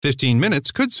15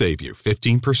 minutes could save you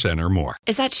 15% or more.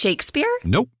 Is that Shakespeare?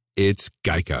 Nope, it's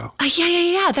Geico.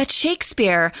 Yeah, that's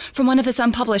Shakespeare from one of his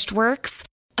unpublished works.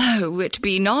 Oh, it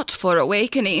be not for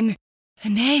awakening.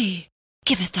 Nay,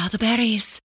 giveth thou the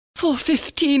berries. For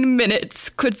 15 minutes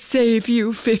could save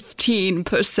you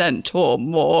 15% or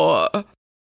more.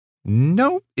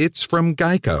 Nope, it's from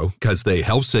Geico, because they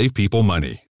help save people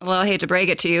money. Well, I hate to break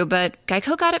it to you, but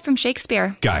Geico got it from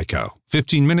Shakespeare. Geico.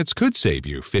 15 minutes could save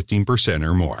you 15%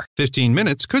 or more. 15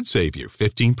 minutes could save you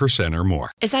 15% or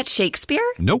more. Is that Shakespeare?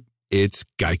 Nope, it's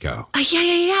Geico.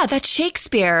 Yeah, that's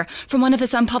Shakespeare from one of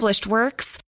his unpublished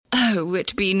works. Oh,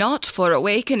 it be not for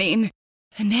awakening.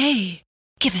 Nay,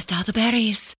 giveth thou the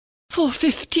berries. For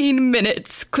 15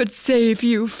 minutes could save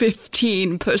you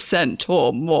 15%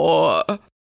 or more.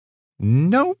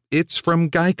 Nope, it's from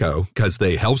Geico, because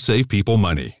they help save people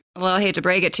money. Well, I hate to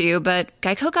break it to you, but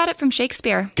Geico got it from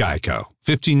Shakespeare. Geico.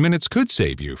 15 minutes could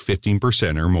save you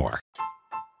 15% or more.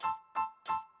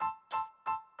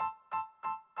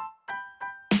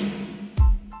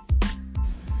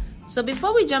 So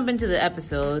before we jump into the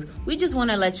episode, we just want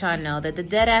to let y'all know that the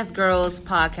Deadass Girls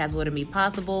podcast wouldn't be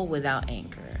possible without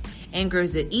Anchor. Anchor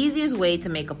is the easiest way to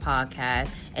make a podcast,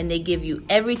 and they give you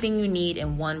everything you need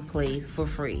in one place for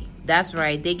free. That's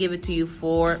right, they give it to you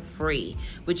for free,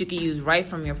 which you can use right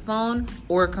from your phone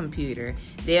or computer.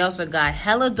 They also got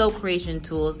hella dope creation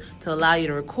tools to allow you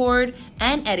to record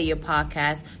and edit your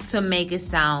podcast to make it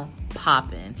sound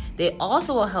poppin'. They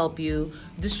also will help you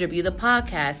distribute the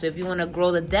podcast. So if you want to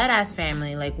grow the Deadass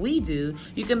family like we do,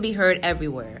 you can be heard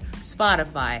everywhere.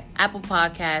 Spotify, Apple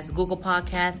Podcasts, Google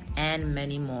Podcasts, and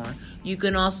many more. You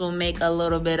can also make a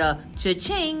little bit of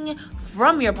cha-ching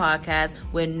from your podcast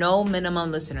with no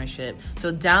minimum listenership.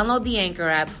 So download the Anchor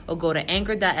app or go to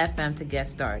anchor.fm to get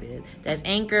started. That's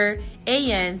Anchor,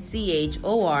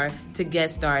 ANCHOR, to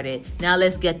get started. Now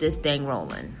let's get this thing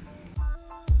rolling.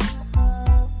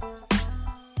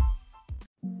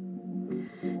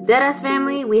 Deadass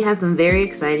family, we have some very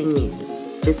exciting news.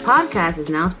 This podcast is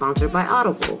now sponsored by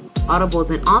Audible. Audible is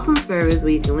an awesome service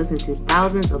where you can listen to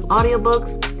thousands of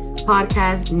audiobooks,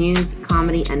 podcasts, news,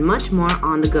 comedy, and much more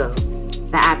on the go.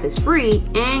 The app is free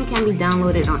and can be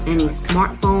downloaded on any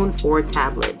smartphone or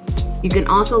tablet. You can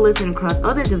also listen across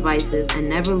other devices and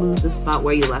never lose the spot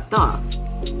where you left off.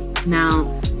 Now,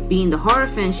 being the horror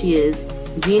fan she is,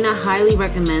 Gina highly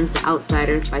recommends The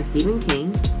Outsiders by Stephen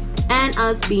King. And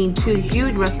us being two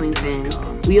huge wrestling fans,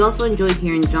 we also enjoyed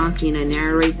hearing John Cena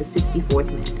narrate the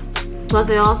 64th Man. Plus,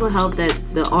 it also helped that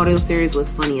the audio series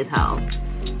was funny as hell.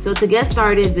 So to get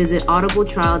started, visit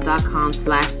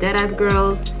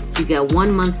audibletrial.com/deadassgirls. You get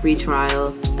 1 month free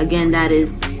trial. Again, that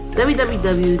is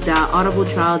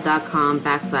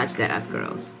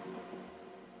www.audibletrial.com/deadassgirls.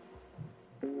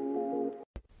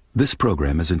 This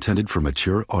program is intended for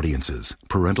mature audiences.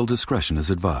 Parental discretion is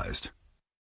advised.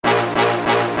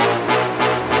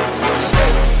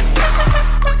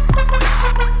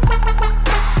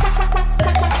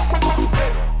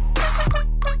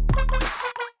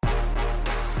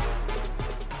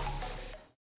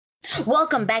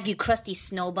 Welcome back, you crusty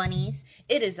snow bunnies.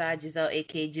 It is I, Giselle,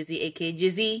 aka Jizzy, aka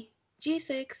Jizzy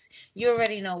G6. You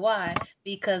already know why.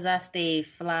 Because I stay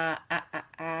fly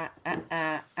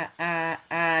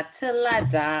till I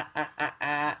die.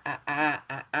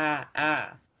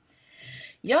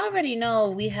 Y'all already know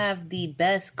we have the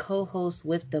best co-host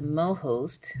with the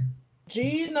mo-host,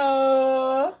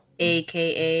 Gina,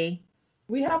 aka...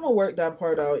 We haven't worked that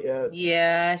part out yet.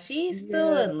 Yeah, she's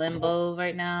still in limbo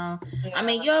right now. Yeah. I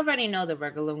mean, you already know the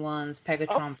regular ones,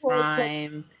 Pegatron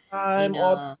Prime,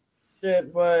 all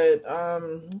shit, but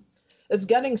it's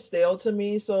getting stale to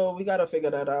me, so we gotta figure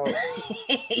that out.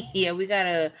 Yeah, we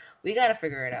gotta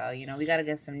figure it out. You know, we gotta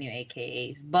get some new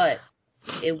AKAs, but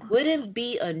it wouldn't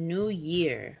be a new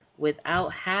year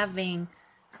without having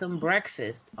some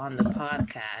breakfast on the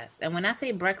podcast. And when I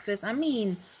say breakfast, I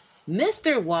mean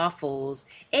Mr. Waffles,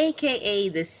 aka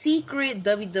the secret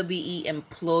WWE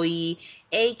employee,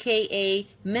 aka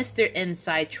Mr.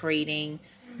 Inside Trading.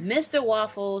 Mr.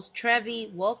 Waffles, Trevi,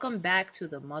 welcome back to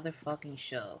the motherfucking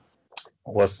show.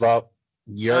 What's up?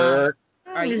 Are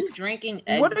you drinking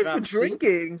egg What are drop you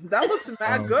drinking? Soup? That looks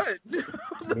mad good.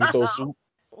 Miso soup.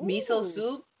 Miso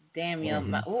soup? Damn, yo,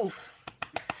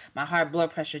 my high blood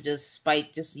pressure just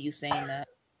spiked just you saying that.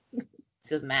 It's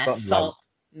just mad Something salt.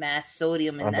 Mass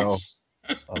sodium in that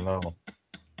I know.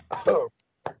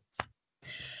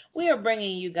 We are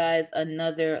bringing you guys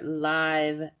another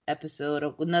live episode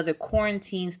of another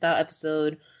quarantine style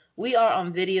episode. We are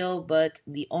on video, but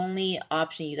the only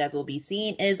option you guys will be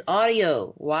seeing is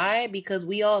audio. Why? Because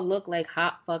we all look like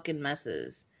hot fucking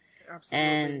messes. Absolutely.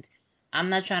 And I'm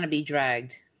not trying to be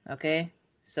dragged, okay?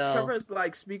 So Trevor's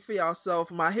like, speak for yourself.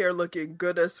 My hair looking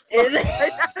good as fuck.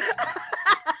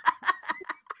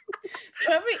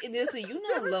 Trevor, listen, you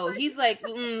not low. He's like,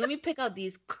 let me pick out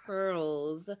these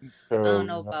curls. I don't So,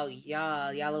 know about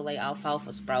y'all. Y'all look like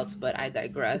alfalfa sprouts, but I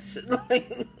digress.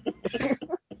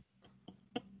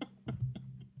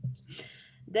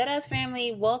 Deadass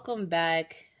family, welcome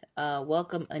back.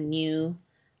 Welcome anew.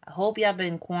 I hope y'all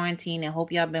been quarantined. I hope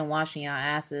y'all been washing your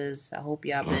asses. I hope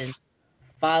y'all been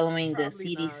following the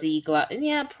Probably CDC.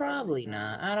 Yeah, probably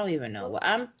not. I don't even know.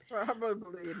 I'm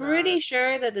Probably pretty not.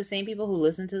 sure that the same people who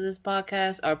listen to this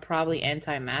podcast are probably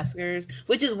anti-maskers,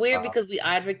 which is weird because we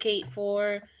advocate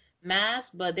for masks,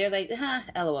 but they're like,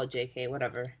 LOL, JK,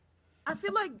 whatever. I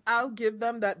feel like I'll give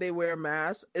them that they wear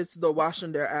masks. It's the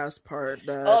washing their ass part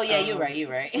that. Oh yeah, you're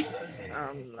right.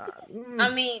 I'm not. I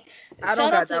mean, I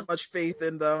don't got to, that much faith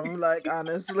in them. Like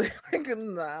honestly, like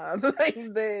nah.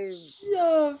 Like they.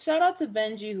 Shout out to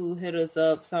Benji who hit us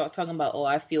up talking about,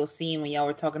 I feel seen when y'all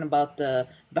were talking about the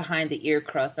behind the ear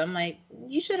crust. I'm like,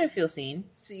 you shouldn't feel seen.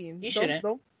 Seen. You shouldn't.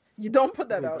 You don't put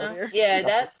that out there.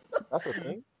 Yeah, that's a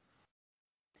thing.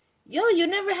 Yo, you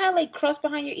never had like crust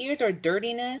behind your ears or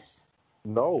dirtiness?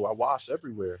 No, I wash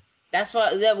everywhere. That's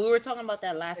why we were talking about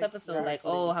that last episode, like,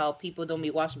 how people don't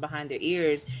be washing behind their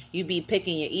ears. You be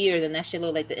picking your ears, and that shit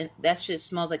look like that shit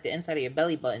smells like the inside of your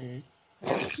belly button.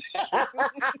 And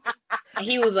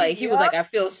he was like, I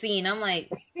feel seen. I'm like,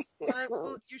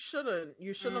 you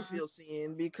shouldn't feel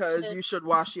seen because you should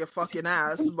wash your fucking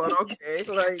ass. But okay,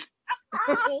 like,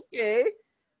 okay.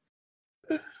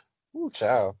 Ooh,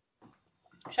 child.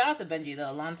 Shout out to Benji,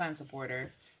 though, a longtime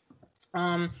supporter.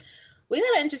 We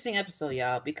got an interesting episode,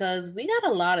 y'all, because we got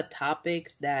a lot of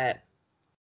topics that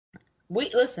we're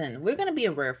gonna be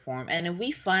in rare form, and if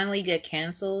we finally get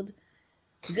canceled,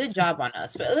 good job on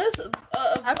us. But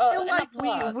I feel like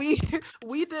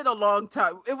we did a long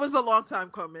time. It was a long time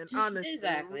coming, honestly.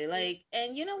 Exactly. Like,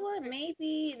 and you know what?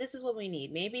 Maybe this is what we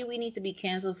need. Maybe we need to be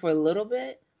canceled for a little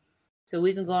bit so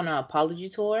we can go on an apology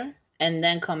tour and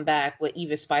then come back with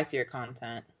even spicier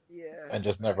content. Yeah. And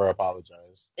just never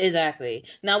apologize. Exactly.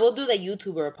 Now we'll do that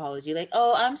YouTuber apology. Like,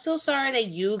 I'm so sorry that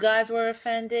you guys were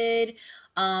offended.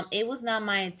 It was not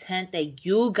my intent that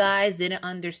you guys didn't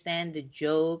understand the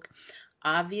joke.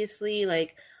 Obviously,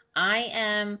 like,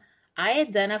 I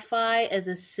identify as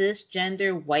a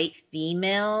cisgender white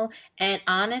female, and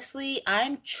honestly,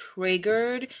 I'm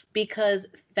triggered because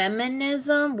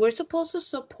feminism, we're supposed to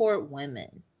support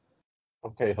women.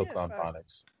 Okay, hooked on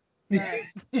phonics.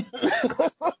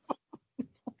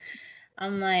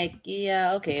 I'm like,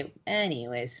 yeah, okay.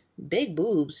 Anyways, big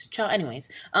boobs. Anyways,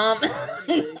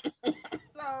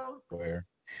 Where?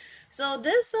 So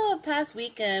this past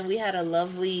weekend we had a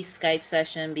lovely Skype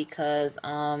session because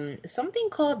something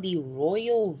called the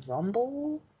Royal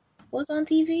Rumble was on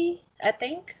TV, I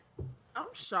think. I'm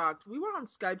shocked. We were on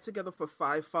Skype together for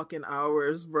 5 fucking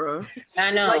hours, bro.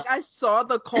 I know. Like, I saw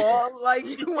the call, like,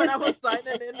 when I was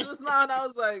signing in just now, and I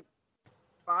was like,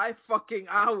 5 fucking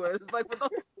hours. Like, what the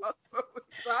fuck were we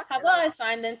talking How about I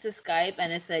signed into Skype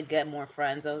and it said get more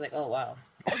friends? I was like, oh, wow.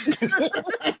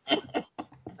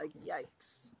 Like,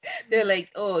 yikes. They're like,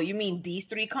 oh, you mean these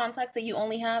 3 contacts that you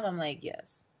only have? I'm like,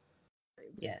 yes.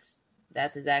 Yes.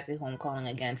 That's exactly who I'm calling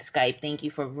again. Skype, thank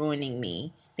you for ruining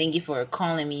me. Thank you for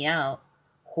calling me out,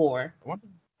 whore.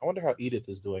 I wonder how Edith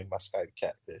is doing, my Skype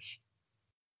catfish.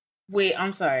 Wait,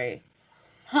 I'm sorry.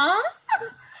 Huh?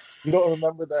 You don't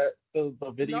remember that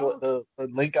the video, No. the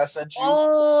link I sent you?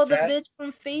 Oh, the bitch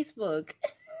from Facebook.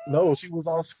 No, she was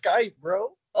on Skype,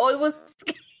 bro. Oh, it was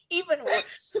even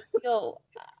worse. Yo,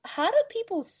 how do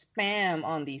people spam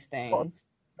on these things?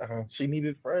 She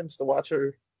needed friends to watch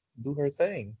her do her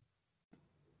thing.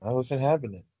 I wasn't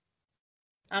having it.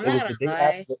 I'm It not was gonna the day lie.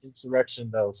 after the insurrection,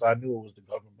 though, so I knew it was the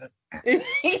government.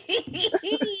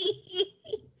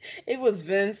 It was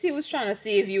Vince. He was trying to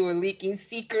see if you were leaking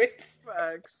secrets.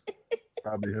 Facts.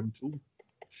 Probably him too.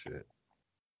 Shit.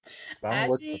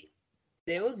 Actually,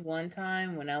 there was one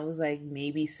time when I was like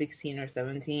maybe 16 or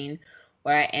 17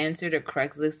 where I answered a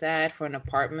Craigslist ad for an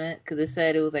apartment because it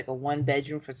said it was like a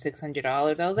 1-bedroom for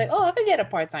 $600. I was like, oh, I could get a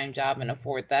part-time job and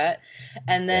afford that.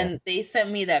 And then they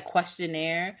sent me that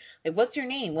questionnaire. Like, what's your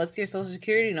name? What's your social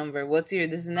security number? What's your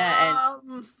this and that?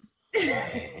 And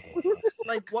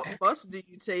like, what bus do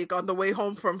you take on the way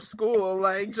home from school?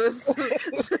 Like, just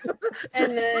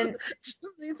and then just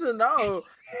need to know.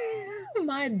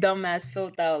 my dumbass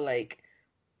filled out like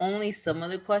only some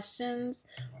of the questions,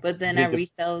 but then I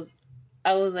reached out.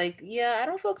 I was like, yeah, I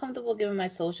don't feel comfortable giving my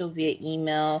social via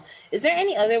email. Is there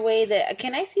any other way that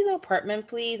can I see the apartment,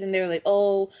 please? And they were like,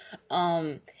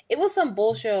 It was some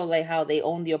bullshit of like how they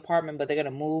own the apartment, but they're gonna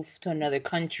move to another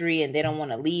country and they don't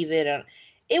want to leave it.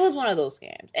 It was one of those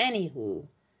scams. Anywho,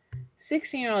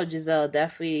 16-year-old Giselle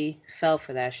definitely fell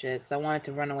for that shit because I wanted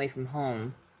to run away from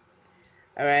home.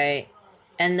 All right.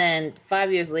 And then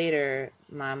 5 years later,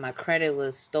 my credit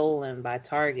was stolen by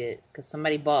Target because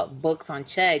somebody bought books on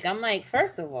check. I'm like,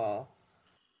 first of all,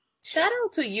 shout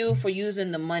out to you for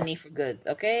using the money for good,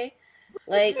 okay?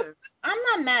 Like, Yeah. I'm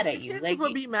not mad at You you. can't Like,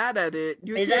 even be mad at it.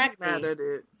 You exactly. can't be mad at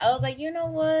it. I was like, you know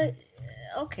what?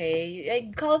 Okay,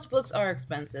 like, college books are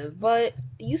expensive, but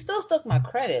you still stuck my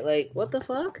credit. Like, what the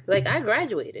fuck? Like, I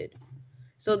graduated.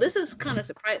 So this is kind of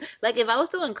surprising. Like, if I was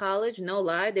still in college, no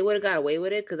lie, they would have got away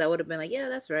with it because I would have been like, yeah,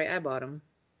 that's right, I bought them.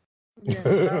 Yeah,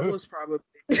 that was probably.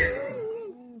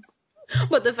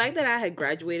 But the fact that I had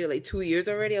graduated like 2 years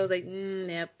already, I was like,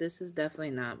 yep, this is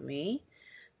definitely not me.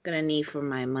 Gonna need for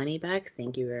my money back.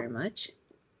 Thank you very much.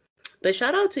 But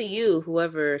shout out to you,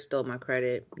 whoever stole my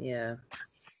credit. Yeah.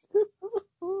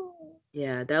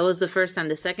 Yeah, that was the first time.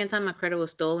 The second time my credit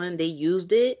was stolen, they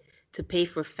used it to pay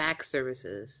for fax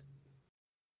services.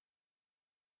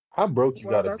 How broke you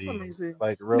Wow, gotta that's be? amazing.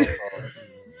 Like real talk.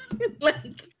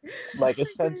 like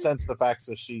It's 10 cents to fax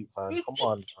a sheet, son. Come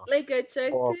on, now. like I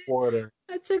checked For a it. quarter.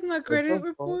 I checked my Like, credit what the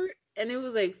fuck? report and it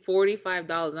was like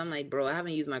 $45. I'm like, bro, I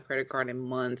haven't used my credit card in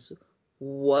months.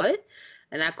 What?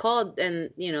 And I called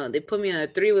and they put me on a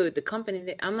three-way with the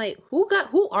company. I'm like, who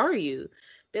are you?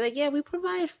 They're like, yeah, we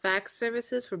provide fax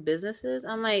services for businesses.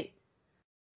 I'm like,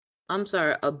 I'm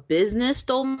sorry, a business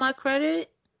stole my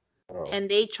credit Bro. and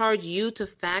they charge you to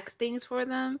fax things for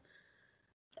them?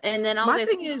 And then I was My like,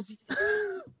 thing is,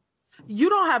 you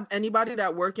don't have anybody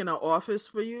that work in an office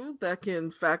for you that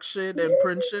can fax shit and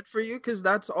print shit for you, because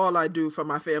that's all I do for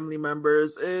my family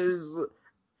members is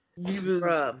use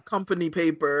bruh, company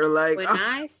paper. Like, when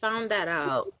I found that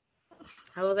out,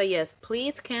 I was like, yes,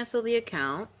 please cancel the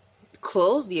account,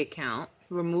 close the account,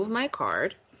 remove my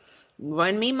card,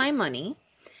 run me my money,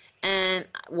 and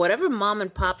whatever mom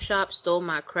and pop shop stole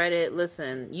my credit,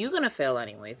 listen, you're going to fail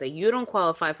anyways. Like, you don't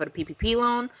qualify for the PPP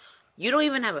loan. You don't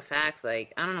even have a fax.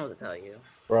 Like, I don't know what to tell you.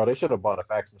 Bro, they should have bought a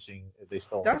fax machine if they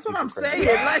stole that's what I'm credit.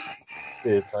 saying. Like,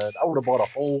 Shit, son. I would have bought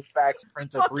a whole fax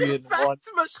printer, fucking 3-in-1. fax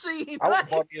machine. I would have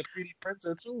Like, bought me a 3D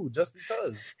printer too, just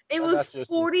because. It I was got your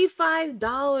shit.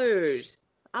 $45.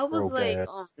 I was Broke like, ass.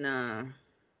 oh, no.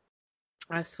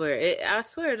 I swear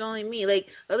it's only me. Like,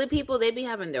 other people, they be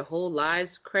having their whole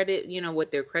lives credit, with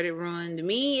their credit ruined.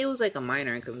 Me, it was like a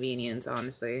minor inconvenience,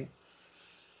 honestly.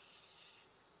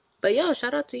 But yo,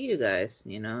 shout out to you guys.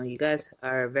 You guys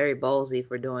are very ballsy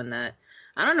for doing that.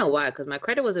 I don't know why, because my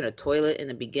credit was in a toilet in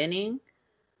the beginning.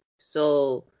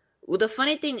 So, well, the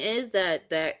funny thing is that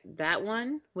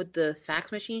one with the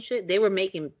fax machine shit, they were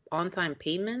making on-time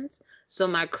payments. So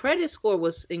my credit score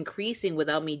was increasing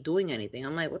without me doing anything.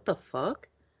 I'm like, what the fuck?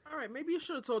 all right, maybe you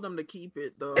should have told them to keep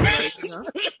it though. Like,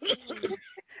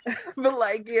 but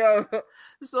like, yo,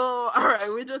 so all right,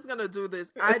 we're just gonna do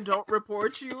this. I don't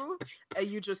report you, and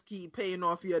you just keep paying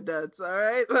off your debts. All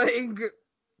right, like,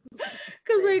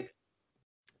 Cause like,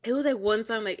 it was like one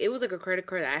time, like it was like a credit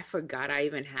card that I forgot I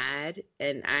even had,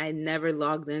 and I never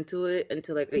logged into it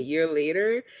until like a year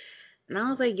later. And I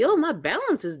was like, yo, my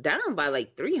balance is down by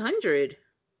like 300.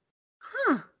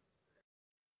 Huh.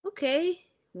 Okay.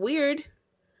 Weird.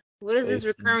 What is this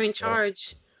recurring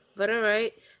charge? But all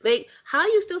right. Like, how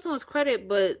you steal someone's credit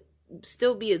but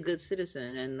still be a good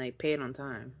citizen and like pay it on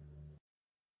time?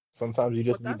 Sometimes you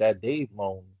just Well, need that Dave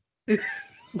loan.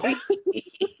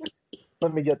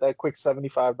 Let me get that quick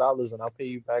 $75 and I'll pay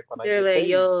you back when I They're get paid.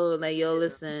 yo,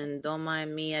 listen, don't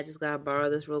mind me. I just gotta borrow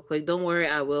this real quick. Don't worry,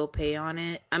 I will pay on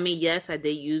it. I mean, yes, I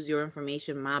did use your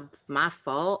information, my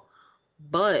fault.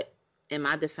 But in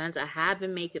my defense, I have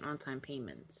been making on-time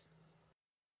payments.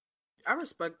 I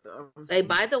respect them. Like,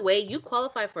 by the way, you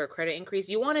qualify for a credit increase.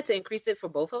 You wanted to increase it for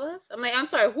both of us? I'm like, I'm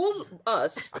sorry, who's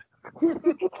us?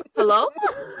 Hello?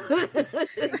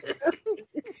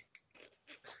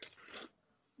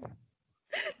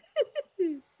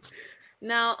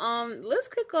 Now, let's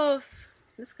kick off.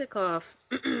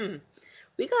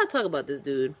 We gotta talk about this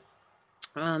dude.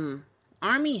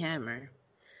 Army Hammer.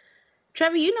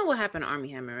 Trevor, you know what happened to Army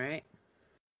Hammer, right?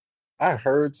 I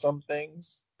heard some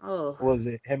things. Oh. Was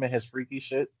it him and his freaky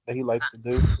shit that he likes to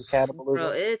do? His cannibalism? Bro,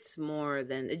 it's more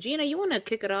than... Gina, you want to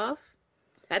kick it off?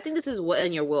 I think this is what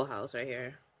in your wheelhouse right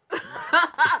here.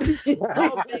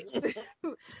 So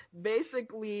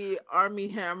basically, Army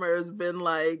Hammer has been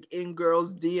like in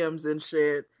girls' DMs and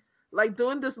shit, like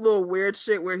doing this little weird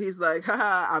shit where he's like,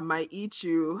 haha, I might eat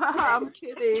you. Haha, I'm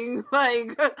kidding.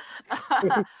 Like,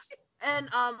 and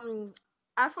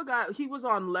I forgot, he was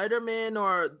on Letterman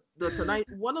or the Tonight,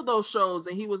 one of those shows,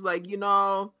 and he was like, you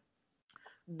know,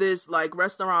 this like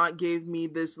restaurant gave me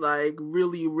this like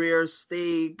really rare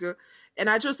steak, and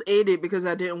I just ate it because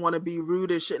I didn't want to be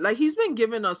rude as shit. Like, he's been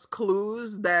giving us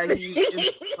clues that he's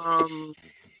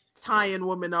tying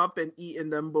women up and eating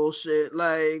them bullshit.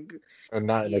 Like, And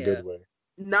not in a Yeah. good way.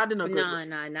 not in a good No, way.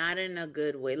 no, not in a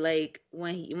good way. Like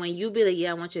when you be like,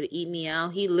 yeah, I want you to eat me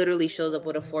out, he literally shows up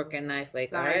with a fork and knife.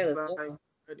 Like, all right, let's go. Like,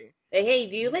 Like, hey,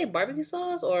 do you like barbecue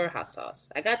sauce or hot sauce?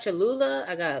 I got Cholula,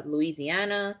 I got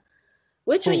Louisiana.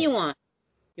 Which one you want?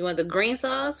 You want the green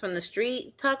sauce from the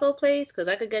street taco place? Because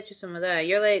I could get you some of that.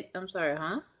 You're like, I'm sorry,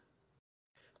 huh?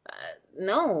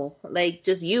 No, like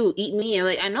just you eat me. I'm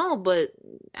like, I know, but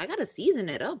I gotta season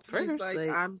it up first. he's like, Like,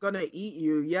 I'm gonna eat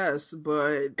you, yes,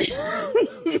 but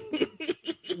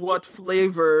what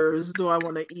flavors do I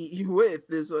want to eat you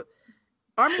with? Is what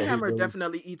Army So he's Hammer really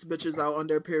definitely eats bitches out on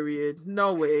their period.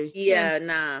 No way. yeah,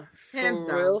 nah, Hands for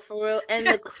down. real, for real. And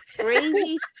the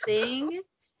crazy thing,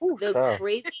 the child.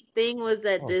 crazy thing was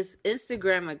that Oh. this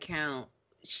Instagram account,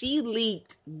 she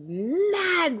leaked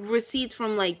mad receipts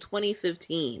from like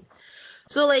 2015.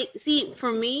 So like, see,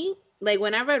 for me, like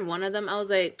when I read one of them, I was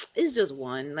like, it's just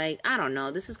one. Like, I don't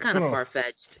know, this is kind of far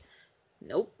fetched.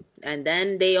 Nope. And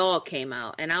then they all came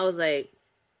out, and I was like,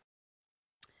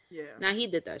 Yeah. nah, he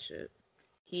did that shit.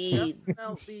 He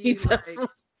Definitely definitely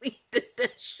did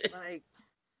that shit.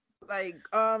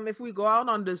 if we go out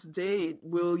on this date,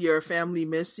 will your family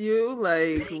miss you?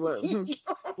 Like,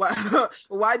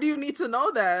 why do you need to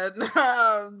know that?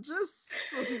 Just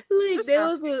Like, there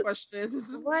was asking a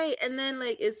questions. right, and then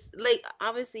like it's like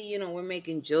obviously we're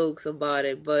making jokes about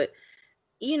it, but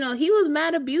he was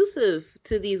mad abusive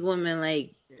to these women,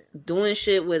 like doing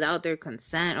shit without their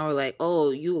consent, or like,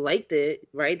 oh, you liked it,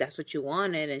 right? That's what you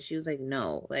wanted, and she was like,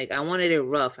 no, like I wanted it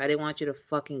rough. I didn't want you to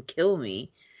fucking kill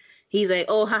me. He's like,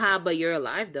 oh, haha, but you're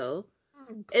alive though.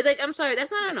 It's like, I'm sorry,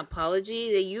 that's not an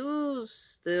apology. That you So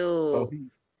still.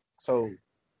 so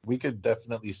we could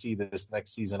definitely see this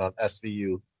next season on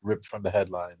SVU ripped from the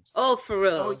headlines. Oh, for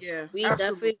real. Oh yeah, We absolutely.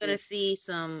 definitely gonna see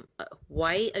some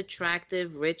white,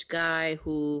 attractive, rich guy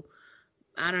who,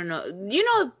 I don't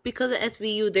know, because of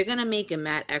SVU, they're gonna make him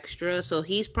mad extra, so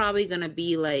he's probably gonna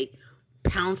be like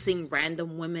pouncing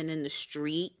random women in the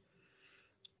street,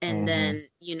 and then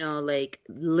like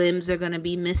limbs are gonna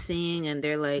be missing, and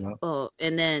they're like, Yep. oh,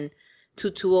 and then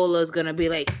Tutuola's gonna be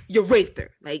like, you raped her,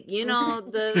 like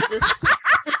the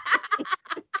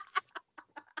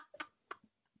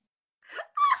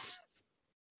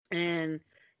And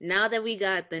now that we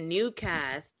got the new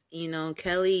cast,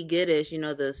 Kelly Giddish,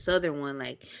 the southern one,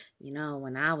 like,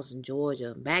 when I was in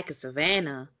Georgia, back in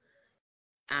Savannah,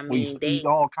 I We mean, eat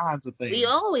all kinds of we things.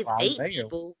 always God ate damn.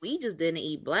 people. We just didn't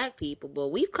eat black people, but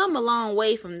we've come a long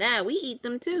way from that. We eat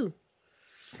them too.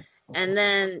 And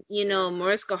then,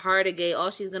 Mariska Hargitay,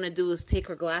 all she's gonna do is take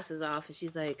her glasses off, and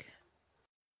she's like,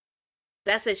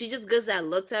 that's it. She just gives that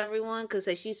look to everyone because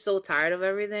she's so tired of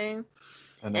everything.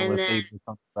 And then And when then, Steve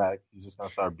comes back, he's just gonna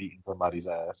start beating somebody's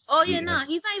ass. oh yeah, Beating no, him.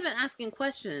 he's not even asking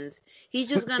questions. He's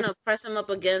just gonna press him up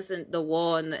against the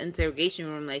wall in the interrogation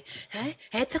room, like, hey,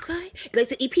 Takai, you like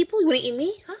to eat people? You wanna eat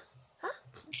me? Huh?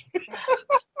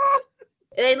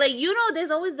 And like,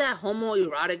 there's always that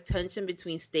homoerotic tension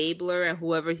between Stabler and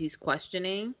whoever he's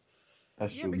questioning.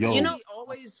 That's Yeah, true. because Yo, he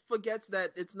always forgets that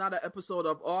it's not an episode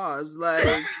of Oz. Like,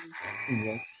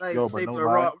 yo, but no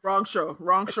lie, wrong show, bud.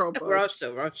 Wrong show. he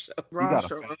got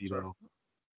a Wrong fatty show. though.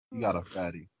 He got a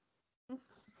fatty.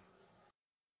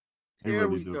 He Here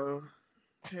really we do. go.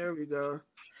 Here we go.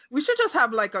 We should just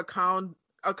have like a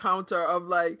counter of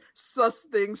like sus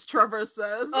things Trevor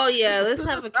says. Oh yeah, let's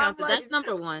have a Just contest. like- That's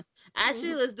number one.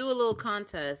 Actually, let's do a little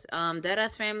contest.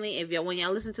 Deadass family, when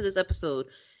y'all listen to this episode,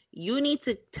 you need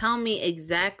to tell me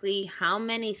exactly how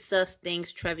many sus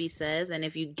things Trevi says, and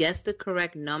if you guess the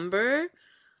correct number,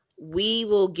 we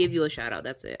will give you a shout out.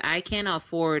 That's it. I can't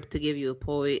afford to give you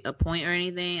a point or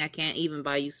anything. I can't even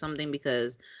buy you something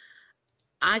because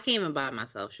I can't even buy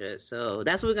myself shit. So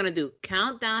that's what we're gonna do.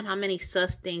 Count down how many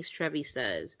sus things Trevi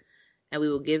says, and we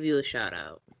will give you a shout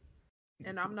out.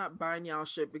 And I'm not buying y'all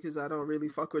shit because I don't really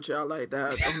fuck with y'all like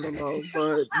that on the low,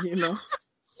 but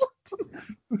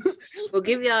We'll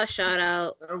give y'all a shout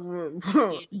out.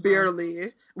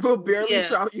 barely. We'll barely Yeah.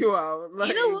 shout you out. Like,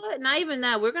 You know what? Not even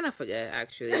that. We're gonna forget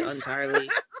actually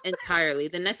entirely.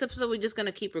 The next episode, we're just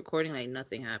gonna keep recording like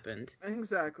nothing happened,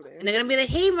 exactly. and they're gonna be like,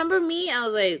 "Hey, remember me?" I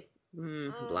was like,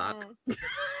 "Block."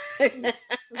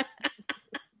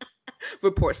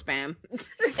 Report spam.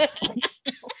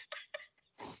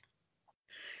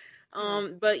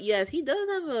 But yes, he does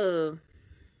have a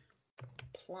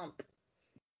plump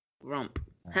Rump.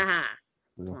 Haha.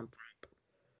 Yeah. Rump.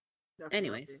 Definitely.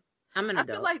 Anyways, I'm an I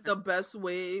adult. feel like the best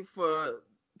way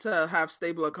to have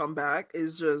Stabler come back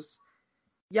is just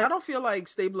I don't feel like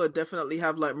Stabler definitely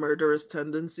have like murderous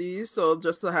tendencies. So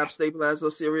just to have Stabler as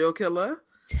a serial killer,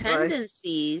 like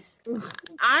Tendencies.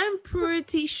 I'm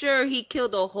pretty sure he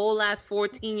killed a whole ass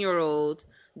 14-year-old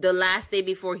the last day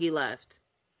before he left.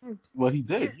 Well, he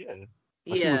did, yeah.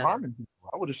 But she was Yeah. harming people.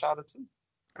 I would have shot her too.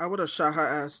 I would have shot her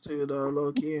ass too, though,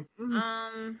 low key.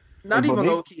 Not But even maybe,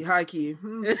 low key, high key.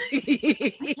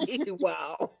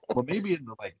 Wow. but maybe in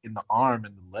the arm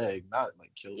and the leg, not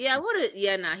like kill. Yeah, what a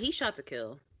yeah, nah, he shot to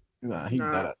kill. Nah, he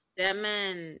Nah. that. That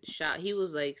man shot, he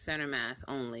was like center mass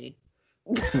only.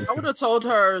 I would have told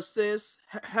her, sis,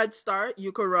 head start,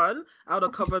 you could run. I would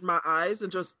have covered my eyes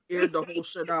and just aired the whole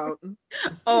shit out.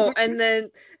 Oh, and then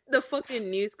the fucking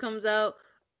news comes out.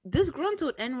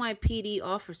 Disgruntled NYPD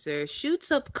officer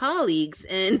shoots up colleagues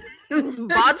in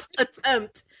botched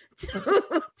attempt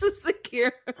to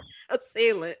secure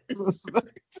assailant.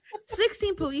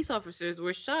 16 police officers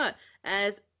were shot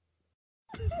as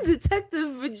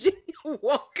Detective Virginia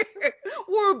Walker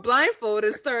wore a blindfold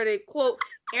and started, quote,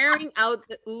 airing out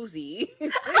the Uzi.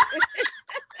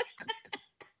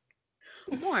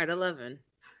 More at 11.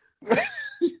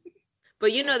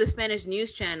 But you know the Spanish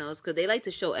news channels, because they like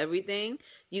to show everything.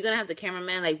 You're going to have the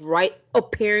cameraman, like, right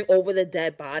appearing over the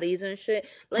dead bodies and shit.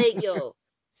 Like, yo,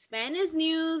 Spanish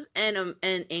news and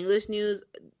English news,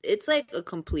 it's like a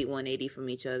complete 180 from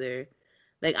each other.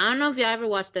 Like, I don't know if y'all ever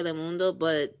watched Telemundo,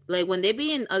 but, like, when they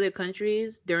be in other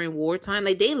countries during wartime,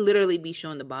 like, they literally be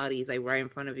showing the bodies, like, right in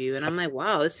front of you. And I'm like,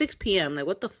 wow, it's 6 p.m. Like,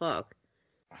 what the fuck?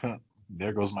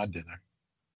 There goes my dinner.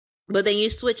 But then you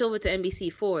switch over to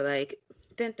NBC4, like,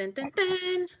 dun, dun, dun,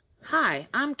 dun. Hi,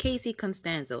 I'm Casey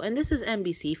Constanzo, and this is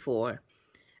NBC4.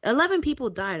 11 people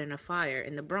died in a fire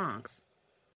in the Bronx.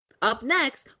 Up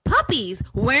next, puppies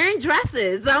wearing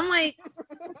dresses. I'm like,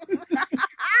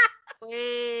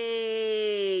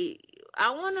 wait, I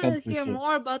want to hear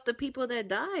more about the people that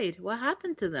died. What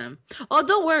happened to them? Oh,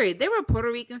 don't worry. They were a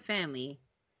Puerto Rican family.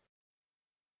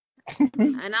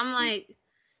 And I'm like,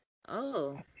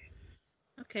 oh,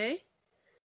 okay.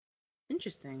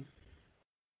 Interesting.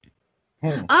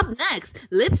 Up next,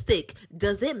 lipstick.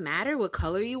 Does it matter what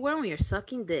color you wear when you're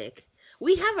sucking dick?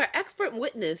 We have our expert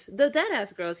witness, the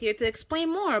Deadass Girls, here to explain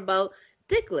more about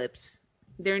dick lips,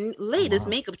 their latest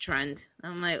makeup trend.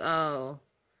 I'm like, oh,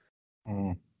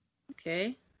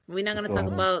 okay. We're not gonna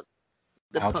talk about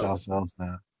the out yourselves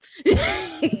now.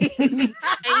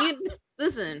 And you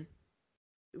listen,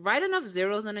 write enough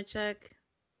zeros on a check.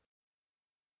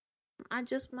 I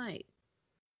just might.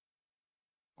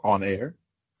 On air.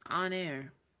 On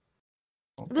air.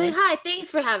 Okay. Like, hi,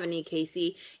 thanks for having me,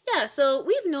 Casey. Yeah, so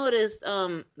we've noticed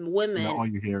women, Now all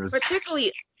you hear is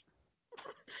particularly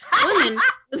women.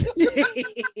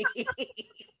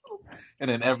 and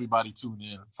then everybody tuned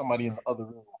in. Somebody in the other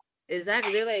room.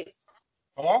 Exactly. They're like,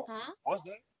 Huh? huh? What's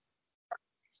that?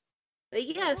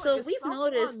 Like, yeah, so we've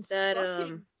noticed that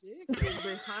dick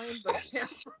behind the camera.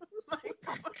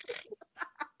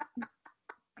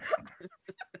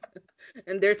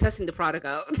 and they're testing the product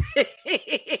out.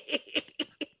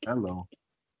 Hello.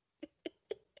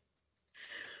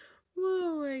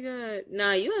 Oh my god.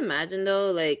 Now you imagine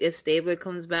though, like if Stabler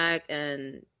comes back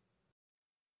and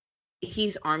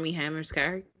he's Armie Hammer's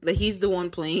character, like he's the one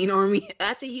playing Armie.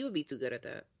 Actually, he would be too good at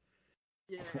that.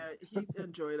 Yeah, he'd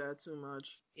enjoy that too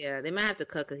much. Yeah, they might have to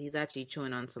cut because he's actually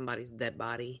chewing on somebody's dead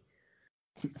body.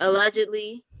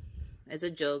 Allegedly. It's a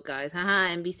joke, guys.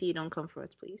 Haha, NBC, don't come for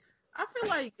us, please. I feel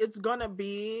like it's gonna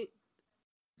be,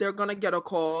 they're gonna get a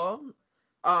call.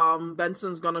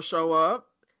 Benson's gonna show up,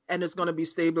 and it's gonna be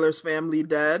Stabler's family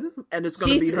dead, and it's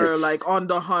gonna be her like on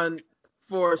the hunt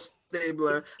for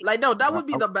Stabler. Like, no, that would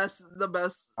be the best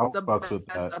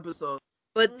episode.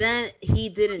 But then he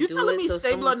didn't do it. You telling me so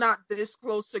Stabler not this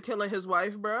close to killing his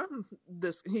wife, bro?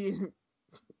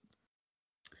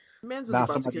 Man's is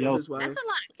about to kill his wife. That's a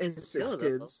lot of kids. And 6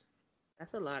 kids.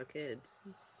 That's a lot of kids.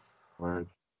 Word.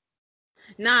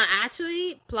 Nah,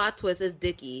 actually, plot twist is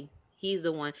Dickie. He's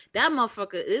the one. That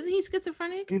motherfucker, isn't he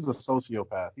schizophrenic? He's a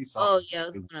sociopath. He's one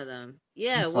of them.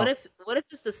 Yeah. What if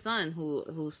it's the son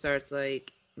who starts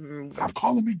like? Stop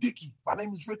calling me Dickie. My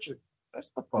name is Richard.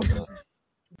 That's the fuck up.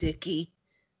 Dickie,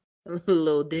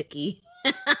 little Dickie.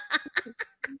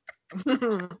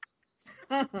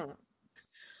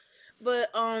 But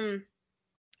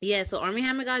yeah. So Armie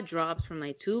Hammer got dropped from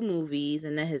like 2 movies,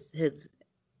 and then his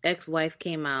ex-wife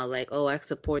came out like, oh, I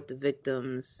support the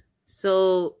victims.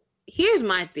 So here's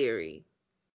my theory.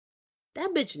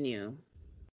 That bitch knew.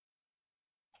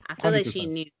 I feel 100%. Like she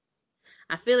knew.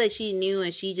 I feel like she knew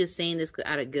and she just saying this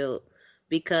out of guilt.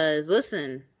 Because,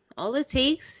 listen, all it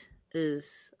takes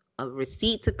is a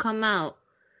receipt to come out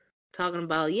talking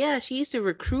about, yeah, she used to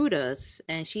recruit us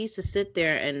and she used to sit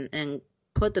there and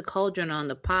put the cauldron on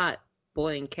the pot,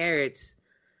 boiling carrots.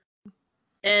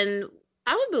 And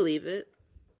I would believe it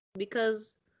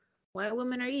because white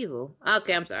women are evil.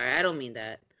 Okay, I'm sorry. I don't mean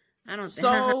that. I don't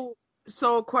think.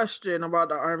 So question about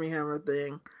the Army Hammer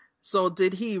thing. So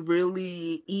did he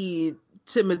really eat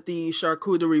Timothy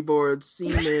charcuterie board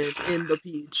semen in the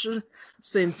peach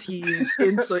since he's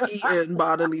into eating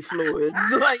bodily fluids?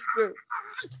 Like,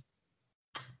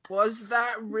 was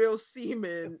that real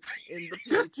semen in the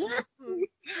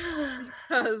peach?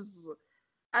 Because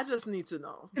I just need to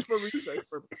know for research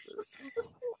purposes.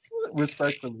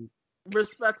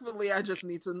 Respectfully, I just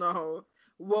need to know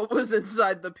what was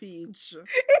inside the peach.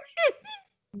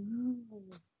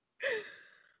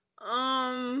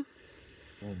 Oh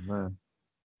man.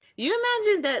 You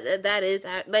imagine that is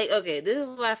like, okay, this is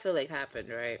what I feel like happened,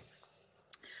 right?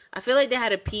 I feel like they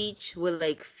had a peach with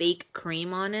like fake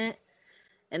cream on it,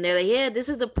 and they're like, yeah, this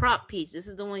is the prop peach, this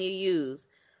is the one you use.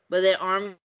 But then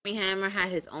Army Hammer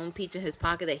had his own peach in his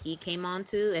pocket that he came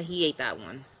onto, and he ate that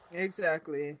one.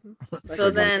 Exactly. Like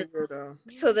so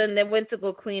then they went to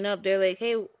go clean up. They're like,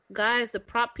 hey guys, the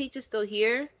prop peach is still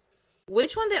here.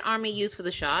 Which one did Army use for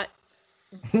the shot?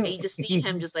 And you just see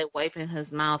him just like wiping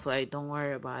his mouth, like, don't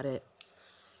worry about it.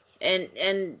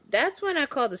 And that's when I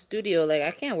called the studio, like,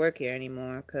 I can't work here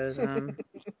anymore because I'm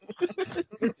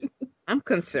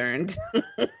concerned.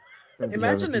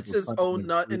 Imagine it's his own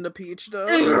nut in the peach, though.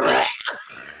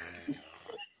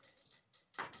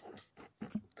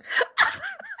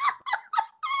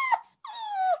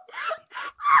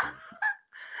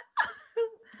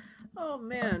 Oh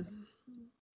man.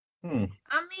 I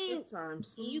mean,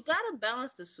 you gotta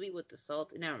balance the sweet with the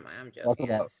salty. Never mind, I'm joking.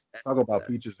 Talk about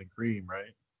peaches and cream,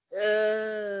 right?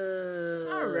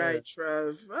 All right,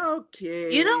 Trev.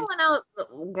 Okay. You know, when I was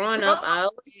growing up, I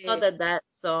always thought that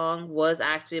song was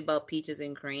actually about peaches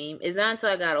and cream. It's not until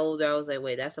I got older I was like,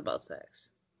 wait, that's about sex.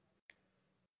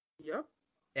 Yep.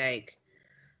 Like,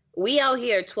 we out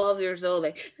here 12 years old,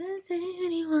 like, what do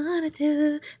you wanna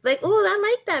do? Like, oh, I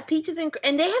like that, peaches and cream.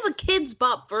 And they have a kids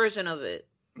bop version of it.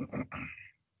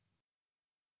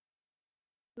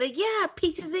 Like, yeah,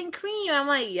 peaches and cream. I'm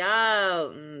like, yeah,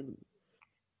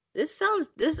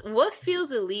 what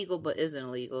feels illegal but isn't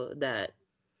illegal? That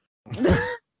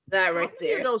right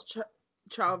there. Those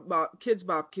kids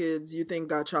bop kids you think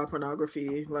got child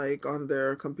pornography like on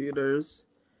their computers?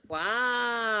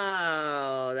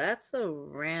 Wow, that's a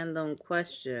random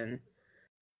question.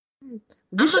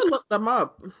 We should look them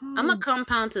up. I'm a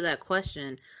compound to that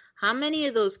question. How many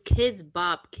of those kids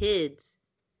bop kids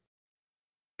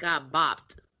got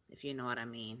bopped, if you know what I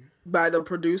mean? By the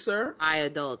producer? By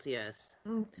adults, yes.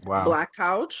 Wow. Black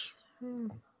Couch?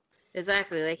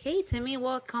 Exactly. Like, hey, Timmy,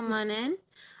 come on in.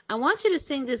 I want you to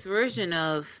sing this version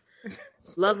of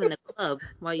Love in the Club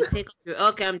while you take off your...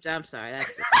 Okay, I'm sorry.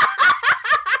 That's it.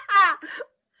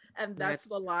 And that's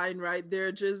the line right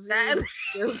there, Jizzy.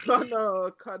 They're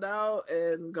gonna cut out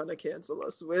and gonna cancel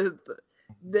us with...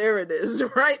 There it is,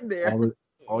 right there.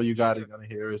 All you got is gonna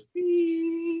hear is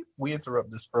beep. We interrupt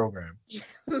this program.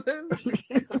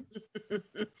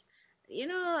 You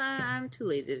know, I'm too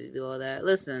lazy to do all that.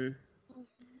 Listen,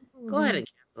 go ahead and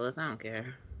cancel us. I don't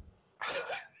care.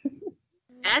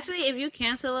 Actually, if you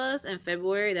cancel us in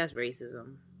February, that's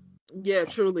racism. Yeah,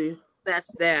 truly.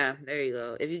 That's there. There you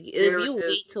go. If you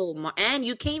wait till and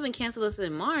you can't even cancel us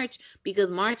in March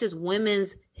because March is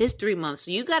Women's History Month,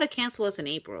 so you got to cancel us in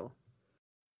April.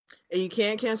 And you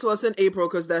can't cancel us in April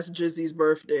because that's Jizzy's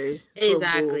birthday.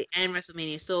 Exactly. So, and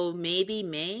WrestleMania. So maybe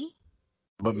May?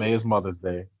 But May is Mother's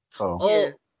Day.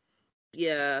 So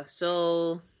yeah.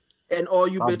 So and all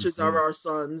you bitches are our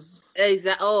sons.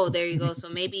 Exactly. Oh, there you go. So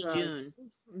maybe June.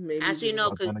 Actually,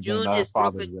 no, because June is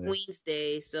Brooklyn Queens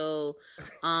Day. So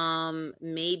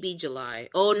maybe July.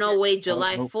 Oh no, wait,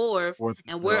 July 4th.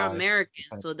 And we're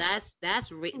American. So that's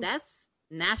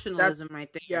nationalism right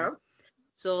there. Yeah.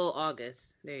 So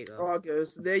August. There you go.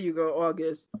 August. There you go.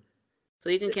 August. So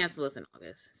you can cancel us in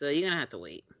August. So you're gonna have to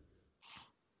wait.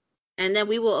 And then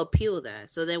we will appeal that.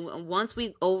 So then once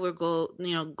we go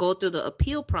through the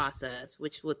appeal process,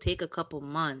 which will take a couple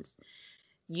months,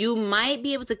 you might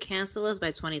be able to cancel us by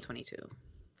 2022.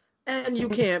 And you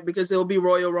can't because it'll be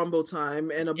Royal Rumble time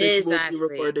and a bitch will be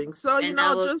recording. So and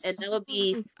that will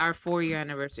be our 4-year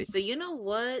anniversary. So you know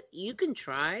what? You can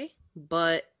try,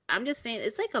 but I'm just saying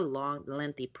it's like a long,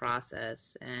 lengthy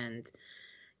process. And,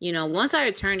 once our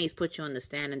attorneys put you on the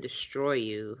stand and destroy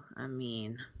you, I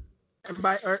mean, And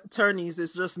by attorneys,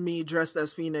 it's just me dressed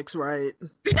as Phoenix, right?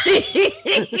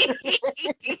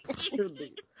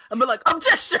 Truly. I'm be like,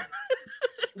 objection!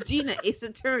 Gina, it's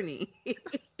attorney.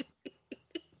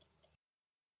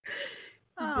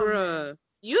 Oh, Bruh. man.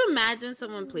 You imagine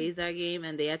someone plays that game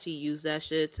and they actually use that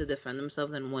shit to defend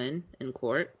themselves and win in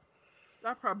court?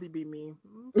 That'd probably be me.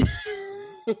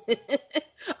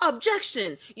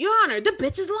 Objection! Your Honor, the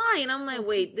bitch is lying. I'm like,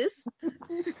 wait, this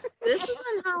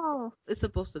isn't how it's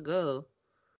supposed to go.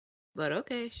 But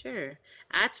okay, sure.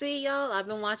 Actually, y'all, I've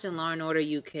been watching Law and Order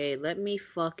UK. Let me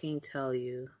fucking tell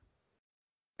you.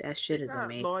 That shit is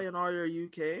amazing. Law and Order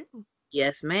UK?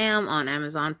 Yes, ma'am, on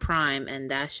Amazon Prime, and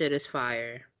that shit is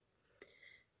fire.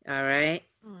 All right?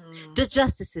 The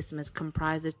justice system is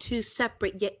comprised of two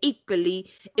separate yet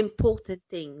equally important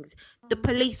things. The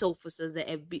police officers that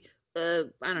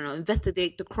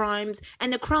investigate the crimes,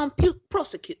 and the crown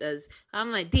prosecutors.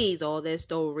 I'm like, these all their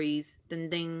stories. Ding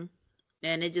ding.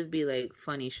 And it just be like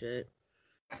funny shit.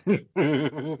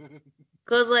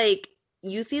 Cause like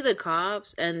you see the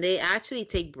cops and they actually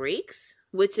take breaks,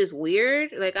 which is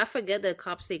weird. Like I forget that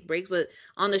cops take breaks, but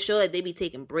on the show like they be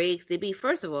taking breaks. They be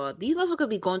first of all, these motherfuckers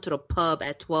be going to the pub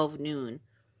at 12 noon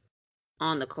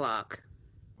on the clock.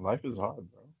 Life is hard,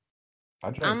 bro. I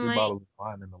drank 3 bottles of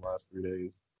wine in the last 3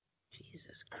 days.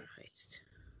 Jesus Christ.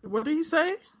 What did he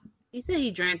say? He said he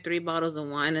drank 3 bottles of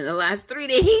wine in the last 3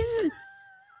 days.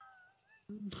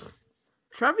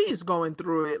 Trevi's going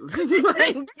through it.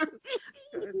 Like,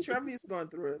 Trevi's going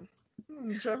through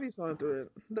it. Trevi's going through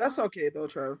it. That's okay though,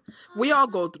 Trev. We all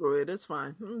go through it. It's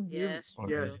fine. Yes.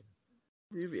 Yeah.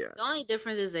 The only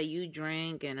difference is that you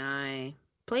drink and I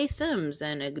play Sims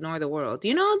and ignore the world.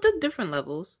 You know, the different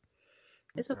levels.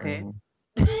 It's okay.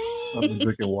 I've been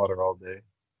drinking water all day.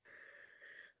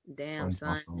 Damn,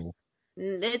 son.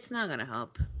 It's not gonna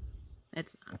help.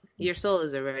 It's not. Your soul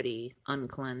is already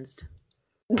uncleansed.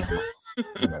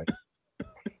 Right.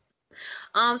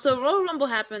 So Royal Rumble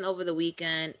happened over the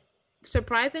weekend.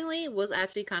 Surprisingly, it was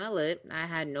actually kind of lit. I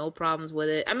had no problems with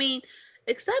it. I mean,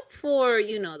 except for,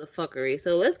 the fuckery.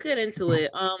 So let's get into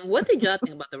it. What did y'all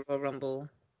think about the Royal Rumble?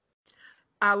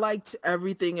 I liked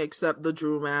everything except the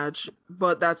Drew match,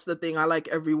 but that's the thing. I like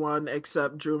everyone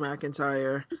except Drew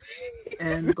McIntyre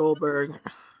and Goldberg.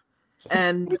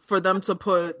 And for them to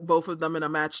put both of them in a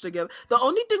match together, the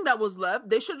only thing that was left,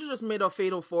 they should have just made a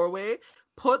fatal 4-way,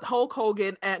 put Hulk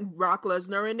Hogan and Brock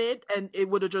Lesnar in it, and it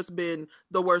would have just been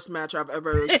the worst match I've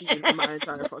ever seen in my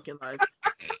entire fucking life.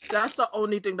 That's the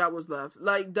only thing that was left.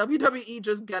 Like, WWE,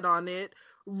 just get on it,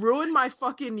 ruin my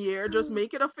fucking year, just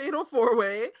make it a fatal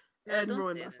 4-way, and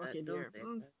ruin my fucking year.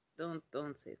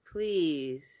 Don't say,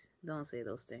 please, don't say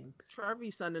those things.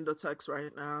 Travis sending the text right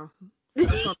now.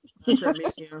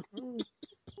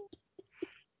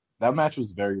 That match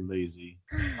was very lazy.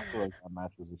 I feel like that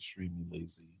match was extremely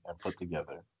lazy and put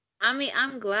together. I mean,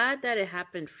 I'm glad that it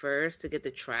happened first to get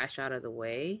the trash out of the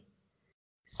way.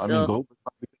 I mean, Goldberg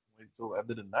probably couldn't wait till the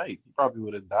end of the night. He probably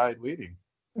would have died waiting.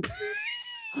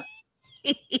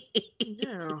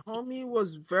 Yeah, homie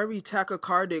was very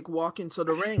tachycardic walking to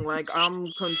the ring. Like, I'm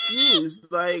confused.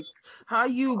 Like, how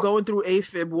you going through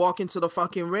AFib walking to the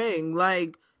fucking ring?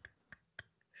 Like,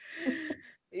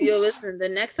 yo, listen, the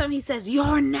next time he says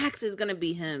you're next is gonna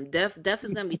be him. Def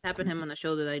is gonna be tapping him on the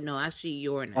shoulder like, no, actually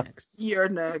you're next. You're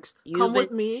next. Come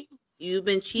with me. You've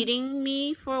been cheating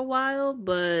me for a while,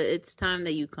 but it's time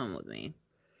that you come with me.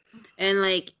 And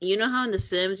like, you know how in The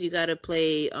Sims you gotta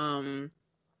play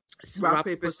rock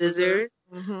paper scissors?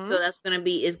 Mm-hmm. So it's gonna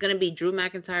be Drew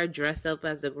McIntyre dressed up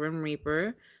as the Grim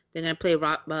Reaper. They're gonna play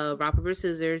rock paper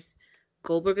scissors.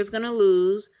 Goldberg is gonna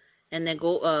lose. And then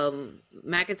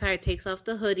McIntyre takes off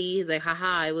the hoodie. He's like,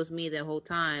 haha, it was me the whole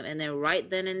time. And then right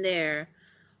then and there,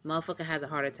 motherfucker has a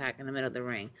heart attack in the middle of the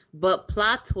ring. But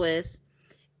plot twist,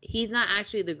 he's not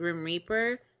actually the Grim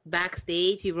Reaper.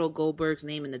 Backstage, he wrote Goldberg's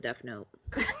name in the Death Note.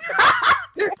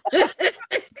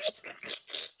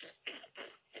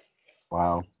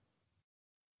 Wow.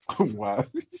 Wow.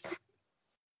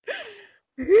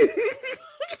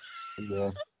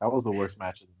 Yeah, that was the worst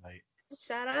match of the night.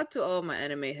 Shout out to all my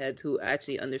anime heads who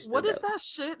actually understood. What is that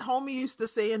shit homie used to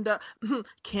say in the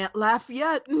can't laugh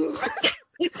yet?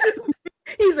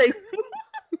 He's like,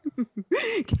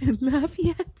 can't laugh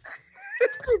yet.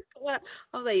 I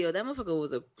was like, yo, that motherfucker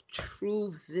was a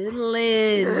true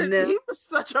villain. He was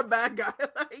such a bad guy.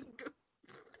 Like,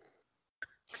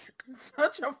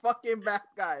 such a fucking bad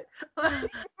guy.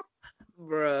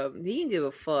 Bruh, he didn't give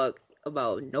a fuck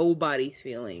about nobody's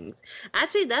feelings.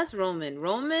 Actually, that's Roman.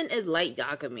 Roman is like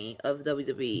Yakami of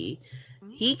WWE.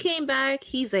 He came back.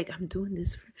 He's like, I'm doing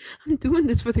this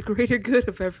for the greater good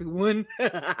of everyone.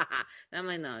 And I'm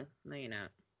like, no, you're not.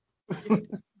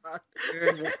 You're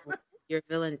a villain. You're a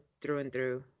villain through and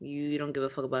through. You don't give a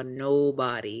fuck about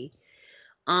nobody.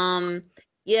 Um,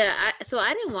 yeah,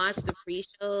 I didn't watch the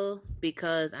pre-show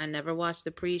because I never watched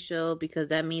the pre-show because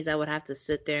that means I would have to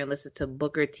sit there and listen to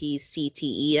Booker T's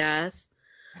CTE ass.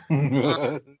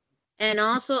 And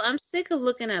also, I'm sick of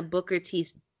looking at Booker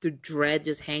T's dread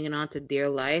just hanging on to dear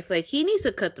life. Like, he needs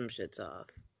to cut them shits off.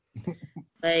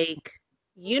 Like,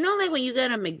 like when you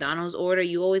get a McDonald's order,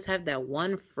 you always have that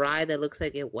one fry that looks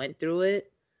like it went through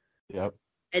it. Yep.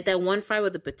 Like that one fry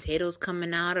with the potatoes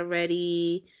coming out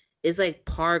already. It's like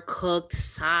par cooked,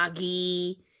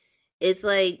 soggy. It's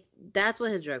like, that's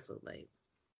what his drugs look like.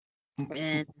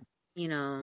 And,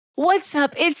 What's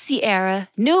up? It's Sierra,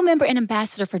 new member and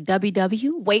ambassador for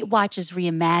WW Weight Watchers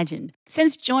Reimagined.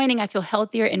 Since joining, I feel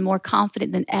healthier and more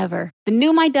confident than ever. The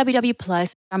new My WW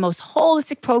Plus, our most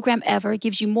holistic program ever,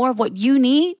 gives you more of what you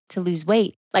need to lose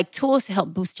weight, like tools to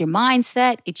help boost your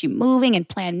mindset, get you moving, and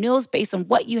plan meals based on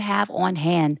what you have on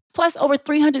hand. Plus, over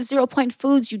 300 zero-point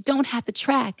foods you don't have to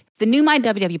track. The new My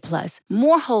WW Plus,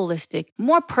 more holistic,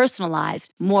 more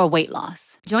personalized, more weight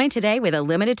loss. Join today with a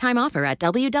limited time offer at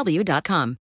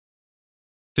WW.com.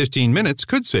 15 minutes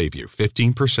could save you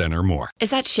 15% or more. Is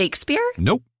that Shakespeare?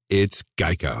 Nope, it's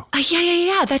Geico.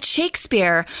 Yeah, that's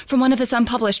Shakespeare from one of his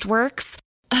unpublished works.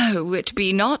 Oh, it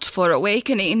be not for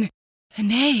awakening.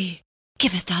 Nay,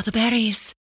 giveth thou the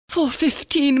berries. For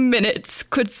 15 minutes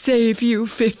could save you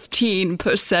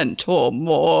 15% or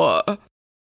more.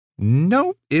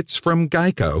 Nope, it's from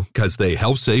Geico, because they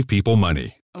help save people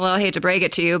money. Well, I hate to break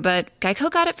it to you, but Geico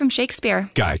got it from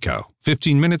Shakespeare. Geico.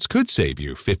 15 minutes could save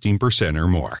you 15% or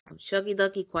more. Shucky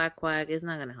ducky quack quack is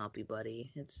not gonna help you,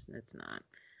 buddy. It's not.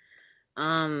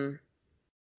 I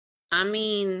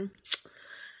mean,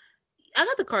 I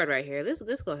got the card right here.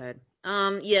 Let's go ahead.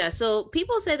 Yeah. So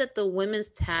people say that the women's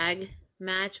tag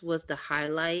match was the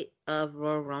highlight of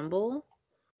Royal Rumble.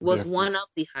 Was one of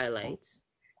the highlights.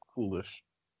 Foolish.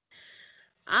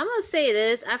 I'm gonna say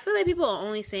this. I feel like people are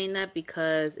only saying that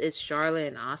because it's Charlotte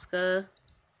and Asuka.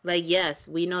 Like, yes,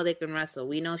 we know they can wrestle.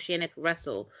 We know Shayna can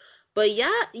wrestle. But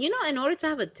yeah, in order to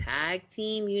have a tag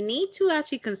team, you need to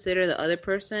actually consider the other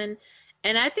person.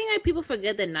 And I think like people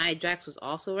forget that Nia Jax was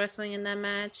also wrestling in that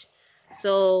match.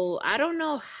 So I don't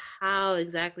know how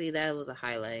exactly that was a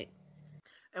highlight.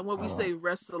 And when we say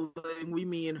wrestling, we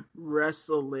mean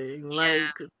wrestling. Yeah.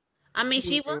 Like, I mean,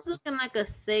 she was looking like a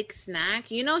thick snack.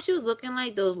 She was looking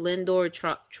like those Lindor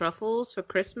truffles for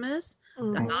Christmas,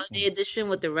 the holiday edition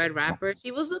with the red wrapper.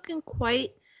 She was looking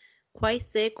quite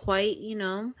thick, quite,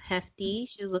 hefty.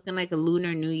 She was looking like a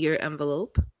Lunar New Year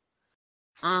envelope.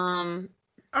 All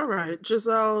right,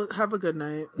 Giselle, have a good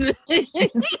night. Wait,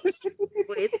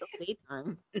 it's the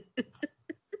playtime.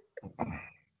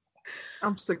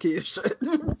 I'm sick of your shit.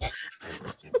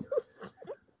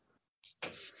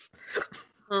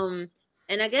 And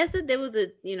I guess that there was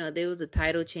a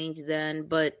title change then,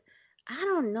 but I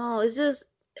don't know. It's just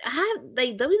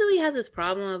WWE has this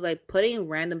problem of like putting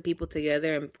random people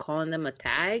together and calling them a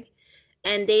tag,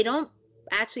 and they don't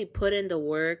actually put in the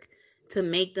work to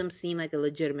make them seem like a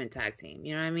legitimate tag team.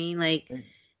 You know what I mean? Like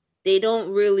they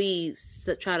don't really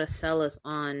try to sell us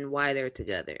on why they're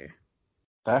together.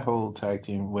 That whole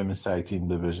women's tag team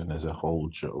division is a whole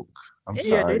joke. I'm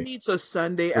Yeah, sorry. they need to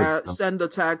send the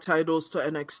tag titles to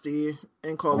NXT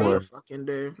and call it a fucking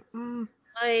day.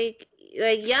 Like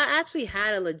y'all actually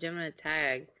had a legitimate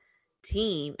tag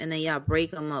team, and then y'all break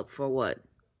them up for what?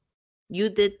 You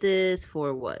did this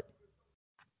for what?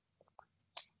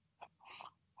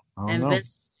 And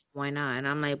Vince, why not? And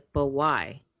I'm like, but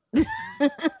why?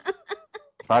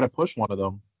 Try to push one of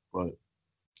them, but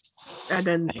and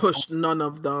then push none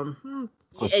of them.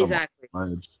 Exactly.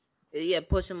 Yeah,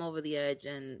 push them over the edge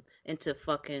and into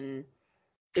fucking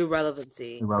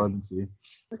irrelevancy.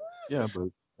 Yeah, but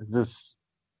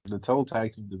the total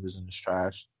tag team division is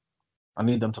trash. I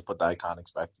need them to put the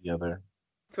Iconics back together.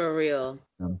 For real.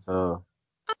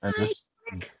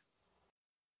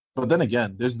 But then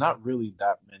again, there's not really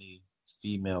that many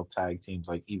female tag teams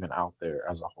like even out there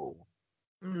as a whole.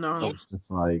 No. So it's just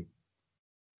like,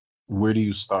 where do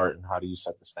you start and how do you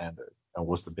set the standard and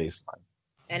what's the baseline?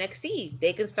 NXT.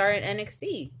 They can start at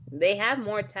NXT. They have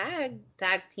more tag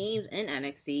teams in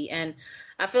NXT, and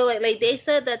I feel like they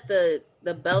said that the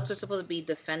belts are supposed to be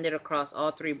defended across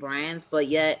all three brands, but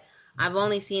yet I've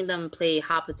only seen them play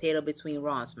hot potato between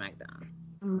Raw and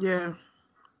SmackDown. Yeah.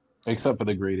 Except for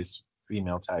the greatest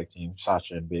female tag team,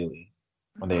 Sasha and Bayley,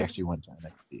 when they actually went to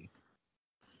NXT.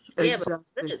 Yeah, exactly.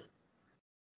 but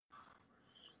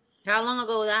how long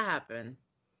ago that happened?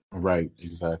 Right,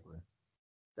 exactly.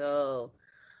 So,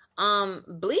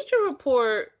 Bleacher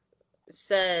Report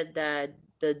said that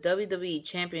the WWE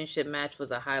Championship match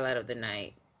was a highlight of the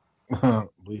night.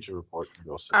 Bleacher Report can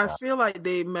go sit I down. feel like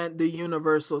they meant the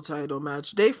Universal title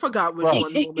match. They forgot which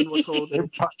one Roman was holding.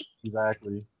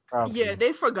 Exactly. Probably. Yeah,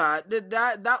 they forgot.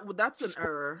 That's an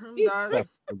error. That,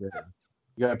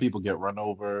 You had people get run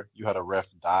over. You had a ref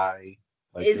die.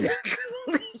 Like, Exactly.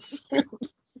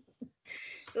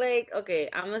 Like, okay,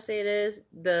 I'm gonna say this: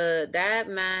 that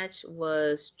match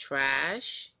was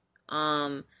trash.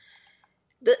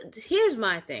 Here's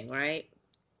my thing, right?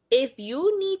 If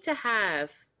you need to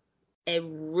have a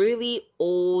really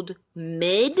old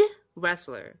mid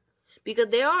wrestler, because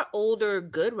there are older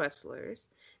good wrestlers,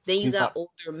 then you got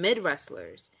older mid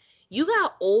wrestlers. You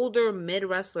got older mid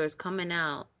wrestlers coming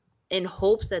out in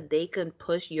hopes that they can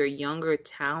push your younger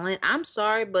talent. I'm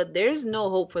sorry, but there's no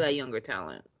hope for that younger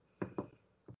talent.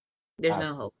 There's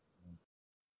no hope.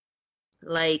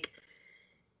 Like,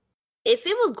 if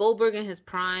it was Goldberg in his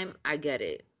prime, I get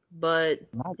it, but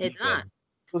it's not.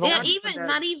 Yeah,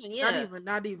 not even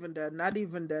then,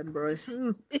 bro.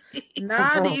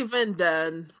 Not even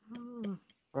then.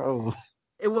 Bro,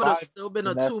 it would have still been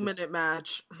a 2-minute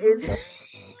match.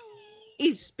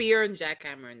 He's spear and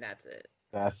jackhammer, and that's it.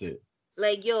 That's it.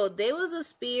 Like, yo, there was a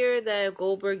spear that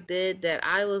Goldberg did that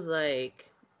I was like,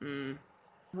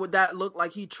 Would that look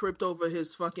like he tripped over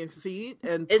his fucking feet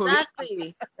and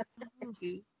exactly,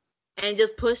 and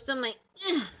just pushed him like?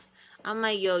 I'm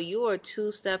like, yo, you are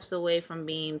 2 steps away from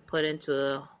being put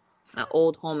into an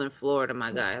old home in Florida,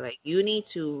 my guy. Like, you need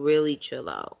to really chill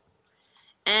out.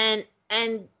 And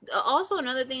also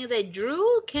another thing is that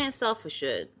Drew can't sell for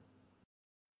shit.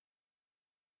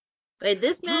 Like,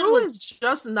 this man is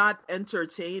just not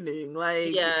entertaining.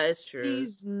 Like, yeah, it's true.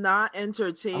 He's not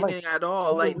entertaining at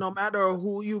all. Like, no matter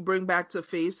who you bring back to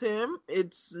face him,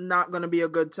 it's not gonna be a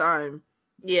good time.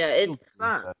 Yeah, it's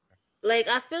not. Like,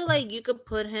 I feel like you could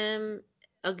put him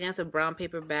against a brown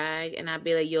paper bag, and I'd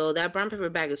be like, yo, that brown paper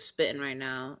bag is spitting right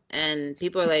now. And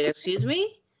people are like, excuse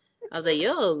me? I was like,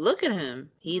 yo, look at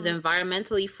him. He's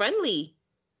environmentally friendly.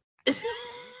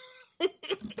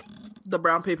 The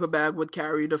brown paper bag would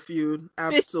carry the feud.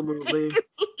 Absolutely.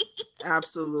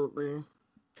 Absolutely.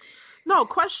 No,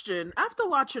 question. After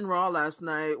watching Raw last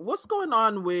night, what's going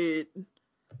on with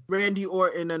Randy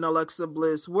Orton and Alexa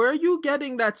Bliss? Were you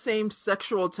getting that same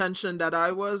sexual tension that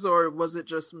I was, or was it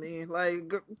just me?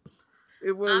 Like,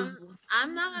 it was...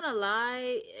 I'm not gonna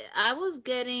lie. I was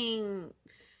getting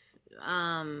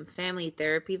family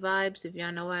therapy vibes, if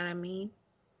y'all know what I mean.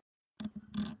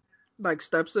 Like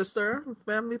stepsister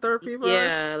family therapy vibe?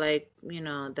 Yeah, like, you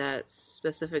know, that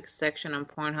specific section on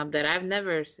Pornhub that I've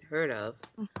never heard of.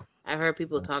 I've heard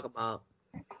people talk about.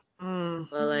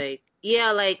 But like, yeah,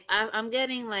 like I'm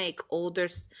getting like older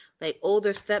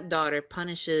stepfather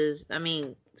punishes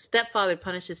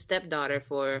stepdaughter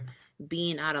for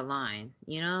being out of line.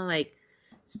 You know, like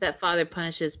stepfather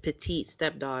punishes petite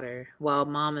stepdaughter while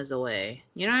mom is away.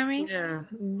 You know what I mean?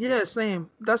 Yeah, same.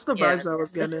 That's the vibes I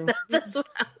was getting. That's what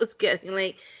I was getting.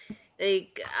 Like I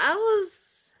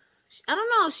don't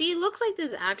know. She looks like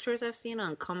this actress I've seen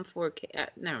on Come For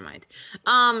never mind.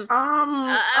 Okay.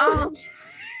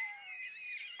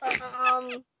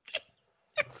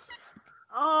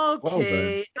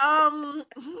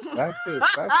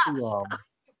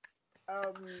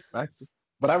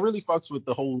 But I really fucks with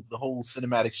the whole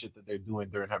cinematic shit that they're doing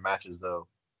during her matches, though.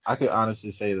 I could honestly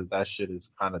say that shit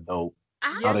is kind of dope.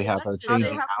 How they have her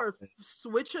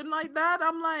switching like that.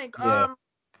 I'm like,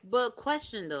 But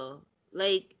question though,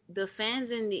 like the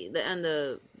fans in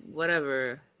the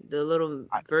whatever, the little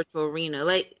virtual arena,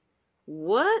 like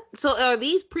what? So are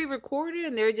these pre-recorded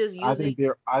and they're just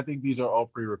using? I think these are all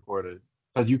pre-recorded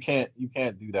because you can't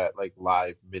do that like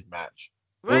live mid-match.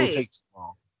 Right. It'll take too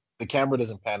long. The camera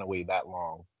doesn't pan away that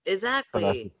long. Exactly. For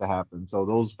that shit to happen. So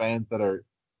those fans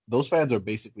are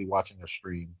basically watching a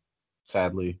stream,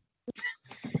 sadly.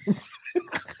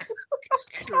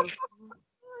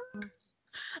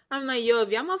 I'm like, yo, if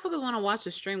y'all motherfuckers want to watch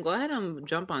a stream, go ahead and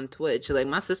jump on Twitch. Like,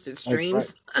 my sister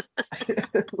streams.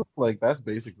 Like, that's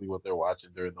basically what they're watching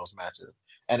during those matches.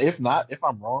 And if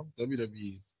I'm wrong,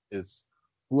 WWE is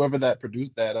whoever that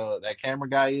produced that camera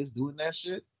guy is doing that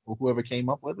shit, or whoever came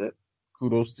up with it,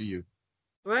 kudos to you.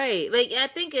 Right. Like, I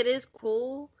think it is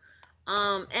cool.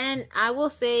 And I will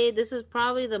say this is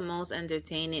probably the most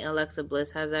entertaining Alexa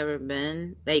Bliss has ever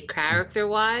been, like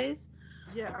character-wise.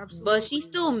 Yeah, absolutely. But she's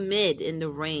still mid in the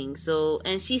ring,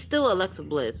 and she's still Alexa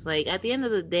Bliss. Like, at the end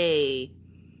of the day,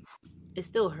 it's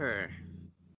still her.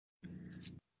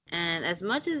 And as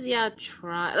much as y'all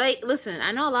try, like, listen,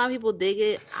 I know a lot of people dig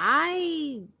it.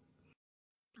 I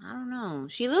don't know.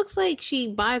 She looks like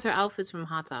she buys her outfits from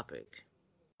Hot Topic.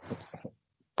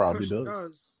 Probably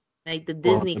does. Like the Well,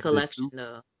 Disney collection,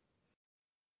 though.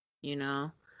 You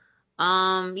know?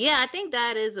 Yeah, I think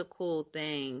that is a cool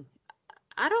thing.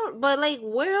 But like,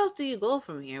 where else do you go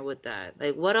from here with that?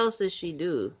 Like, what else does she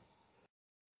do?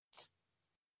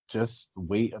 just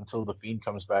wait until the Fiend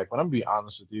comes back. But I'm gonna be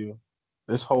honest with you,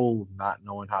 this whole not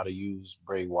knowing how to use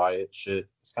Bray Wyatt shit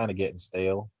is kind of getting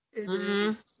stale. It Mm-hmm.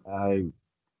 is.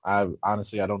 I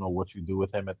honestly I don't know what you do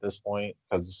with him at this point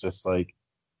because it's just like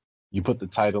you put the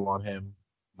title on him,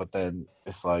 but then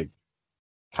it's like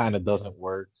kind of doesn't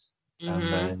work, and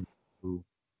Mm-hmm. then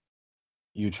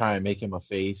you try and make him a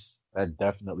face that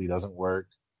definitely doesn't work.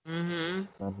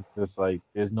 Mm-hmm. And it's just like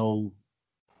there's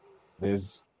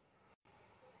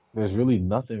there's really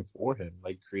nothing for him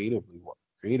like creative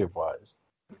wise.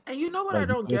 And you know what Like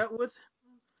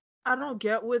I don't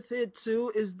get with it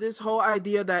too is this whole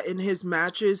idea that in his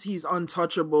matches he's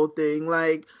untouchable thing.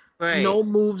 Like Right. no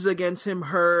moves against him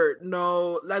hurt.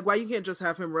 No, like why you can't just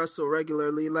have him wrestle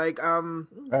regularly? right,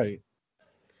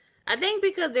 I think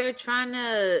because they're trying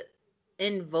to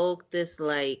invoke this,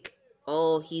 like,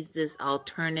 oh, he's this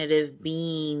alternative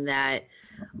being that,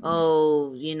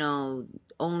 oh,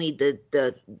 only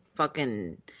the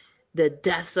fucking the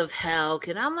deaths of hell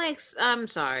can. I'm like, I'm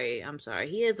sorry.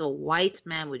 He is a white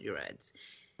man with dreads.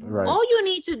 right. All you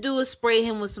need to do is spray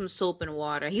him with some soap and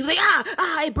water. He's like,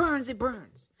 it burns,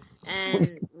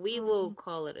 and we will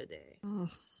call it a day. Like,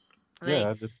 Yeah,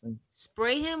 I just think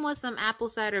spray him with some apple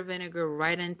cider vinegar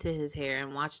right into his hair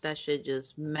and watch that shit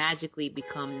just magically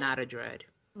become not a dread.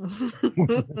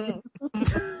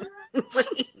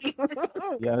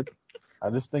 yeah, I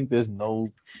just think there's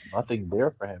nothing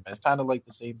there for him. It's kind of like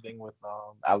the same thing with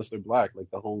Aleister Black, like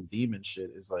the whole demon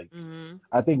shit is like Mm-hmm.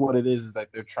 I think what it is that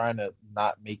they're trying to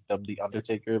not make them the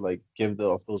Undertaker, like give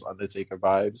those Undertaker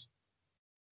vibes,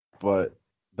 but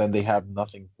then they have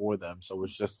nothing for them. So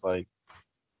it's just like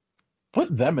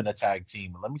put them in a tag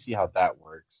team and let me see how that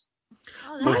works.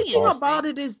 Oh, My that'd be thing interesting. about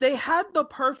it is they had the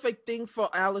perfect thing for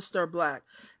Aleister Black.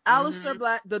 Aleister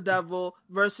Black, the devil,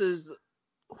 versus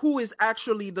who is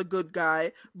actually the good guy,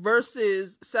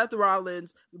 versus Seth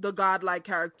Rollins, the godlike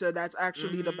character that's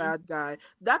actually the bad guy.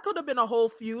 That could have been a whole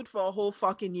feud for a whole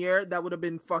fucking year. That would have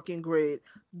been fucking great.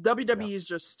 WWE Yeah. is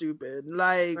just stupid.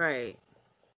 Like,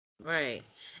 Right.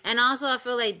 And also, I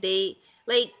feel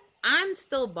like I'm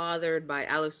still bothered by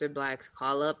Aleister Black's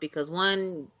call up because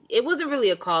one, it wasn't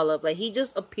really a call up. Like, he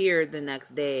just appeared the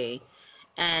next day,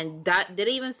 and that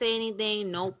didn't even say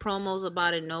anything. No promos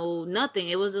about it. No nothing.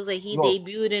 It was just like he Well,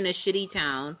 debuted in a shitty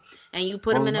town, and you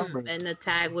put well, him remember in a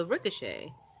tag with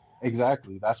Ricochet.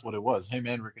 exactly that's what it was. Him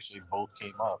and Ricochet both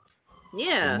came up, but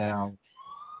Yeah. now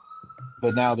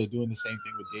but now they're doing the same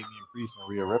thing with Damian Priest and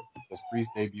Rhea Ripley because Priest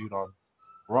debuted on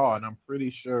Raw, and I'm pretty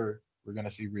sure we're gonna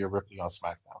see Rhea Ripley on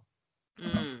SmackDown.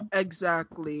 Mm.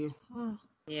 exactly.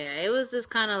 Yeah. It was just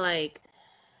kind of like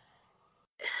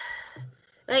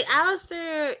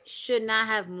Alistair should not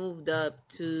have moved up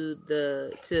to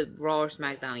Raw or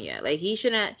SmackDown yet. Like he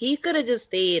could have just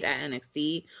stayed at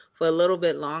NXT for a little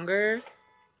bit longer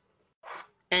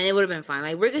and it would have been fine.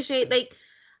 Like Ricochet, like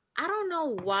I don't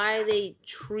know why they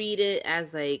treat it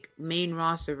as like main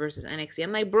roster versus NXT.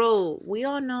 I'm like, bro, we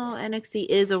all know NXT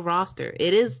is a roster.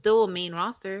 It is still a main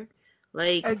roster.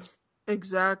 Like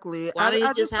Exactly. why do you I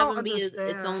just just have don't him be its own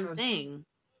understand. thing?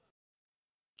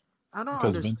 I don't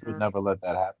Because Vince would understand. never let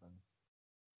that happen.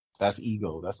 That's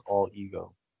ego. That's all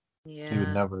ego. He would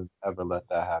Yeah. never ever let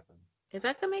that happen. If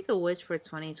I could make a wish for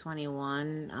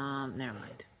 2021, never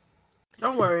mind.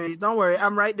 Don't worry.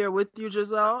 I'm right there with you,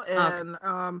 Giselle. Okay. And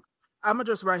I'm gonna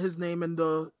just write his name in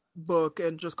the book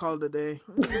and just call it a day.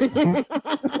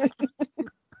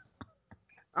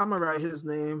 I'm gonna write his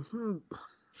name.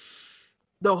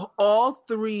 All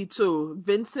three too.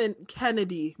 Vincent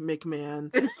Kennedy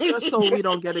McMahon. Just so we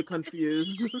don't get it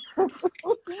confused.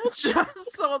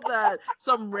 Just so that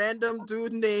some random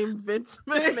dude named Vince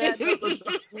McMahon doesn't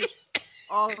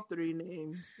all three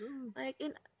names. Like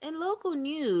in local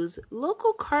news,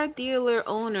 local car dealer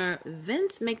owner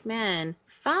Vince McMahon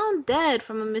found dead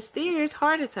from a mysterious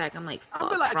heart attack. I'm like,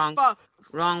 fuck,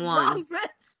 wrong one. Wrong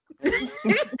Vince.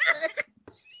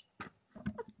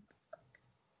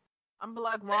 I'm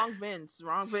like, wrong Vince.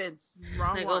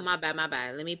 Like, one. oh, my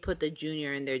bad. Let me put the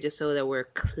junior in there just so that we're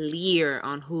clear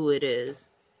on who it is.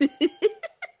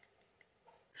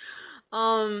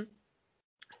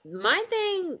 My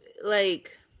thing,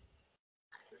 like,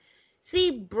 see,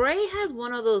 Bray has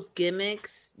one of those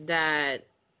gimmicks that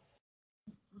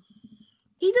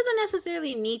he doesn't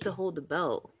necessarily need to hold the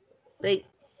belt. Like,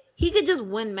 he could just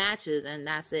win matches and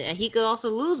that's it. And he could also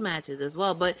lose matches as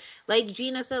well. But like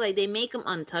Gina said, like they make him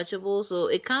untouchable, so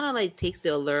it kind of like takes the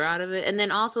allure out of it. And then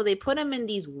also they put him in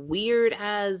these weird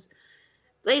as,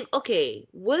 like, okay,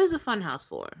 what is a funhouse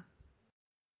for?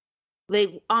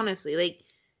 Like, honestly, like,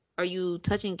 are you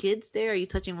touching kids there? Are you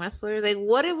touching wrestlers? Like,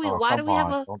 what do we? Why do we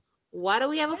have a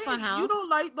funhouse? You don't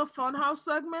like the funhouse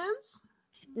segments?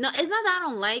 No, it's not that I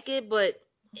don't like it, but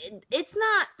it's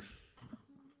not.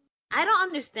 I don't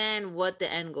understand what the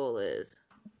end goal is.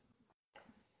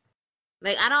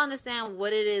 Like, I don't understand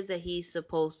what it is that he's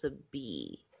supposed to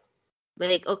be.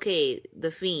 Like, okay, the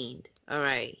Fiend. All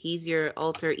right, he's your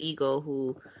alter ego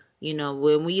who, you know,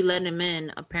 when we let him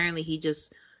in, apparently he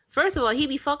just. First of all, he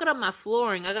be fucking up my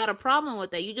flooring. I got a problem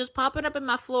with that. You just pop it up in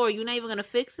my floor. You're not even gonna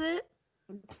fix it.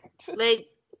 Like,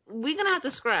 we're gonna have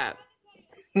to scrap.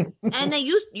 And then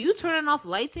you turning off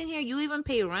lights in here. You even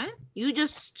pay rent? You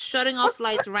just shutting off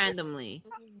lights randomly?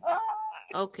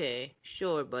 Okay,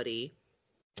 sure, buddy.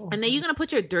 And then you're gonna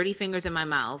put your dirty fingers in my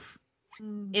mouth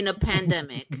in a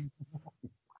pandemic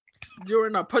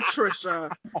During a Patricia.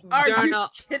 during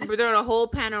a whole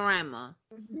panorama.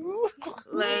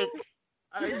 Like,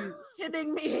 are you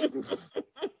kidding me?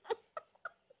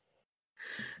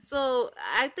 So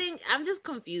I think I'm just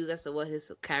confused as to what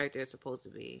his character is supposed to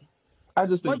be. I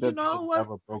just think But that you know should what?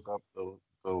 never broke up the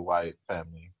Wyatt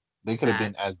family. They could have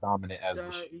been as dominant as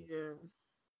the Shield. Yeah.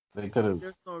 They could have.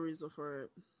 There's no reason for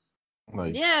it.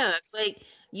 Like, Yeah, like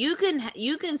you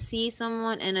can see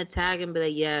someone in a tag and be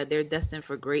like, yeah, they're destined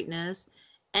for greatness,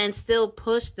 and still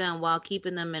push them while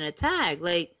keeping them in a tag.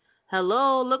 Like,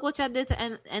 hello, look what y'all did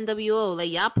to NWO.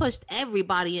 Like, y'all pushed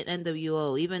everybody in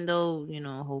NWO, even though, you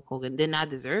know, Hulk Hogan did not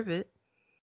deserve it,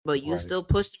 but you still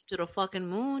pushed him to the fucking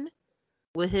moon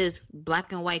with his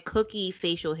black and white cookie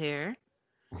facial hair.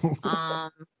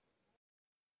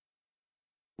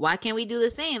 Why can't we do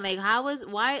the same? Like,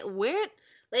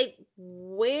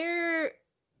 where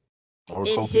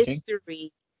in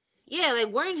history? Yeah, like,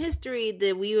 where in history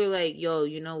that we were like, yo,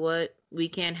 you know what? We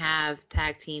can't have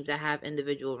tag teams that have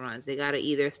individual runs. They gotta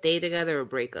either stay together or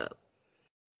break up.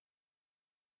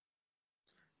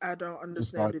 I don't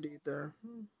understand it either.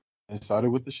 It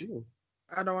started with the Shield.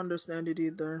 I don't understand it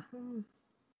either.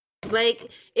 Like,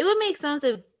 it would make sense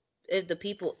if the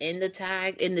people in the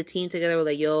team together were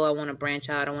like, yo, I want to branch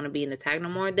out, I don't want to be in the tag no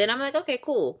more. Then I'm like, okay,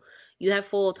 cool. You have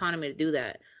full autonomy to do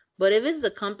that. But if it's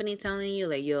the company telling you,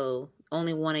 like, yo,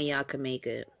 only one of y'all can make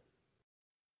it.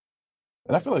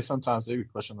 And I feel like sometimes they be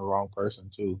pushing the wrong person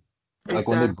too. Like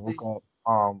Exactly. when they broke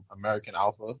up American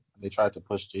Alpha, and they tried to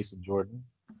push Jason Jordan,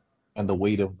 and the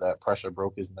weight of that pressure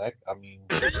broke his neck. I mean,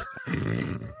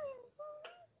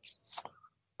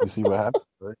 you see what happened,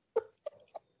 right?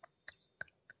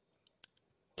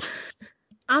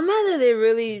 I'm mad that they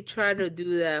really try to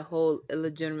do that whole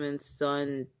illegitimate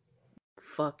son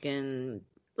fucking...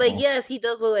 Like, yes, he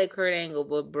does look like Kurt Angle,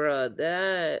 but bruh,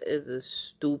 that is the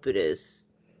stupidest.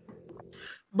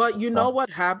 But you know what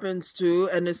happens too,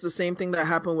 and it's the same thing that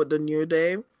happened with the New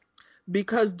Day,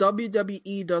 because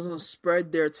WWE doesn't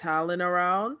spread their talent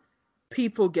around.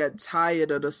 People get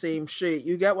tired of the same shit.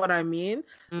 You get what I mean?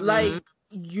 Mm-hmm. Like,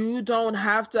 you don't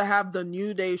have to have the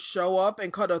New Day show up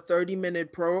and cut a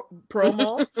 30-minute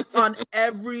promo on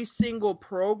every single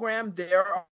program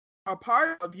they're a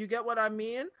part of. You get what I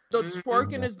mean? The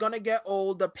twerking is gonna get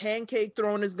old. The pancake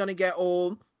throwing is gonna get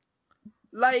old.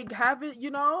 Like, have it,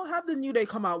 have the New Day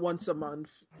come out once a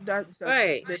month. That's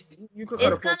right. You could.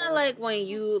 It's kind of like when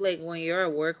you're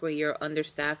at work where you're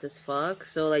understaffed as fuck.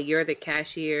 So like, you're the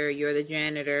cashier, you're the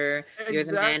janitor, you're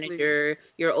the manager,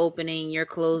 you're opening, you're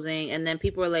closing, and then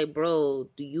people are like, "Bro,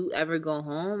 do you ever go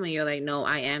home?" And you're like, "No,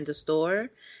 I am the store."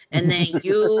 And then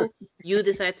you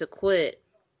decide to quit,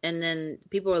 and then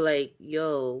people are like,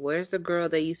 "Yo, where's the girl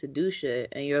that used to do shit?"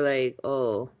 And you're like,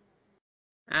 "Oh,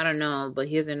 I don't know, but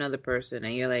here's another person."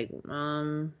 And you're like,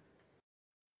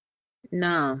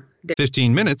 no.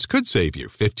 15 minutes could save you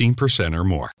 15% or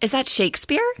more. Is that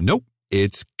Shakespeare? Nope,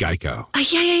 it's Geico.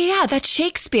 Yeah, that's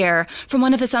Shakespeare from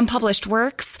one of his unpublished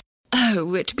works.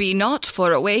 Oh, it be not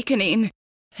for awakening.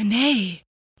 Nay,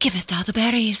 giveth thou the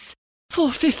berries.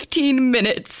 For 15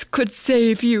 minutes could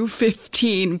save you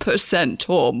 15%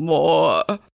 or more.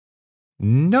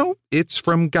 Nope, it's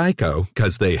from Geico,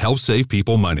 because they help save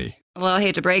people money. Well, I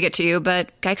hate to break it to you,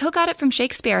 but Geico got it from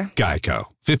Shakespeare. Geico.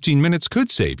 15 minutes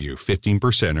could save you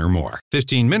 15% or more.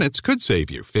 15 minutes could save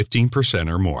you 15%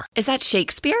 or more. Is that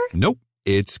Shakespeare? Nope,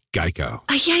 it's Geico.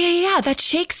 Yeah, that's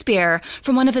Shakespeare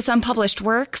from one of his unpublished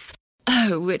works.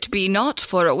 Oh, it be not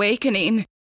for awakening.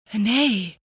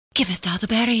 Nay, giveth thou the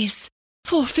berries.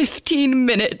 For 15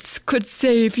 minutes could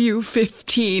save you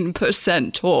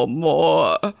 15% or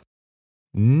more.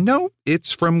 Nope,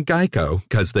 it's from Geico,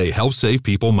 because they help save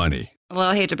people money. Well,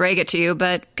 I hate to break it to you,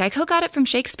 but Geico got it from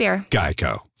Shakespeare.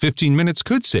 Geico. 15 minutes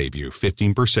could save you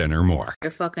 15% or more.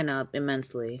 You're fucking up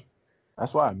immensely.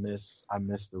 That's why I miss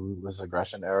the ruthless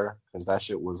aggression era, because that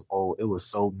shit was it was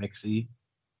so mixy.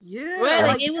 Yeah, Right,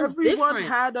 like it was everyone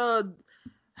different.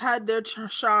 had their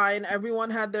shine. Everyone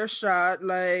had their shot.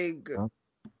 Like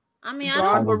I mean,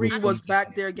 Dawn Marie was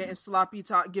back there getting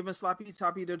giving sloppy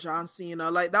toppy to John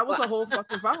Cena. Like that was a whole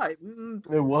fucking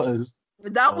vibe. It was.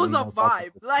 That was a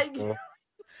vibe. Like,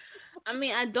 I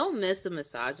mean, I don't miss the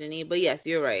misogyny, but yes,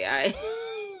 you're right.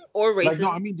 Or racism. Like,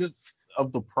 no, I mean just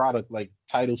of the product, like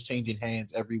titles changing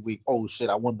hands every week. Oh shit,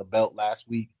 I won the belt last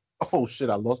week. Oh shit,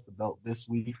 I lost the belt this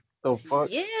week. The fuck?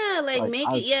 Yeah, like make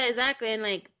it. Yeah, exactly. And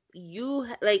like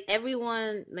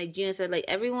everyone, like Gina said, like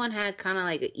everyone had kind of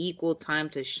like an equal time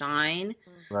to shine.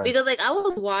 Right. Because like I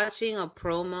was watching a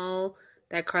promo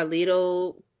that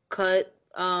Carlito cut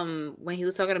when he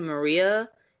was talking to Maria.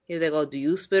 He was like, "Oh, do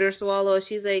you spit or swallow?"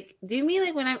 She's like, "Do you mean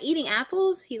like when I'm eating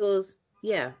apples?" He goes,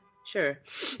 "Yeah, sure."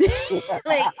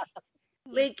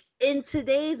 like in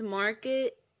today's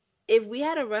market, if we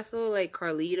had to wrestle like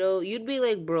Carlito, you'd be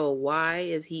like, bro, why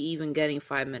is he even getting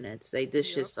 5 minutes? Like, this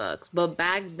shit sucks. But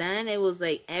back then, it was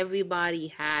like everybody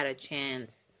had a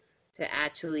chance to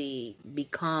actually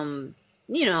become,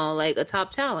 like a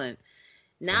top talent.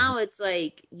 Now it's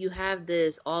like you have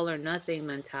this all or nothing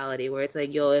mentality where it's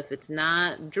like, yo, if it's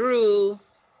not Drew,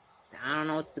 I don't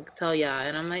know what to tell y'all.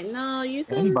 And I'm like, no, you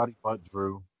can. Anybody but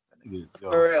Drew.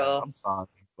 For real. I'm sorry,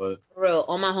 but. For real.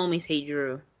 All my homies hate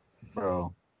Drew.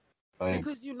 Bro. Like,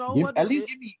 because you know what? At least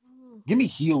give me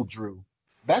heel Drew.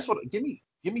 That's what. Give me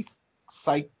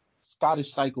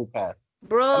Scottish psychopath.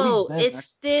 Bro, it's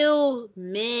still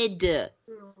mid.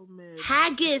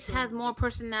 Haggis has more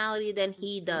personality than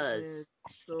he does.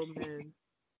 Still mid.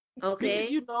 Okay.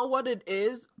 Because you know what it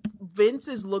is? Vince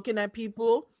is looking at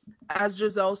people, as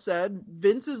Giselle said,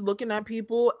 Vince is looking at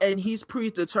people and he's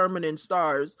predetermining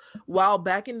stars. While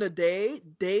back in the day,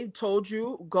 they told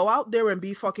you, go out there and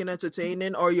be fucking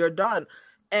entertaining or you're done.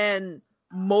 And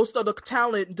most of the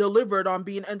talent delivered on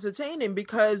being entertaining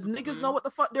because niggas know what the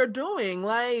fuck they're doing.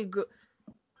 Like,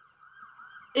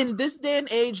 in this day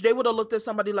and age, they would have looked at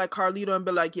somebody like Carlito and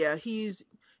be like, yeah, he's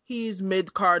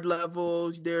mid-card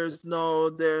level.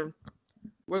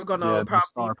 We're gonna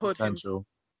probably put potential. Him.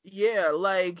 Yeah,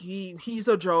 like he's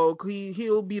a joke.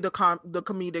 He'll be the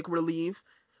comedic relief.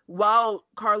 While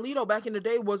Carlito back in the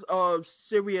day was a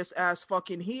serious ass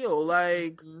fucking heel.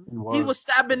 Like he was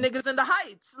stabbing niggas in the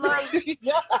heights. Like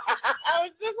yeah, I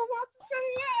was just about to say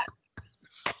that.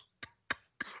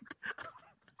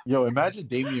 Yo, imagine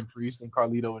Damian Priest and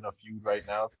Carlito in a feud right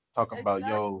now, talking about,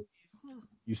 yo,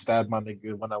 you stabbed my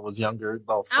nigga when I was younger.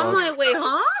 No, I'm like, wait,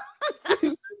 huh?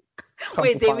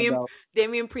 Wait,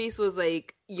 Damian Priest was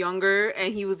like younger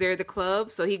and he was there at the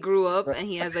club, so he grew up and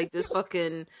he has like this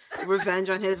fucking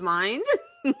revenge on his mind.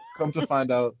 Come to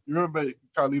find out, you remember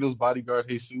Carlito's bodyguard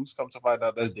Jesus? Come to find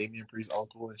out that's Damian Priest's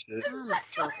uncle and shit. I'm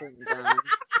fucking done.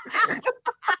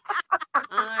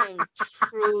 I'm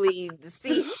truly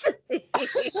deceased. WWE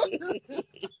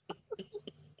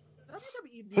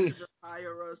needs to just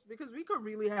hire us because we could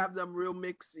really have them real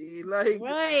mixy, like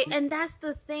right. And that's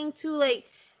the thing too, like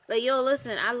yo,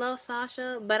 listen, I love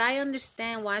Sasha, but I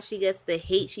understand why she gets the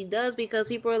hate she does because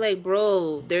people are like,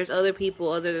 bro, there's other people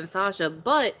other than Sasha.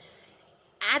 But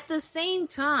at the same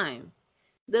time,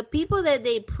 the people that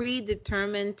they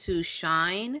predetermined to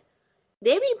shine,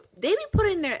 they be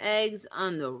putting their eggs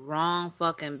on the wrong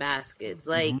fucking baskets.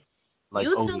 Like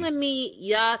you telling me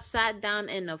y'all sat down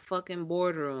in a fucking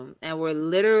boardroom and were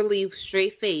literally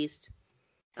straight faced.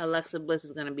 Alexa Bliss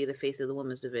is gonna be the face of the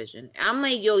women's division. I'm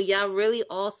like, yo, y'all really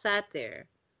all sat there,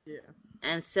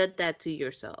 and said that to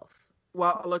yourself.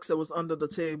 While Alexa was under the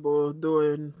table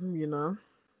doing,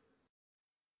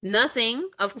 nothing,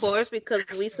 of course, because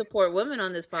we support women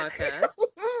on this podcast.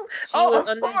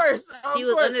 She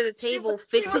was under the table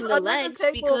fixing the legs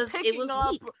because it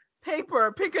was weak.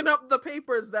 Picking up the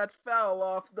papers that fell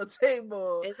off the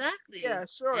table. Exactly. Yeah,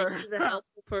 sure. And she's a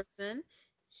helpful person.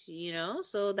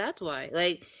 So that's why.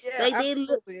 Like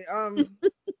absolutely.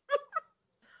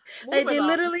 They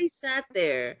literally sat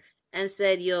there and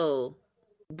said, yo,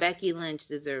 Becky Lynch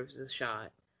deserves a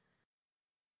shot.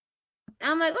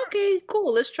 I'm like, okay,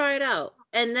 cool, let's try it out.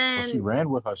 And then she ran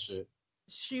with her shit.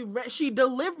 She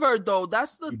delivered though.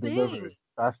 That's the thing.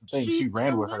 That's the thing. She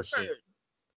ran with her shit.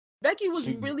 Becky was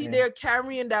really there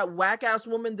carrying that whack ass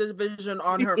woman division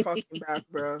on her fucking back,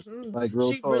 bro. Like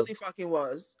she really fucking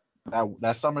was. That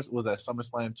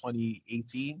SummerSlam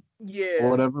 2018, yeah,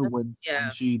 or whatever, when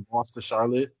she lost to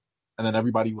Charlotte, and then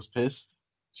everybody was pissed.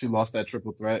 she lost that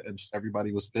triple threat and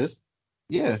everybody was pissed.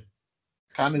 Yeah,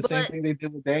 kind of the same But thing they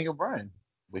did with Daniel Bryan,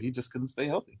 but he just couldn't stay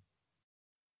healthy.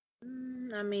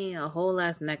 I mean, a whole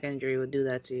ass neck injury would do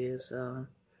that to you. So,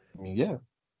 I mean, yeah,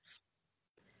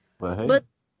 but hey,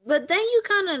 but then you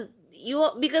kind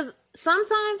of because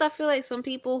sometimes I feel like some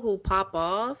people who pop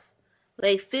off,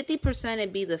 like 50%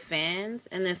 it'd be the fans,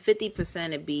 and then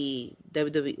 50% it'd be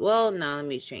WWE. Well, no, let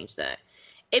me change that.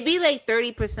 It'd be like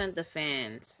 30% the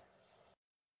fans,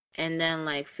 and then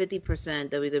like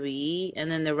 50% WWE,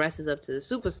 and then the rest is up to the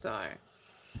superstar.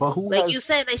 but who Like you has?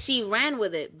 said, that she ran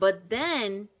with it, but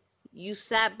then you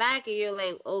sat back and you're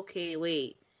like, okay,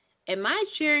 wait, am I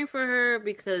cheering for her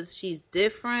because she's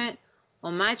different,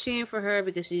 or am I cheering for her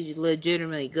because she's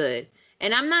legitimately good?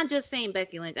 And I'm not just saying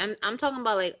Becky Lynch. I'm talking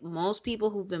about like most people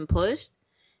who've been pushed.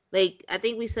 Like I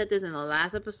think we said this in the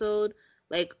last episode.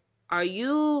 Like, are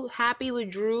you happy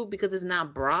with Drew because it's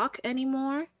not Brock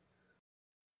anymore?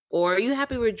 Or are you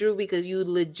happy with Drew because you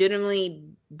legitimately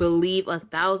believe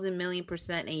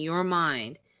 1,000,000,000% in your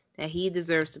mind that he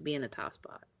deserves to be in the top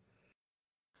spot?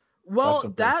 That's Well,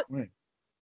 a fair point.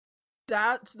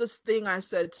 that's the thing I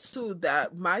said too.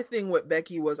 That my thing with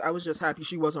Becky was I was just happy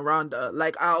she wasn't Ronda.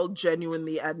 Like I'll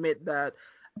genuinely admit that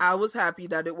I was happy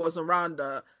that it wasn't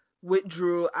Ronda. With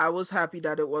Drew, I was happy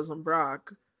that it wasn't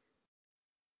Brock.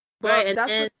 Right, But and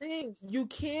that's then the thing. You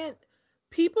can't.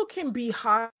 People can be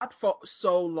hot for so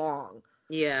long.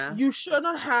 yeah, You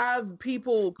shouldn't have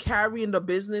people carrying the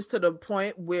business to the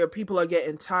point where people are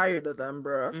getting tired of them,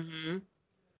 bro.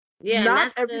 yeah, and Not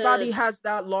that's everybody the has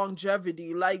that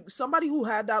longevity. Like somebody who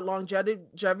had that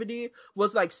longevity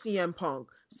was like CM Punk.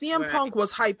 CM right. Punk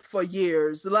was hyped for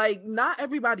years. Like not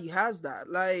everybody has that.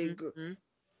 Like Mm-hmm.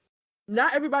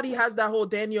 not everybody has that whole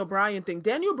Daniel Bryan thing.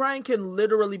 Daniel Bryan can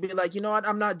literally be like, you know what,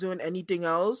 I'm not doing anything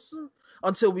else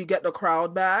until we get the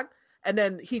crowd back. And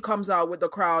then he comes out with the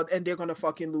crowd and they're gonna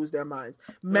fucking lose their minds.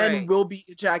 Men Right. will be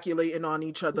ejaculating on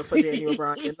each other for Daniel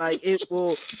Bryan. Like it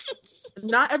will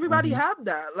not everybody Hmm. have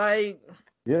that. Like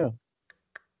Yeah,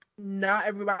 not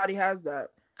everybody has that.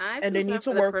 I And feel they need sorry to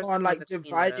for the work person on who has like to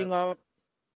clean that dividing up. up.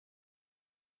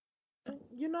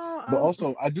 You know, but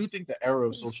also I do think the era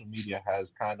of social media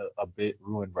has kind of a bit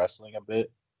ruined wrestling a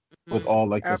bit with Mm-hmm. all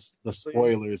like the absolutely.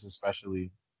 spoilers,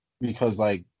 especially because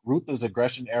like Ruthless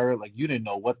Aggression era, like you didn't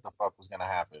know what the fuck was gonna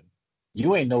happen.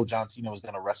 You ain't know John Cena was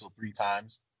gonna wrestle 3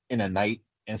 times in a night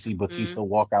and see Mm-hmm. Batista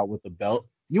walk out with the belt.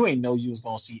 You ain't know you was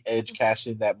gonna see Edge cash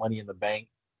in that Money in the Bank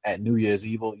at New Year's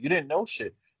Evil. You didn't know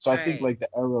shit. So I think Right. like the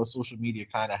era of social media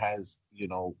kind of has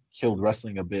killed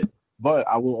wrestling a bit. But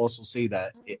I will also say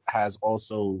that it has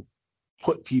also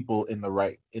put people in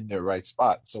their right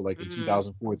spot. So like in Mm-hmm.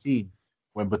 2014,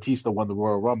 when Batista won the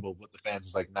Royal Rumble, but the fans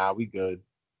was like, "Nah, we good.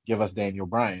 Give us Daniel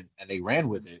Bryan," and they ran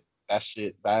with it. That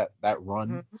shit, that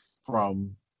run Mhm.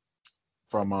 from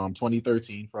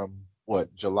 2013, from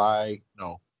what July,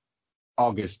 no,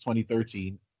 August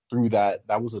 2013 through that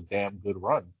was a damn good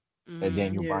run that Mm-hmm.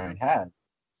 Daniel Yeah. Bryan had.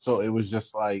 So it was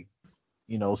just like,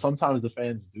 sometimes the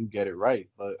fans do get it right,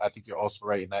 but I think you're also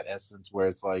right in that essence where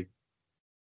it's like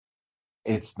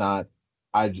it's not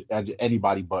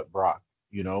anybody but Brock,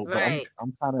 But I'm Right.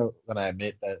 I'm kind of gonna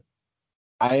admit that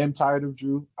I am tired of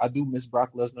Drew. I do miss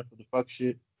Brock Lesnar for the fuck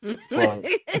shit, but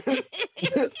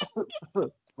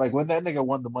like when that nigga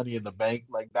won the Money in the Bank,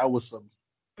 like that was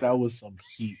some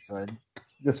heat, son.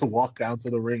 Just to walk down to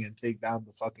the ring and take down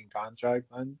the fucking contract,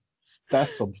 man.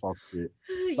 That's some fuck shit.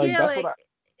 Like Yeah, that's what like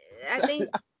I I.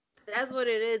 think that's what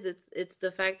it is. It's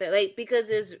the fact that like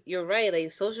because you're right,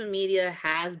 like social media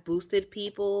has boosted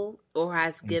people or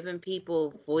has given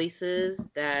people voices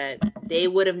that they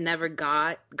would have never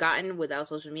gotten without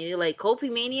social media. Like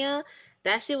Kofi Mania,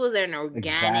 that shit was an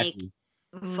organic Exactly.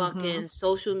 Mhm. fucking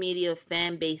social media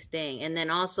fan base thing. And then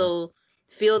also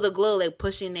Feel the Glow, like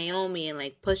pushing Naomi and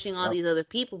like pushing all Yep. these other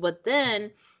people. But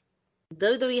then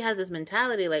WWE has this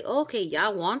mentality like, okay,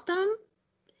 y'all want them?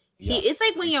 Yep. It's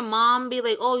like when your mom be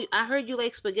like, "Oh, I heard you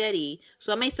like spaghetti,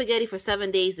 so I made spaghetti for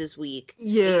 7 days this week,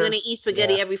 and you're Yeah. gonna eat Yeah.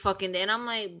 spaghetti every fucking day." And I'm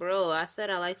like, "Bro, I said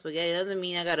I like spaghetti. That doesn't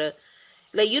mean I gotta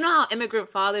like you know how immigrant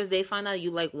fathers they find out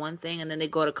you like one thing and then they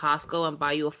go to Costco and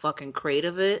buy you a fucking crate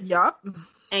of it, Yup.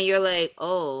 and you're like,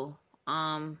 oh,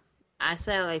 I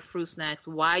said I like fruit snacks.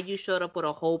 Why you showed up with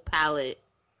a whole pallet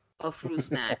of fruit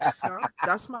snacks?" Yup.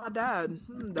 That's my dad.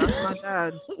 That's my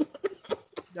dad.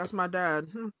 That's my dad.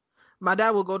 My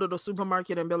dad will go to the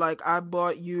supermarket and be like, I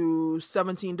bought you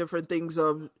 17 different things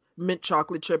of mint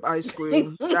chocolate chip ice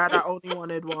cream. Dad, I only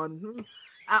wanted one.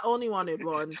 I only wanted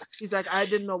one. He's like, I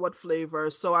didn't know what flavor,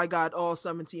 so I got all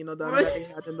 17 of them that they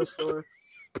had in the store.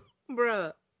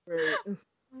 Bruh, Right.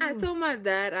 I told my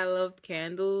dad I loved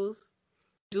candles.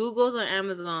 dude goes on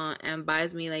Amazon and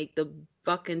buys me like the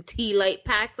fucking tea light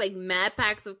packs, like mad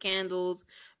packs of candles,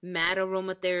 mad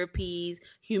aromatherapies,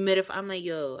 humidify. I'm like,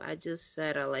 yo, I just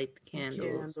said I like the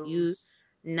candles.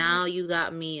 Now you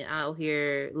got me out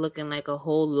here looking like a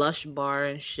whole Lush bar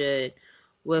and shit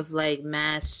with like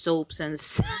mad soaps and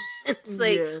scents.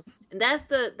 Like that's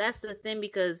the thing,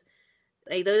 because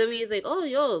like WWE is like, oh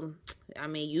yo, I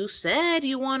mean, you said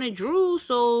you wanted Drew,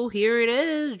 so here it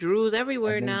is. Drew's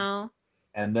everywhere now.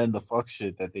 And then the fuck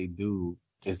shit that they do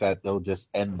is that they'll just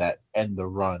end the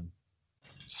run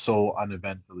so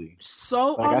uneventfully.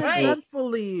 So like,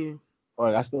 uneventfully.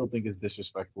 I still think it's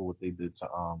disrespectful what they did to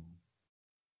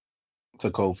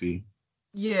Kofi.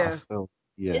 Yeah.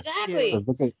 Exactly.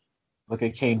 Look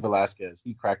at Cain Velasquez.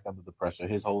 He cracked under the pressure.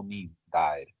 His whole knee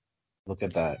died. Look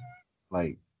at that.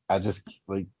 Like, I forgot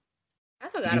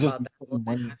about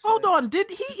that. Hold on.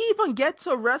 Did he even get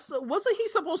to wrestle? Wasn't he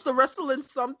supposed to wrestle in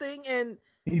something? And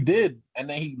he did, and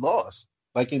then he lost,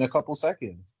 like in a couple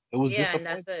seconds. It was and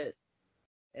that's it.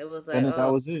 It was like, and then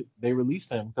that was it. They released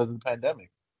him because of the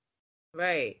pandemic.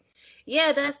 Right.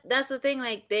 Yeah, that's the thing.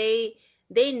 Like they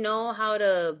know how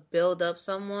to build up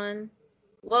someone.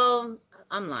 Well,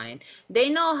 I'm lying. They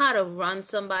know how to run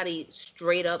somebody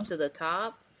straight up to the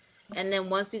top. And then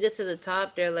once you get to the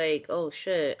top, they're like, oh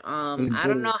shit, I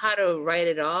don't know how to write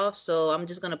it off, so I'm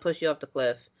just gonna push you off the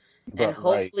cliff. And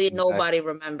hopefully nobody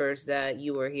remembers that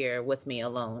you were here with me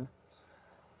alone.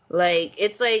 Like,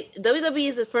 it's like WWE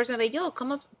is this person like, yo,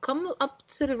 come up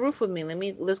to the roof with me.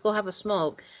 Let's go have a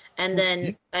smoke. And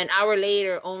then an hour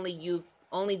later, only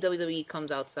WWE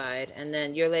comes outside, and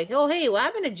then you're like, oh hey, what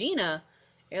happened to Gina?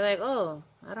 You're like, oh,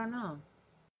 I don't know.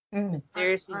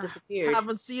 Seriously disappeared. I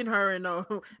haven't seen her in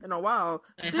a while.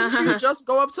 Didn't you just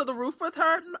go up to the roof with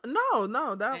her? No,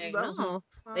 no.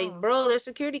 Like, bro, there's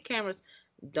security cameras.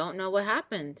 Don't know what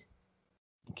happened.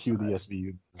 Cue the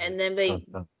SVU. And then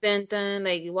then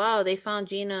like, wow, they found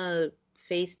Gina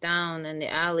face down in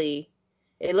the alley.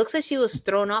 It looks like she was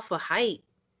thrown off a height.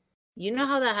 You know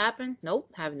how that happened? Nope,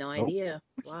 have no idea.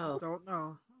 Wow. Don't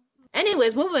know.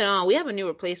 Anyways, moving on. We have a new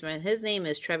replacement. His name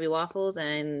is Trevi Waffles,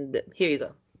 and here you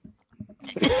go.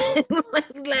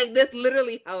 Like that's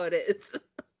literally how it is.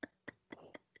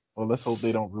 Well, let's hope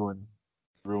they don't ruin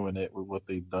it with what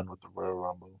they've done with the Royal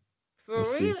Rumble. For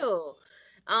real.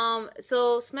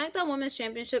 So SmackDown Women's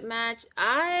Championship match,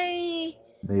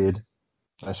 mid.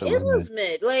 It was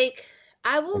mid. Like,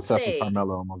 I will say, except for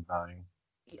Carmella almost dying.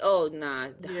 Oh nah,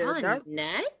 that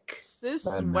neck. Sis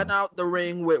went out the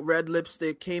ring with red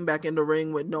lipstick, came back in the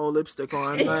ring with no lipstick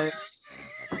on. Like,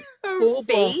 full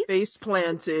face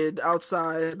planted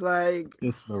outside. Like,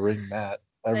 it's the ring mat.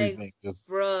 Everything like, just.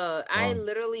 Bruh, I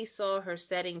literally saw her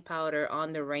setting powder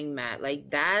on the ring mat. Like,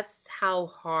 that's how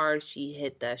hard she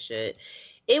hit that shit.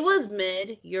 It was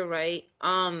mid. You're right.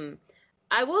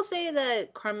 I will say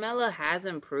that Carmella has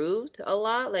improved a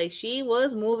lot. Like, she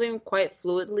was moving quite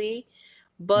fluidly.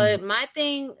 But my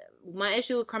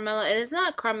issue with Carmella, and it's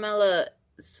not Carmella's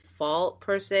fault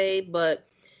per se, but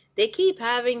they keep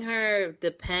having her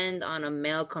depend on a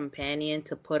male companion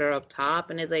to put her up top.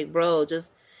 And it's like, bro,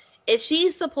 just, if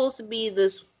she's supposed to be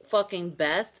this fucking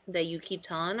best that you keep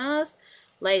telling us,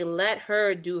 like, let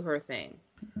her do her thing.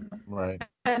 Right.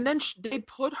 And then they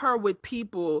put her with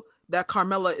people that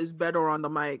Carmella is better on the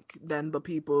mic than the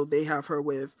people they have her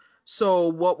with. So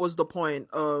what was the point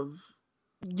of...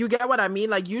 You get what I mean?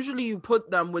 Like, usually you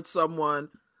put them with someone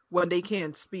when they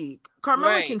can't speak.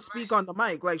 Carmella can speak on the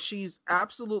mic. Like, she's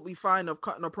absolutely fine of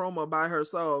cutting a promo by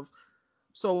herself.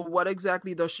 So what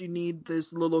exactly does she need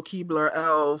this little Keebler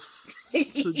elf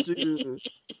to do?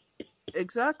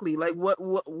 Exactly. Like,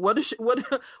 what is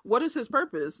his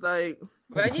purpose? Like,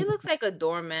 Reggie looks like a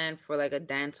doorman for like a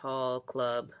dance hall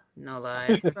club. No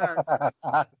lie.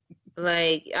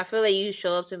 Like, I feel like you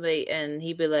show up to me and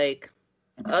he'd be like,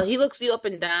 he looks you up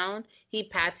and down. He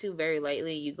pats you very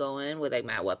lightly. You go in with like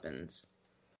mad weapons.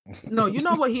 No, you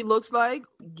know what he looks like?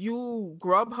 You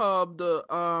Grubhub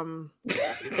some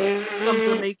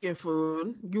Jamaican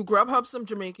food. You Grubhub some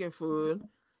Jamaican food,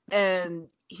 and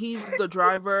he's the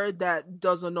driver that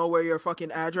doesn't know where your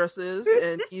fucking address is,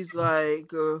 and he's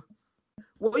like,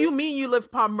 what do you mean you live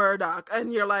on Murdoch?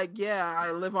 And you're like, yeah,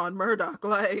 I live on Murdoch.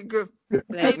 Like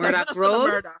Murdoch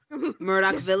Road?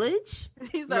 Murdoch Village?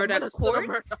 He's like, Murdoch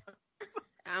Court?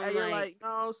 And you're like,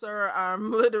 no, sir,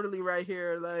 I'm literally right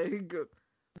here. Like,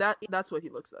 that's what he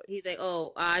looks like. He's like,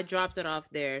 oh, I dropped it off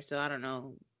there, so I don't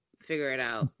know. Figure it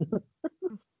out.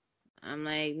 I'm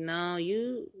like, no,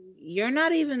 you're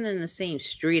not even in the same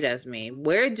street as me.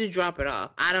 Where did you drop it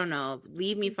off? I don't know.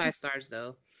 Leave me 5 stars,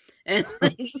 though. And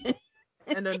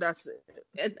and then that's it.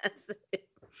 And that's it.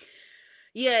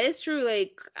 Yeah, it's true.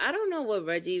 Like, I don't know what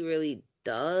Reggie really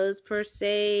does per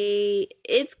se.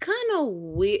 It's kind of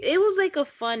weird. It was like a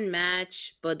fun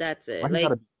match, but that's Why it. he gotta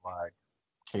Like, be black,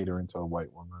 catering to a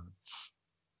white woman?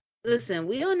 listen,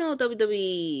 we all know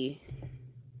WWE.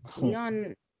 We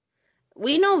on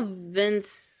we know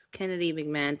Vince Kennedy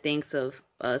McMahon thinks of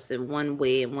us in one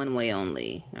way and one way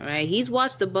only. All right, he's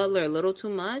watched The Butler a little too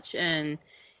much, and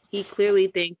he clearly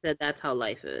thinks that that's how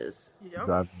life is. Yep.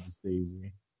 Driving Miss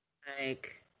Daisy.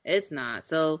 Like, it's not.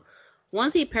 So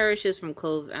once he perishes from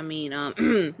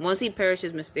COVID, once he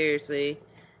perishes mysteriously,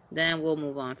 then we'll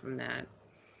move on from that.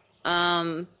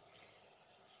 Um,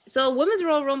 so Women's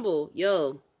Royal Rumble,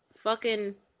 yo,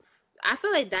 fucking, I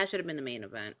feel like that should have been the main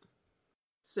event.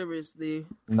 Seriously,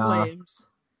 Nah, flames.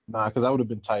 because that would have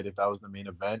been tight if that was the main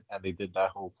event and they did that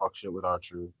whole fuck shit with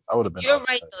R-Truth. I would have been You're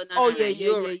upset. right though. No, Oh no, no. yeah, yeah,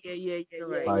 You're yeah, right. yeah, yeah, yeah,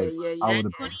 You're yeah, right. yeah, Like, yeah, I yeah. would have That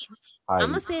been 20, I'm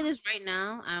gonna hyped. say this right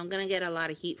now. I'm gonna get a lot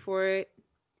of heat for it.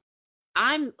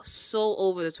 I'm so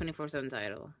over the 24/7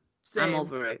 title. I'm Same,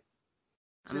 over it.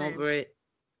 I'm same. over it.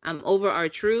 I'm over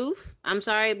R-Truth. I'm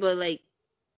sorry, but like,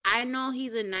 I know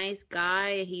he's a nice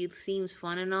guy. He seems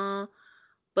fun and all,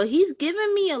 but he's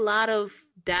giving me a lot of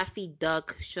Daffy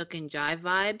Duck, Shook and Jive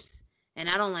vibes, and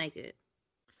I don't like it.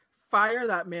 Fire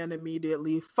that man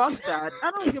immediately. Fuck that.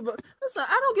 I don't give a listen.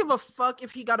 I don't give a fuck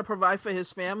if he got to provide for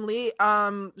his family.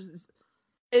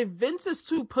 If Vince is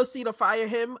too pussy to fire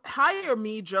him, hire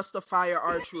me just to fire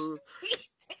R-Truth.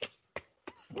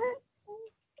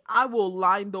 I will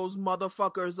line those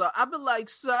motherfuckers up. I'll be like,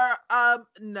 sir,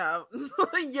 no,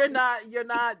 you're not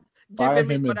Fire giving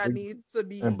me him what I and need to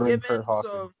be bring given. Kurt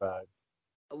Hawkins So back.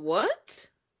 What?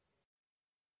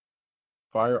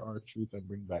 Fire R-Truth and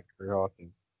bring back Kurt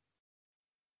Hawkins.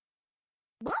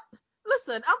 what?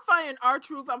 Listen, I'm firing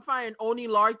R-Truth. I'm firing Oni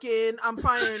Larkin. I'm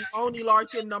firing Oni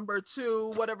Larkin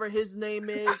 #2, whatever his name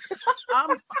is.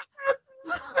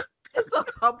 It's a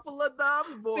couple of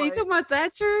them, boy. Are you talking about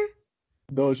Thatcher?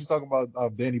 No, she's talking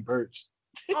about Danny Burch.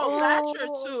 Oh, Thatcher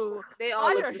too. They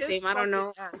all look Fire the his same. I don't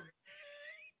know. fucking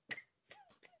ass.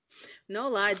 No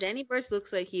lie, Danny Burch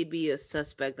looks like he'd be a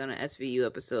suspect on an SVU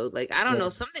episode. Like, I don't Yeah, know,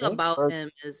 something Danny about Burch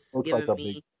him is looks giving like a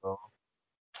me big girl.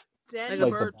 Danny Like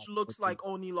the Burch back looks looking. like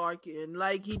Oni Larkin.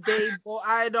 Like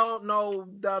I don't know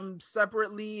them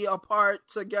separately, apart,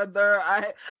 together.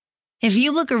 If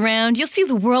you look around, you'll see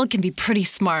the world can be pretty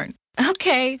smart.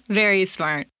 Okay, very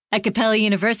smart. At Capella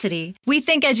University, we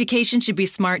think education should be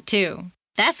smart too.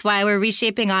 That's why we're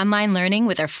reshaping online learning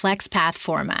with our FlexPath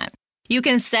format. You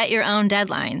can set your own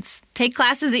deadlines, take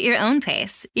classes at your own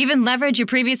pace, even leverage your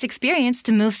previous experience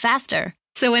to move faster.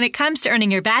 So when it comes to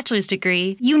earning your bachelor's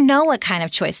degree, you know what kind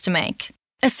of choice to make.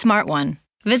 A smart one.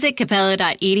 Visit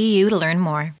capella.edu to learn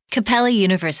more. Capella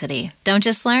University. Don't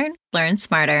just learn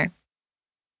smarter.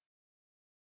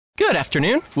 Good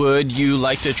afternoon. Would you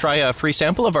like to try a free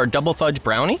sample of our double fudge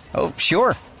brownie? Oh,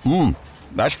 sure.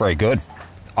 That's very good.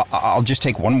 I'll just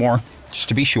take one more, just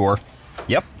to be sure.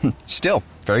 Yep, still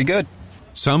very good.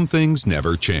 Some things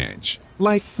never change,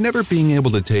 like never being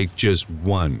able to take just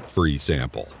one free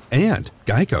sample. And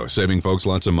Geico saving folks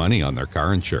lots of money on their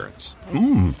car insurance.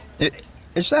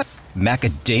 Is that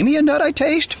macadamia nut I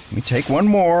taste? Let me take one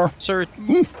more. Sir,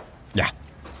 Yeah,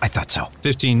 I thought so.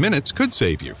 15 minutes could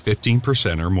save you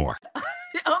 15% or more.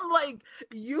 I'm like,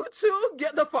 you two,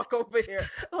 get the fuck over here.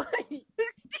 Like,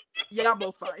 yeah, I'm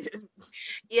both fired.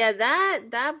 Yeah,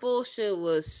 that bullshit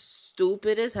was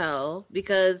stupid as hell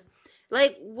because,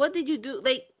 like, what did you do?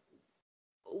 Like,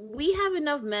 we have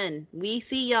enough men. We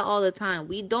see y'all all the time.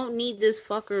 We don't need this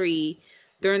fuckery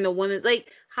during the women. Like,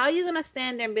 how are you gonna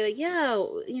stand there and be like, yeah,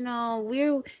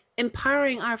 we're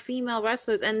empowering our female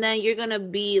wrestlers, and then you're gonna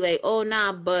be like, oh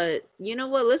nah, but you know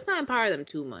what? Let's not empower them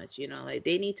too much. Like,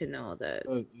 they need to know that.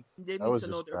 They That need was to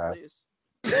know just their trash. place.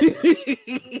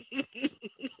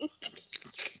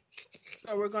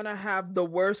 So we're gonna have the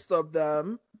worst of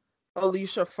them,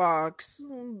 Alicia Fox,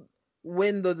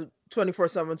 win the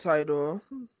 24/7 title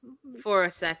For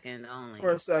a second only.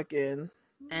 for a second.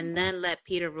 And then let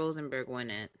Peter Rosenberg win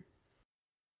it.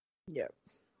 Yep.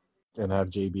 And have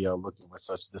JBL looking with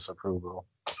such disapproval.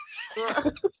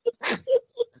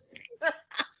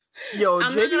 Yo,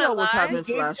 I'm not gonna JBL was lie. having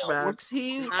flashbacks.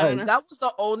 That was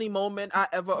the only moment I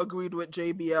ever agreed with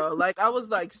JBL. Like, I was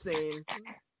like, same.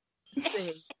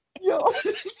 Yo.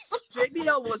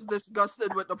 JBL was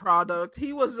disgusted with the product.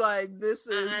 He was like, this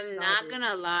is I'm not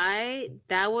gonna lie,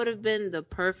 that would have been the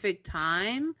perfect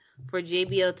time for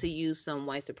JBL to use some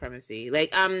white supremacy. Like,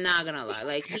 I'm not gonna lie.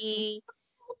 Like, he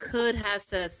could have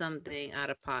said something out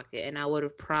of pocket and I would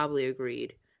have probably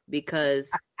agreed because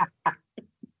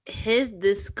his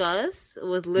disgust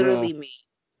was literally me.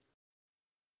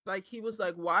 Like he was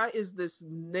like, why is this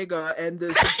nigga and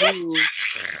this dude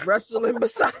wrestling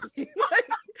beside me? Like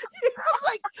he was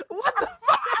like, what the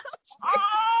fuck?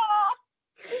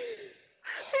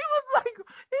 He was like,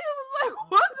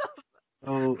 what the?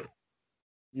 Oh,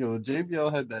 yo,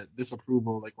 JBL had that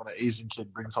disapproval, like when an Asian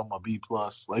kid brings home a B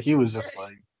plus. Like he was just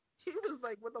like, he was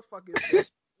like, what the fuck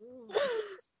is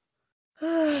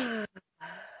this?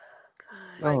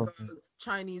 Like a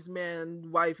Chinese man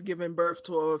wife giving birth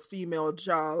to a female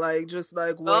child, like just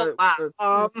like what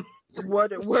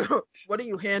what are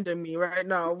you handing me right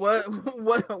now?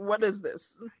 What is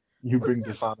this? You bring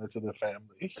dishonor to the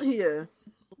family. Yeah.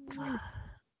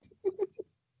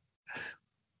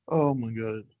 Oh my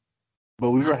god. But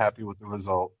we were happy with the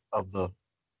result of the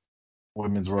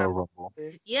Women's Royal Rumble.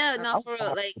 Yeah, no, for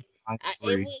real. Like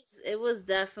it was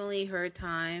definitely her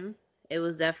time. It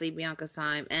was definitely Bianca's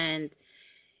time, and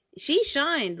she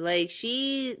shined. Like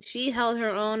she held her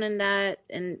own in that,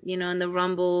 and in the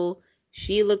Rumble,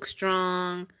 she looked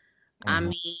strong. I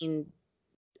mean,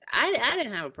 I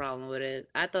didn't have a problem with it.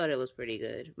 I thought it was pretty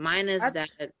good. Minus that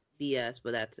BS,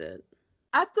 but that's it.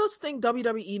 I just think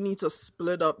WWE needs to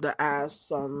split up the ass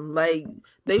some. Like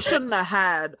they shouldn't have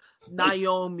had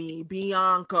Naomi,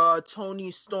 Bianca,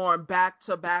 Toni Storm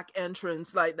back-to-back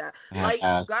entrance like that. Like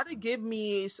you gotta give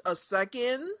me a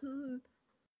second to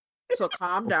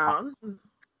calm down.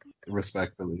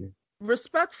 Respectfully,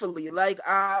 like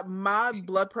my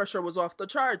blood pressure was off the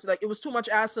charts. Like it was too much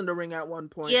ass in the ring at one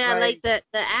point. Yeah, like the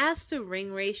ass to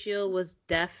ring ratio was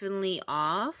definitely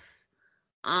off.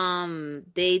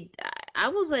 I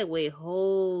was like, wait,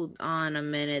 hold on a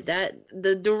minute. That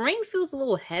the ring feels a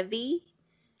little heavy.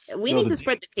 We need to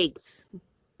spread the cakes.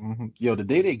 Yo, the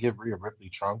day they give Rhea Ripley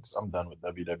trunks, I'm done with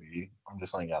WWE. I'm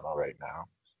just letting y'all know right now.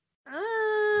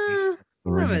 I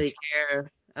don't really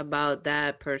care about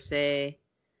that per se.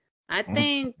 I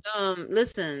think,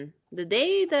 listen, the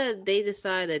day that they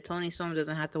decide that Toni Storm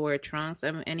doesn't have to wear trunks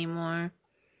anymore,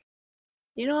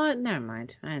 you know what? Never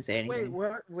mind. I didn't say anything.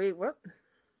 Wait, what?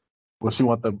 What you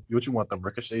want them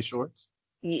Ricochet shorts?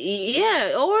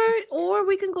 Yeah, or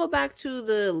we can go back to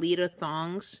the Lita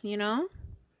thongs, Nah,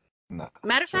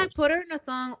 matter of fact, put her in a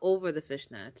thong over the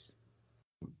fishnets.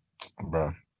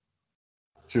 Bruh.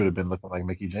 She would have been looking like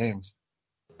Mickie James.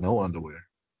 No underwear.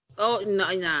 Oh, no,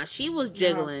 nah, she was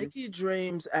jiggling. Mickie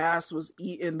James' ass was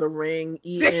eating the ring,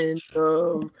 eating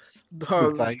the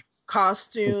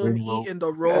costume, eating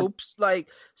the ropes. Like,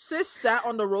 sis sat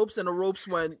on the ropes and the ropes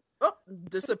went,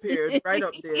 disappeared right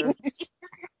up there.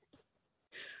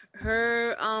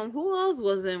 Her, who else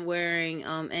wasn't wearing,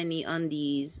 any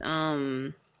undies?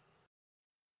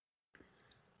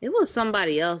 It was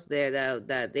somebody else there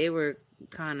that they were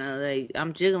kind of like,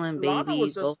 I'm jiggling, baby. Lana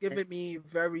was just giving me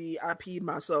very I peed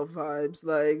myself vibes,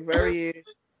 like very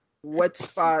wet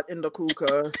spot in the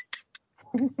kuka.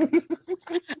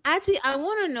 Actually, I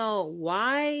want to know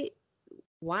why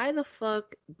the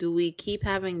fuck do we keep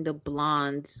having the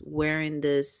blondes wearing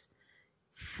this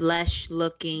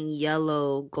flesh-looking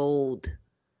yellow gold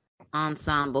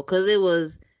ensemble? Because it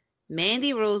was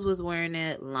Mandy Rose was wearing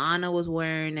it, Lana was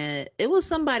wearing it. It was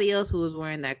somebody else who was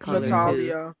wearing that color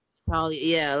too. Natalia,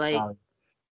 yeah, like.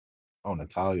 Oh,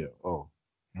 Natalia. Oh.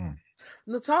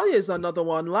 Natalia is another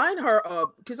one. Line her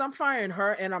up, because I'm firing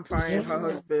her and I'm firing her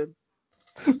husband.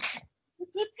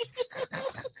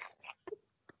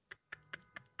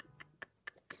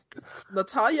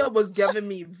 Natalia was giving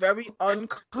me very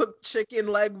uncooked chicken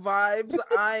leg vibes.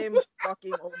 I'm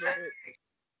fucking over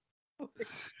it.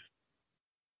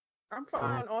 I'm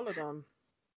firing all of them.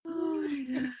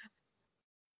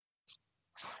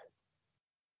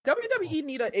 WWE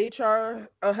need a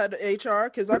head of HR,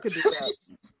 because I could do that.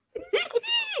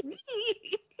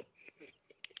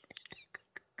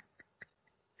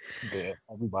 Yeah,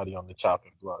 everybody on the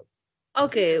chopping block.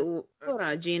 Okay, hold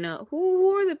on, Gina.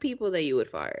 Who are the people that you would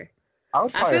fire? I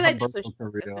would fire Humberto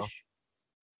Carrillo.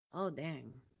 Oh,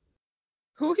 dang.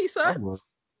 Who he said?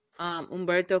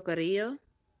 Humberto Carrillo.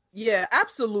 Yeah,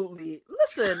 absolutely.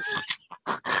 Listen.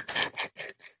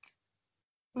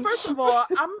 First of all,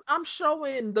 I'm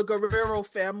showing the Guerrero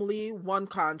family one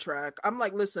contract. I'm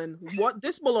like, listen, what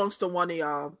this belongs to one of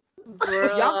y'all.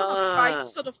 Bruh. Y'all gonna fight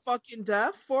to the fucking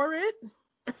death for it?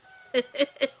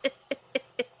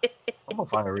 I'm gonna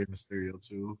fire Rey Mysterio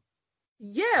too.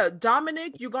 Yeah,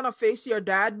 Dominic, you're gonna face your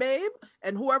dad, babe,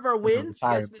 and whoever wins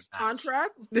gets this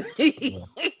contract. The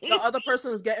other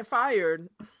person is getting fired.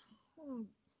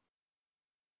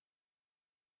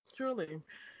 Truly.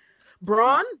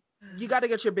 Braun, you got to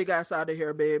get your big ass out of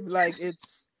here, babe. Like,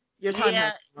 it's your time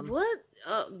has come. What?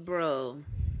 Bro.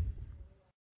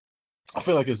 I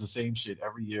feel like it's the same shit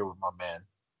every year with my man.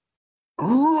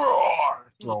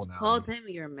 Roar! throne out. Called him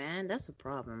your man. That's a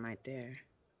problem right there.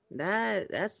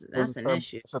 That's an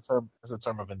issue. It's a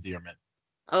term of endearment.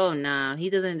 Oh nah, he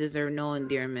doesn't deserve no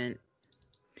endearment.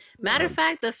 Matter of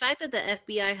fact, the fact that the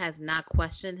FBI has not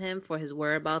questioned him for his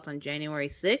whereabouts on January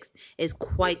 6th is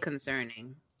quite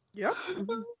concerning. Yep,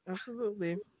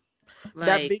 absolutely. Like,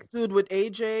 that big dude with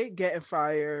AJ getting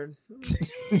fired.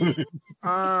 Where's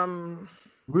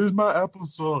my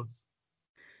applesauce?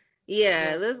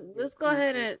 Yeah, let's go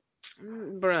ahead and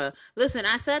bruh. Listen,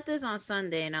 I said this on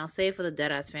Sunday and I'll say it for the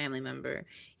Deadass family member.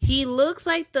 He looks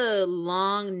like the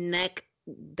long neck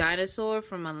dinosaur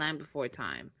from A Land Before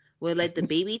Time with like the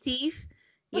baby teeth.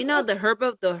 You know the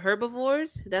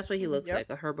herbivores? That's what he looks like,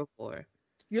 a herbivore.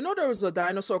 You know there was a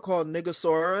dinosaur called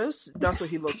Nigosaurus? That's what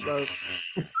he looks like.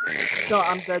 No,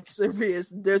 I'm dead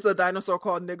serious. There's a dinosaur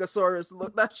called Nigosaurus.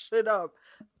 Look that shit up.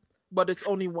 But it's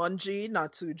only 1 G,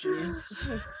 not 2 Gs.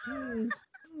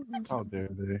 How dare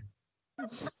they?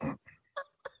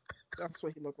 That's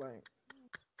what he looked like.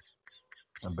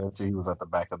 I bet you he was at the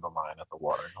back of the line at the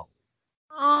watering hole.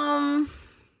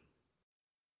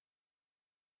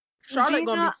 Charlotte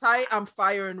gonna be tight. I'm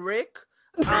firing Rick.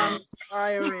 I'm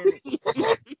firing.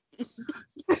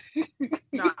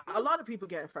 Nah, a lot of people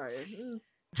getting fired.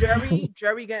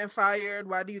 Jerry getting fired.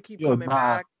 Why do you keep coming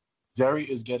back? Jerry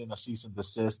is getting a cease and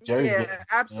desist.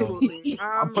 Absolutely.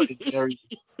 I'm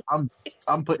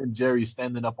putting Jerry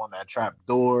standing up on that trap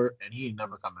door, and he ain't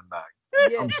never coming back.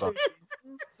 Yeah, I'm sorry.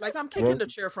 Like I'm kicking the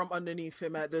chair from underneath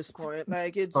him at this point.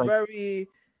 Like it's very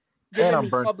giving me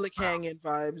public hanging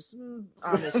vibes,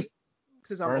 honestly.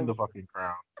 Because burn the fucking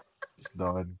crown. It's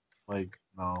done. Like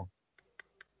no.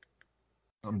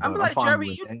 I'm like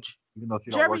Jerry.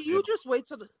 You just wait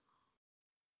till the.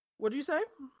 What do you say?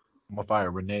 I'm gonna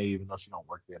fire Renee, even though she don't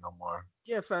work there no more.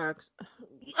 Yeah, facts.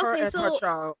 Her and her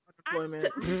child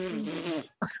unemployment.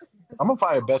 I'm gonna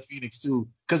fire Beth Phoenix too,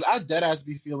 because I deadass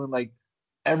be feeling like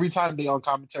every time they on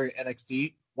commentary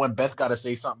NXT, when Beth gotta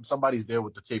say something, somebody's there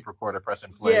with the tape recorder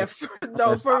pressing play. Yeah,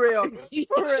 for real.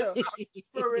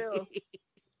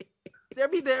 They'll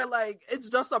be there like it's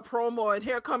just a promo, and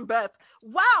here come Beth.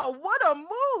 Wow, what a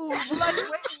move! Like,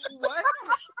 wait, what?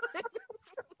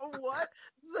 What?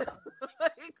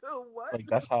 What? Like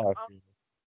that's how I feel.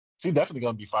 She's definitely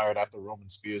gonna be fired after Roman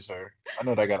spears her. I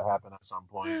know that gotta happen at some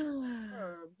point.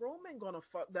 Roman gonna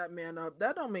fuck that man up.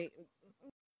 That don't make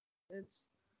it's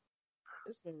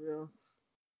been real.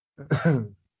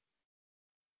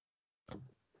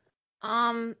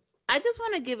 I just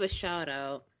want to give a shout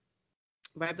out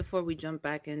right before we jump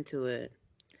back into it.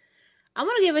 I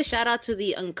want to give a shout out to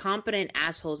the incompetent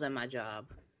assholes at my job.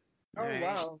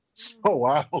 Wow. Oh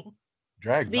wow.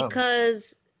 Drag them.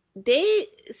 Because they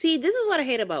see, this is what I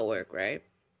hate about work, right?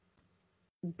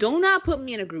 Do not put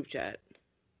me in a group chat.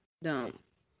 Don't.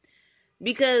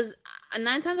 Because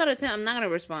 9 times out of 10, I'm not going to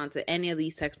respond to any of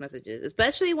these text messages,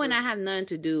 especially when I have nothing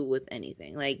to do with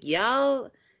anything. Like, y'all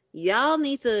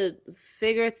need to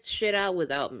figure shit out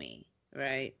without me,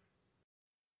 right?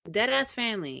 Deadass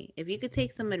family, if you could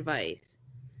take some advice.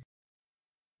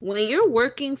 When you're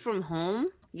working from home,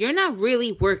 you're not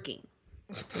really working.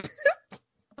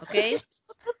 Okay?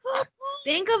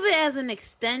 Think of it as an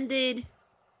extended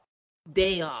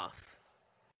day off.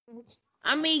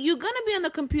 I mean, you're going to be on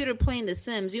the computer playing The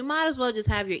Sims. You might as well just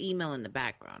have your email in the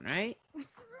background, right?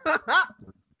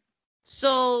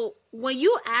 So when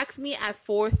you ask me at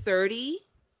 4:30,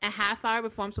 a half hour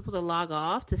before I'm supposed to log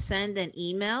off, to send an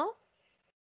email,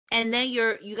 and then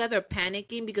you guys are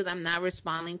panicking because I'm not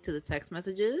responding to the text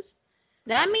messages,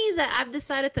 that means that I've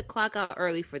decided to clock out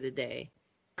early for the day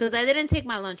because I didn't take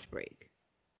my lunch break.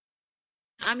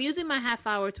 I'm using my half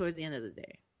hour towards the end of the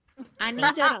day. I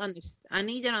need you to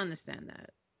understand that.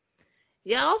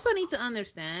 Y'all also need to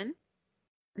understand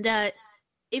that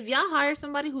if y'all hire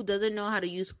somebody who doesn't know how to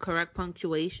use correct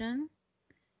punctuation,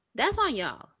 that's on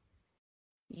y'all.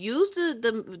 Use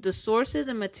the sources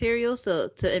and materials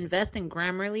to invest in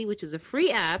Grammarly, which is a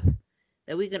free app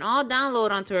that we can all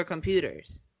download onto our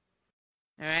computers.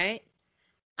 All right?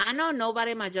 I know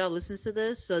nobody at my job listens to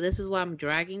this, so this is why I'm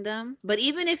dragging them. But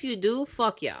even if you do,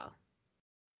 fuck y'all.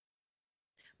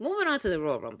 Moving on to the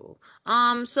Royal Rumble.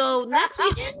 So next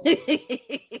week.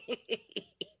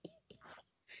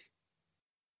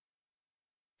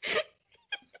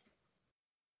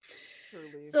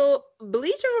 So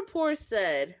Bleacher Report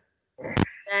said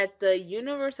that the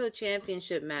Universal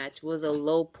Championship match was a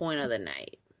low point of the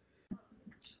night.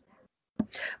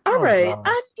 All right,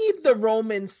 I need the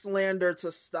Roman slander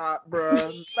to stop,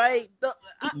 bro. Like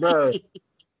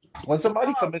when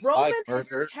somebody commits Roman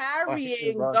murder, is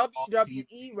carrying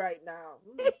WWE right now.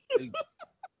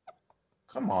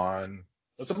 Come on,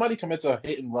 When somebody commits a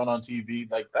hit and run on TV,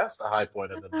 like that's the high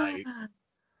point of the night.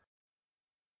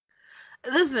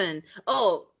 Listen.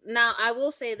 Oh, now I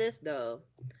will say this though.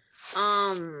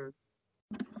 All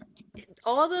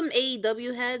them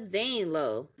AEW heads, they ain't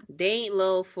low. They ain't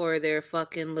low for their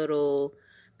fucking little.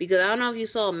 Because I don't know if you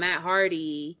saw Matt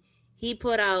Hardy. He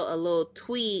put out a little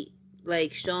tweet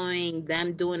like showing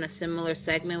them doing a similar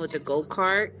segment with the go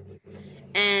kart,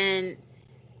 and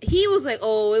he was like,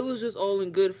 "Oh, it was just all in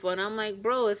good fun." I'm like,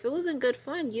 bro, if it wasn't good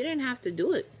fun, you didn't have to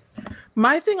do it.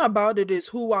 My thing about it is,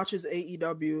 who watches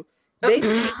AEW? They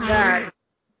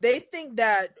think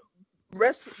that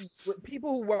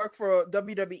people who work for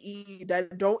WWE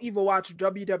that don't even watch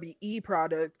WWE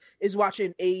product is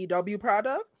watching AEW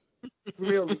product.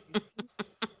 Really?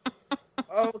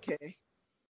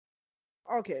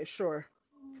 Okay, sure.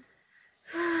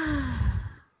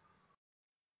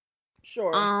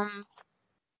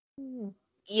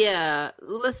 Yeah,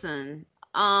 listen.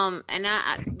 And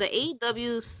the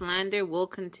AEW slander will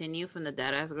continue from the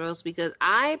Deadass Girls because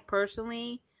I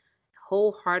personally,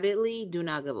 wholeheartedly, do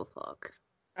not give a fuck.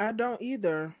 I don't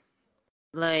either.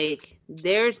 Like,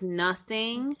 there's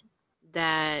nothing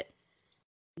that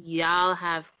y'all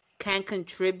can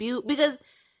contribute because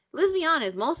let's be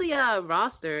honest, most of y'all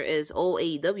roster is old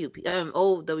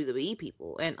old WWE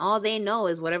people, and all they know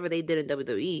is whatever they did in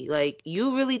WWE. Like,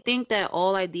 you really think that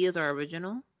all ideas are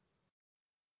original?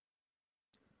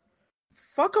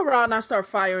 Fuck around, I start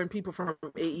firing people from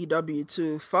AEW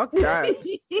too. Fuck that.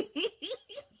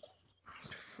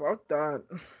 Fuck that.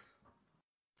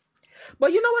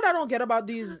 But you know what I don't get about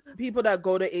these people that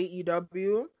go to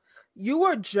AEW? You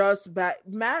were just back.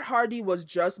 Matt Hardy was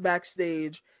just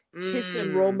backstage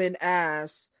kissing Roman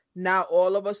ass. Now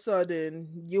all of a sudden,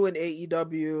 you in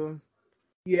AEW,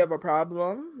 you have a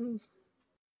problem?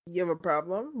 You have a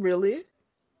problem? Really?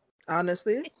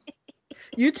 Honestly?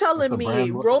 You telling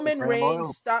me Roman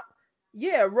Reigns stop?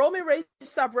 Yeah, Roman Reigns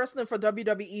stop wrestling for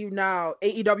WWE now.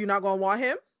 AEW not gonna want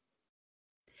him?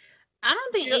 I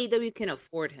don't think AEW can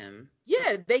afford him.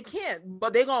 Yeah, they can't,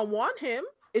 but they gonna want him.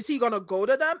 Is he gonna go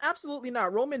to them? Absolutely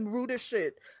not. Roman rude as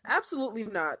shit. Absolutely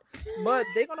not. But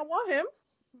they gonna want him.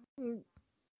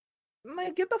 I'm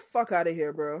like, get the fuck out of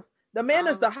here, bro. The man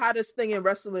is the hottest thing in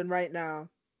wrestling right now.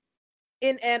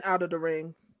 In and out of the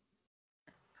ring.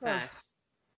 Facts.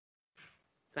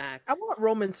 Facts. I want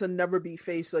Roman to never be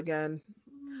face again.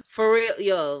 For real,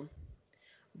 yo.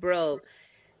 Bro.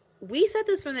 We said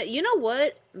this from the, you know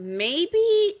what? Maybe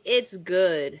it's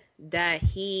good that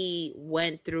he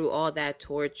went through all that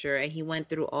torture and he went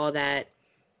through all that,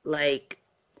 like,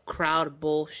 crowd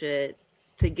bullshit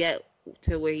to get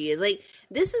to where he is. Like,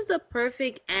 this is the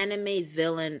perfect anime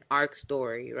villain arc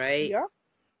story, right? Yeah.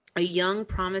 A young,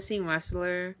 promising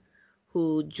wrestler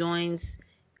who joins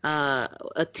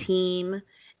a team,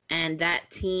 and that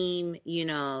team, you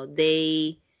know,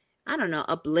 they, I don't know,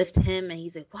 uplift him, and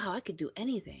he's like, wow, I could do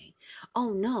anything.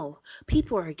 Oh no,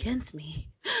 people are against me.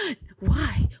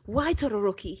 Why? Why,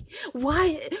 Todoroki?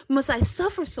 Why must I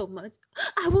suffer so much?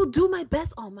 I will do my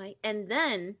best, All Might. And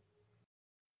then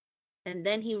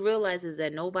he realizes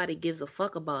that nobody gives a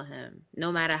fuck about him,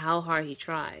 no matter how hard he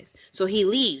tries. So he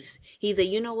leaves. He's like,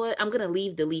 you know what? I'm going to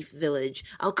leave the Leaf Village.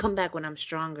 I'll come back when I'm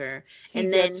stronger. He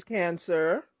gets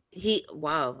cancer.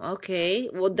 Wow, okay.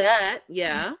 Well, that,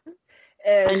 yeah.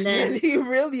 And then he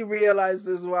really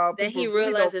realizes, wow, then people he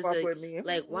realizes really don't fuck with me.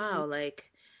 Like, wow,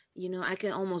 like, you know, I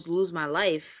can almost lose my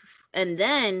life. And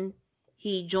then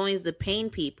he joins the pain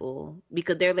people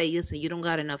because they're like, listen, you don't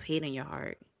got enough hate in your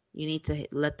heart. You need to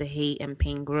let the hate and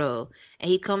pain grow. And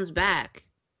he comes back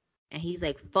and he's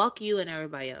like, fuck you and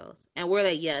everybody else. And we're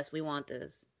like, yes, we want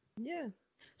this. Yeah.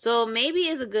 So maybe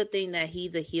it's a good thing that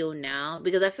he's a heel now,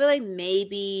 because I feel like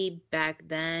maybe back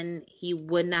then he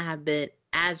would not have been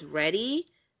as ready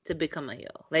to become a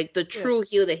heel, like the true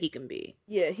heel that he can be.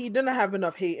 Yeah, he didn't have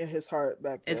enough hate in his heart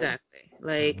back then. Exactly.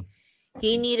 Like,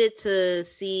 he needed to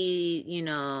see, you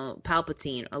know,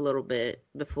 Palpatine a little bit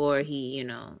before he, you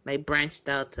know, like branched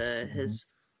out to his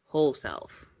whole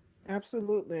self.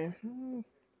 Absolutely.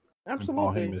 Absolutely.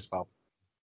 Call him Miss Palpatine.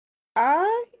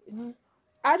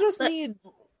 I just need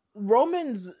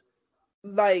Roman's,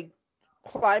 like,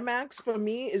 climax for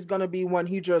me is gonna be when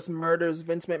he just murders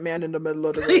Vince McMahon in the middle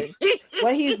of the ring.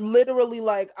 When he's literally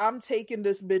like, I'm taking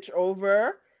this bitch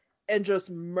over, and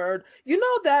just murder. You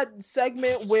know that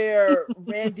segment where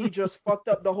Randy just fucked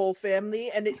up the whole family,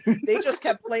 and they just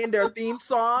kept playing their theme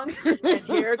songs, and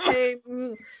here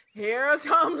comes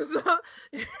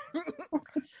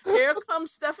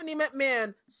Stephanie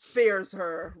McMahon, spares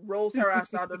her, rolls her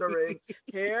ass out of the ring.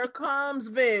 Here comes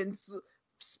Vince,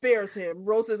 spares him,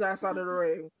 rolls his ass out of the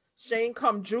ring. Shane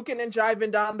come juking and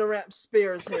jiving down the ramp,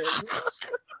 spears him.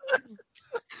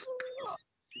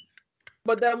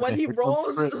 But then when he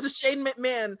rolls Shane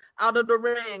McMahon out of the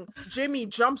ring, Jimmy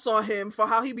jumps on him for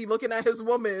how he be looking at his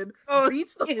woman,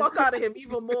 beats the fuck out of him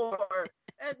even more,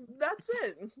 and that's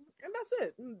it.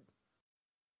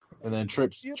 And then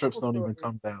Trips don't even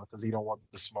come down because he don't want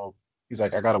the smoke. He's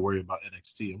like, I gotta worry about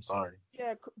NXT. I'm sorry.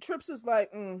 Yeah, Trips is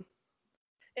like,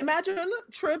 Imagine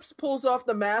Trips pulls off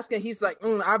the mask and he's like,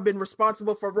 I've been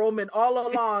responsible for Roman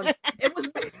all along. It was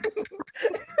me.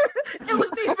 It was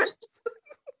me.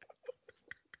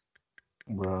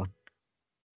 Bro.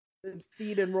 Been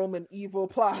feeding Roman evil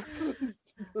plots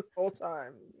this whole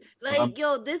time. Like,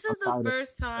 this is the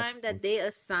first time that they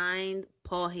assigned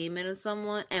Paul Heyman to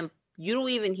someone, and you don't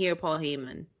even hear Paul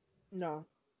Heyman. No.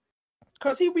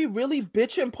 Because he be really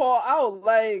bitching Paul out,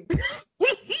 like...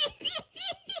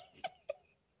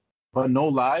 But no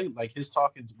lie, like his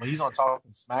talking, when he's on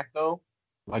Talking Smack though,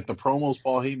 like the promos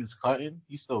Paul Heyman's cutting,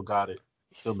 he still got it.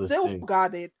 Still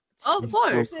got it. Of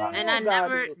course. And I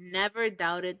never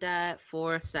doubted that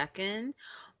for a second.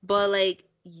 But like,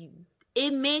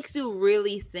 it makes you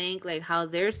really think like how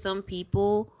there's some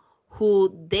people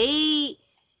who they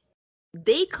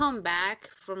come back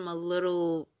from a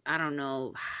little, I don't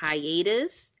know,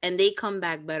 hiatus, and they come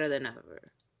back better than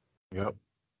ever. Yep.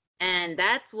 And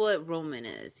that's what Roman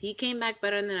is. He came back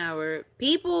better than ever.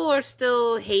 People are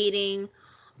still hating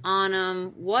on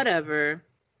him, whatever.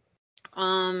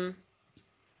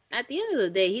 At the end of the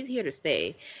day, he's here to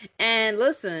stay. And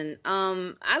listen,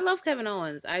 I love Kevin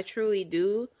Owens. I truly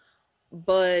do.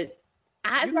 But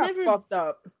I've never fucked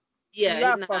up.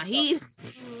 Yeah,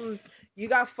 you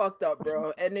got fucked up,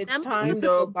 bro. And it's time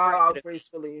to bow out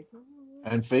gracefully.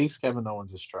 And face Kevin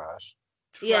Owens is trash.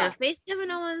 Yeah, face Kevin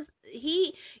Owens,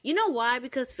 you know why?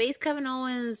 Because face Kevin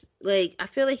Owens, like, I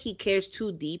feel like he cares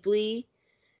too deeply.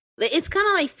 Like, it's kind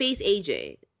of like face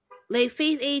AJ. Like,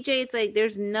 face AJ, it's like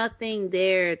there's nothing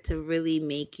there to really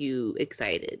make you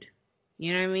excited.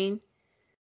 You know what I mean?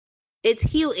 It's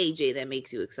heel AJ that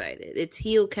makes you excited. It's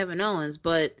heel Kevin Owens,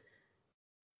 but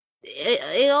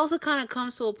it also kind of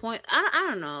comes to a point. I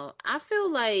don't know. I feel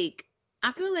like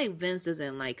Vince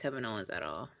doesn't like Kevin Owens at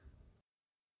all.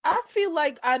 I feel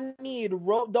like I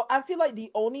feel like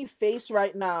the only face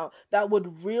right now that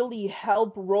would really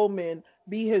help Roman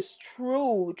be his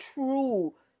true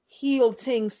heel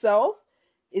ting self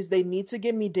is they need to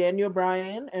give me Daniel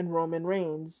Bryan and Roman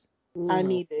Reigns. I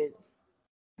need it.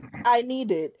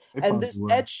 And this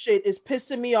Edge shit is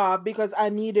pissing me off because I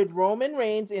needed Roman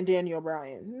Reigns and Daniel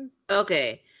Bryan.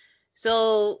 Okay.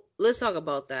 So let's talk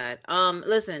about that.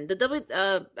 Listen,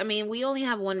 we only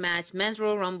have one match, Men's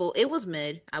Royal Rumble. It was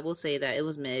mid. I will say that it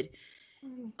was mid.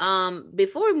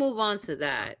 Before we move on to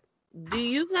that, do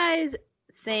you guys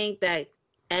think that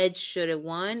Edge should have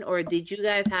won, or did you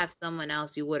guys have someone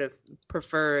else you would have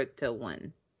preferred to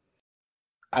win?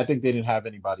 I think they didn't have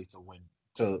anybody to win.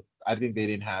 I think they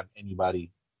didn't have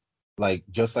anybody, like,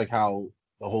 just like how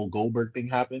the whole Goldberg thing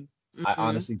happened. Mm-hmm. I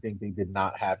honestly think they did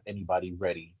not have anybody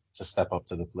ready to step up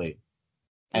to the plate.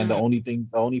 And the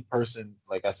only person,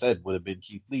 like I said, would have been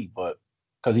Keith Lee, but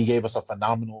because they gave us a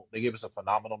phenomenal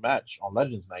match on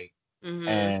Legends Night. Mm-hmm.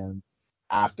 And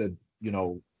after,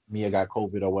 Mia got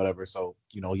COVID or whatever, so,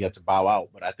 he had to bow out.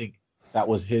 But I think that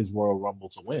was his Royal Rumble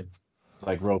to win,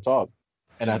 like real talk.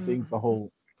 And I think the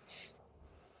whole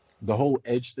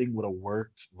Edge thing would have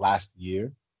worked last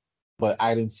year, but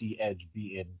I didn't see Edge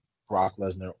beating Brock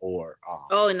Lesnar or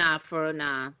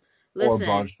Listen, or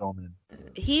Braun Strowman.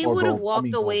 He would have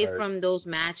walked away from those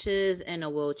matches in a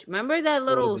wheelchair. Remember that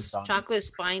little chocolate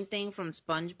spine thing from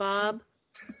SpongeBob?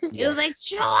 Yeah. It was like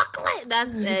chocolate.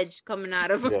 That's Edge coming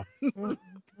out of him. Yeah.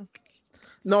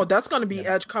 No, that's going to be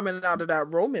Edge coming out of that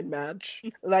Roman match.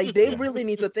 Like, they really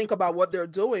need to think about what they're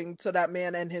doing to that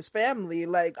man and his family,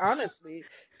 like, honestly,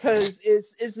 because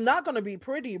it's not going to be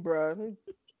pretty, bro.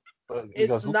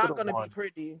 It's not going to be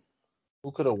pretty.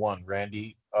 Who could have won?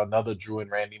 Randy? Another Drew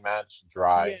and Randy match?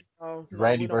 Dry. Yeah,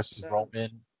 Randy versus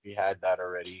Roman. We had that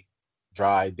already.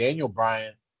 Dry. Daniel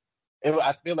Bryan.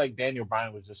 I feel like Daniel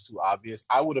Bryan was just too obvious.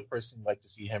 I would have personally liked to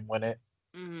see him win it.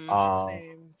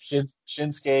 Mm-hmm.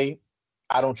 Shinsuke.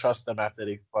 I don't trust them after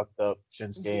they fucked up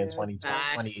Shinsuke in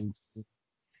 2018.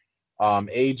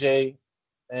 AJ,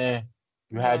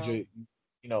 you had your,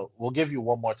 we'll give you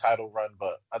one more title run,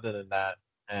 but other than that,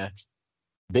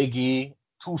 Big E,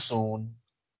 too soon.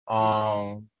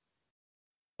 Bobby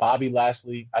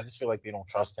Lashley, I just feel like they don't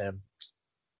trust him.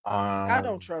 I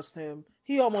don't trust him.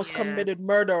 He almost committed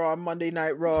murder on Monday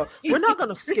Night Raw. We're not going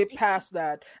to skip past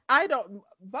that.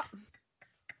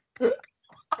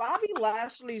 Bobby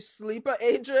Lashley's sleeper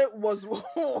agent was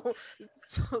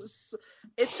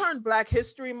it turned Black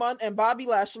History Month, and Bobby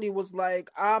Lashley was like,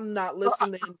 "I'm not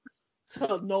listening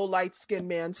to no light skinned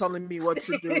man telling me what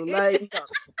to do." Like,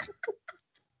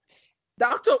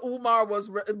 Dr. Umar was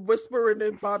whispering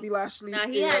in Bobby Lashley's Now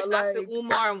he ear, had like Dr.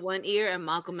 Umar in one ear and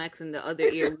Malcolm X in the other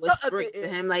ear, whispering to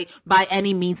him like, "By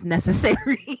any means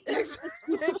necessary."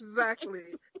 Exactly.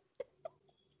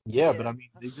 Yeah, but I mean,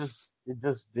 it just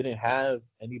didn't have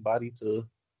anybody to.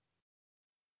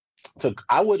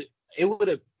 It would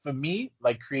have, for me,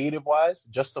 like creative wise,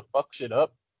 just to fuck shit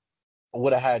up. I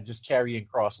would have had just Karrion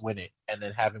Kross win it and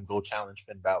then have him go challenge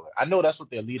Finn Balor. I know that's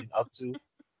what they're leading up to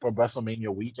for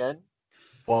WrestleMania weekend,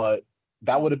 but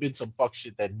that would have been some fuck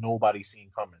shit that nobody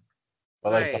seen coming.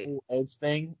 But like the whole Edge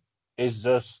thing is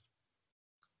just,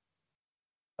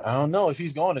 I don't know. If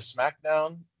he's going to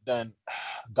SmackDown, then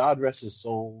God rest his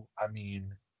soul. I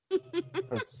mean,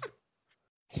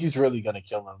 he's really gonna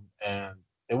kill him. And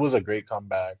it was a great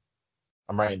comeback.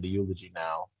 I'm writing the eulogy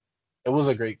now. It was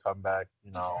a great comeback,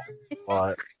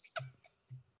 but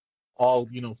all,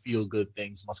 feel good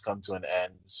things must come to an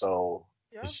end. So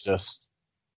it's just,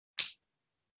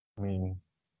 I mean,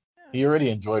 he already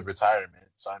enjoyed retirement.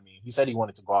 So, I mean, he said he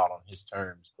wanted to go out on his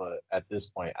terms, but at this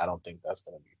point, I don't think that's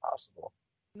going to be possible.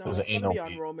 No, it's going to be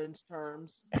on Roman's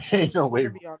terms. Ain't no way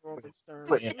be on Roman's terms.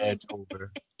 Putting Edge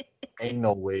over. Ain't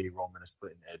no way Roman is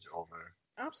putting Edge over.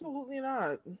 Absolutely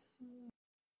not.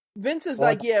 Vince is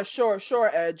like, yeah, sure,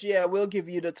 Edge. Yeah, we'll give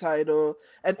you the title.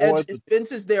 And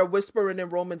Vince is there whispering in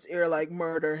Roman's ear, like,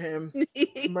 murder him.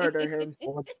 Murder him.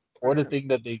 Or the thing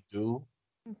that they do,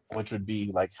 which would be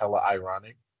like hella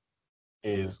ironic,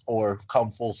 or come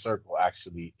full circle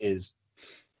actually, is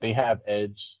they have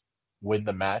Edge win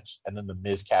the match and then the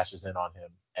Miz cashes in on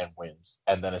him and wins.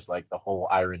 And then it's like the whole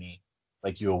irony,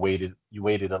 like you waited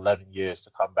 11 years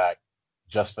to come back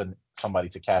just for somebody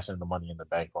to cash in the Money in the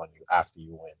Bank on you after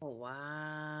you win. Oh,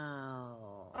 wow.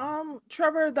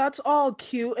 Trevor, that's all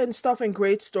cute and stuff and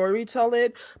great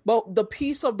storytelling, but the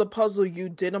piece of the puzzle you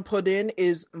didn't put in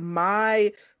is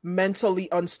my mentally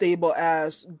unstable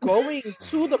ass going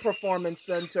to the performance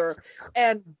center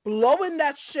and blowing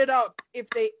that shit up if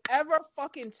they ever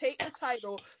fucking take the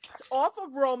title off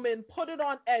of Roman, put it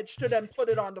on Edge, to then put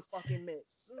it on the fucking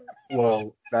Miz.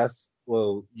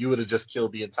 Well, you would have just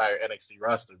killed the entire NXT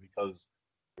roster because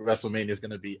WrestleMania is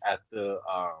going to be at the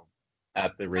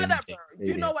whatever.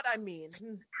 You know what I mean.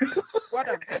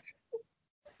 Whatever.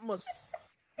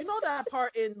 You know that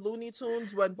part in Looney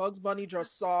Tunes when Bugs Bunny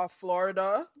just saw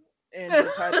Florida and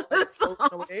just had it floating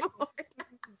away?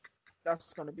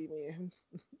 That's gonna be me.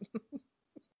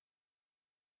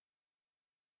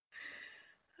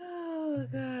 Oh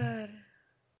God.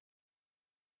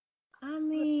 I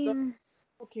mean,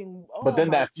 but then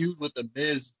that feud with the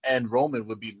Miz and Roman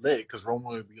would be lit because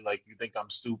Roman would be like, "You think I'm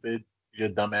stupid? You're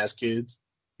dumbass kids,"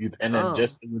 and then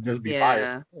it would just be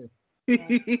fire.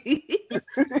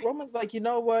 Roman's like, you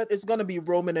know what? It's gonna be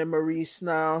Roman and Maurice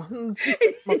now. I'm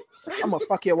gonna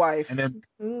fuck your wife. And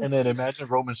then imagine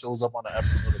Roman shows up on an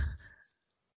episode of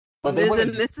but they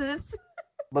wouldn't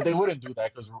do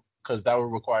that because that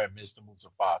would require Miz to move to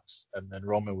Fox, and then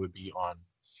Roman would be on.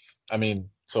 I mean,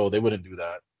 so they wouldn't do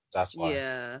that. That's why.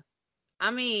 Yeah,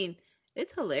 I mean,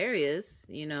 it's hilarious,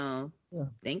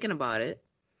 thinking about it.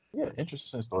 Yeah,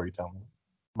 interesting storytelling,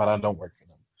 but I don't work for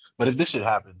them. But if this shit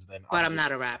happens, then I'm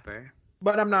not a rapper.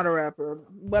 But I'm not a rapper.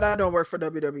 But I don't work for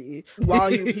WWE. While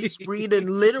he's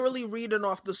literally reading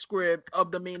off the script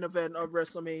of the main event of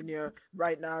WrestleMania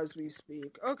right now as we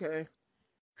speak. Okay.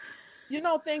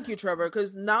 Thank you, Trevor,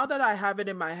 because now that I have it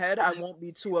in my head, I won't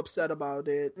be too upset about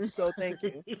it. So thank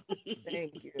you.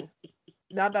 Thank you.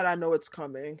 Now that I know it's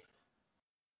coming,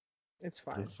 it's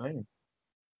fine. It's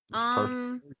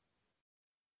perfect.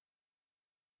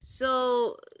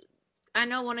 So I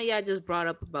know one of y'all just brought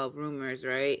up about rumors,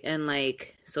 right? And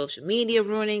like social media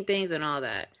ruining things and all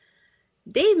that.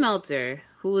 Dave Meltzer,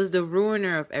 who is the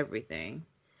ruiner of everything,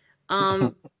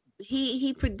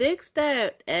 he predicts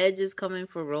that Edge is coming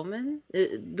for Roman. How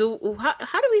do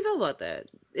we feel about that?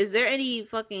 Is there any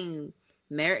fucking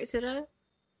merit to that?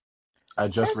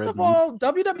 First of all,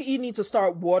 WWE need to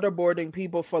start waterboarding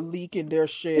people for leaking their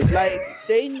shit. Like,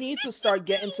 they need to start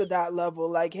getting to that level.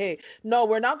 Like, hey, no,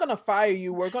 we're not gonna fire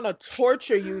you. We're gonna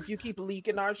torture you if you keep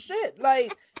leaking our shit.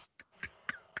 Like,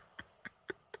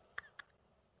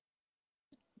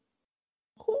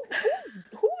 who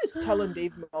is telling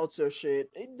Dave Meltzer shit?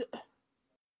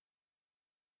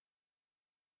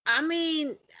 I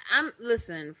mean,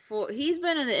 he's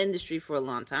been in the industry for a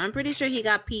long time. I'm pretty sure he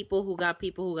got people who got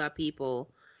people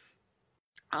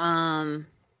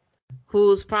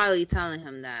who's probably telling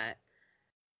him that.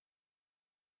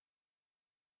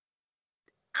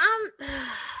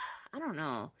 I don't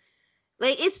know.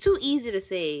 Like, it's too easy to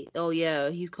say, oh yeah,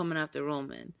 he's coming after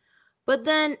Roman. But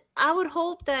then I would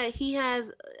hope that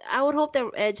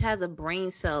Edge has a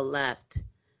brain cell left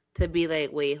to be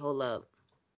like, wait, hold up.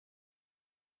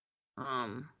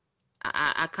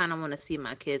 I kind of want to see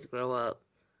my kids grow up.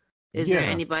 Is there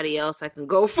anybody else I can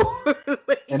go for?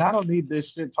 And I don't need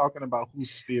this shit talking about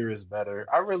whose spear is better.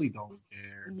 I really don't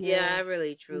care. Yeah, I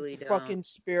really, truly don't. Fucking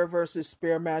spear versus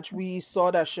spear match. We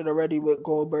saw that shit already with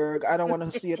Goldberg. I don't want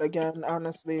to see it again,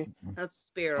 honestly. That's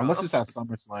spear. Unless it's at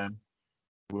SummerSlam,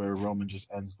 where Roman just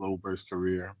ends Goldberg's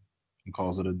career and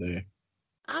calls it a day.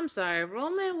 I'm sorry,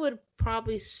 Roman would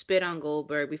probably spit on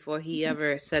Goldberg before he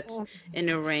ever sets in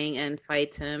the ring and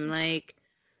fights him. Like,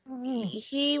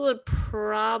 he would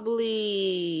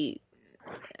probably,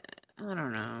 I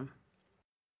don't know.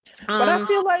 But I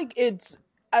feel like it's,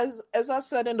 as I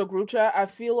said in the group chat, I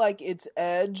feel like it's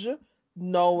Edge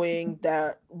knowing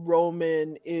that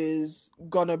Roman is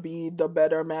gonna be the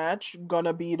better match,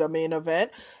 gonna be the main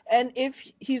event. And if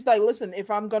he's like, listen, if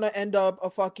I'm gonna end up a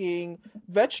fucking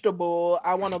vegetable,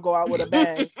 I want to go out with a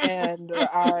bang. And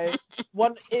I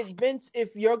want it, Vince,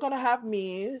 if you're gonna have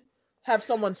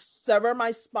someone sever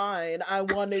my spine, I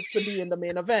want it to be in the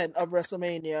main event of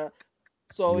WrestleMania.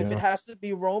 So if it has to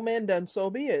be Roman, then so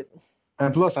be it.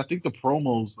 And plus, I think the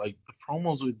promos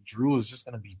with Drew is just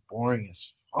gonna be boring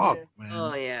as fuck, man.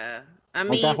 Oh yeah, I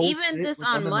mean, even this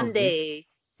on Monday.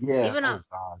 Yeah. Even on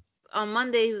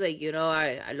Monday, he was like,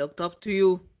 I looked up to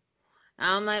you.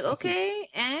 I'm like, okay,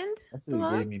 and that shit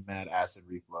gave me mad acid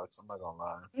reflux. I'm not gonna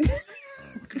lie.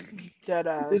 Dead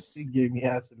ass. This shit gave me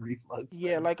acid reflux.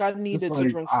 Yeah, like I needed to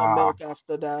drink some milk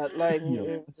after that. Like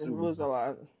it was a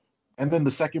lot. And then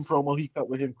the second promo he cut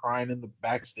with him crying in the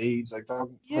backstage, like,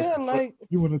 like,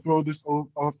 you want to throw this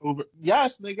off over?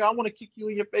 Yes, nigga, I want to kick you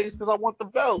in your face because I want the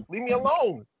belt. Leave me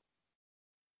alone.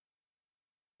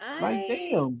 Like,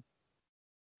 damn.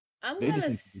 They just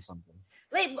need to do something.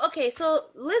 Like, okay, so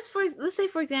let's say,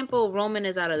 for example, Roman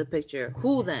is out of the picture.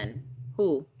 Who then?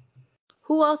 Who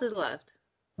else is left?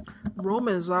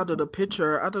 Roman is out of the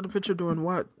picture. Out of the picture doing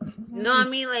what? No, I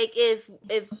mean, like, if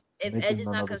Edge is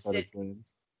not considered.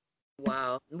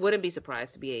 Wow, wouldn't be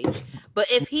surprised to be H. But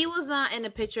if he was not in the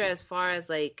picture as far as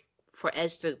like for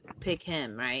Edge to pick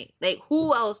him, right? Like,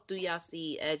 who else do y'all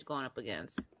see Edge going up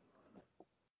against?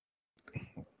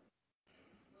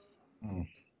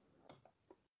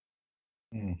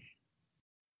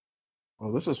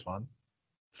 Well, this is fun.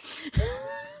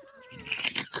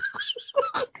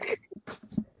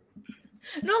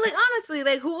 No, like, honestly,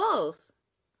 like, who else?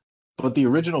 But the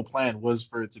original plan was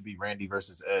for it to be Randy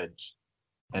versus Edge.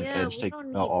 And Edge take the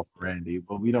belt off Randy,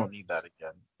 but we don't need that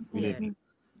again. We didn't need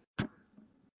that.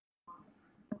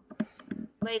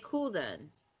 Like, who then?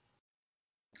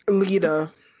 Lita.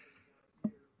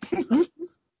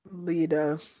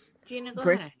 Lita. Gina, go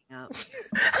ahead.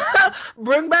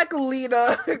 Bring back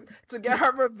Lita to get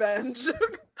her revenge.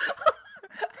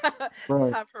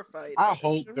 Have her fight. I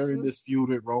hope during this feud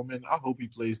with Roman, I hope he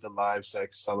plays the live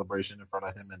sex celebration in front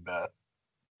of him and Beth.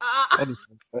 I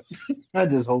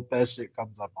just hope that shit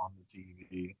comes up on the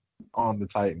TV, on the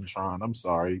Titantron. I'm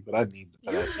sorry, but I need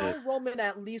that shit. Roman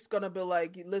at least gonna be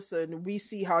like, listen, we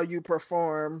see how you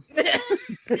perform.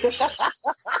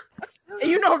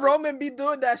 Roman be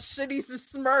doing that shit. He's a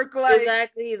smirk like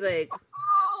exactly. He's like,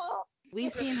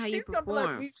 we've seen how you perform.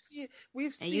 Like,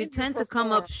 we've seen, and you tend to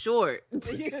come up short.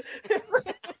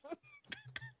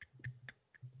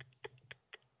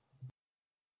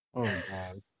 Oh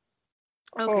God.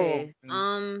 Okay.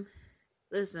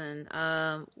 Listen.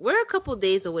 We're a couple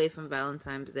days away from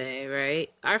Valentine's Day, right?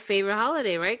 Our favorite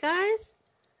holiday, right, guys?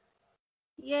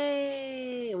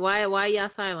 Yay! Why y'all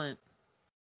silent?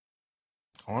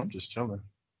 Oh, I'm just chilling.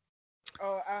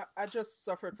 Oh, I just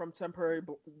suffered from temporary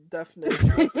deafness.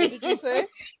 What did you say?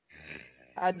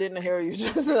 I didn't hear you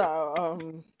just. I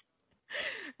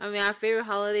mean, our favorite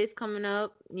holiday's coming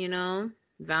up.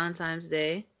 Valentine's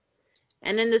Day.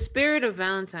 And in the spirit of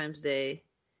Valentine's Day,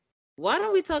 why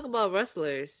don't we talk about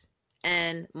wrestlers?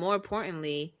 And more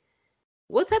importantly,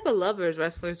 what type of lovers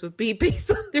wrestlers would be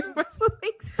based on their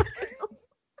wrestling style?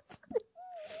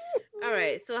 All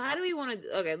right, so how do we want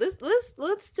to? Okay, let's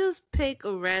just pick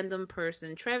a random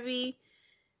person. Trevi,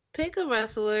 pick a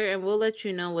wrestler, and we'll let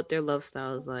you know what their love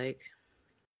style is like.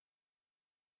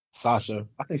 Sasha,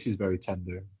 I think she's very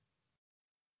tender.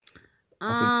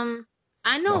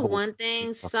 I know one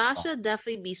thing. Sasha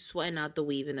definitely be sweating out the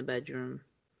weave in the bedroom.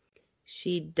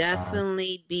 She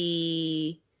definitely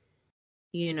be,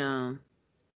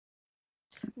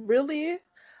 Really?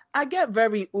 I get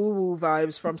very uwu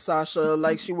vibes from Sasha.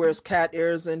 Like, she wears cat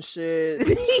ears and shit.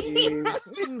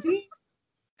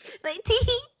 Like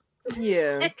tee.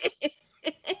 Yeah.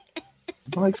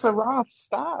 Like, Sarah,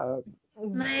 stop.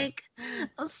 Like,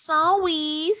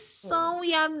 sorry,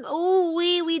 I'm. Oh,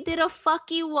 we did a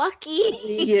fucky wucky.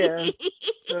 Yeah.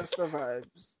 That's the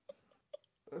vibes.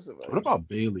 That's the vibes. What about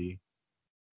Bailey?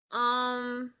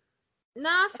 Nah,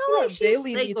 I I feel feel like like she's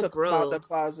Bailey like needs a to come out bro. the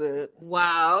closet.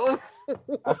 Wow.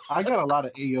 I got a lot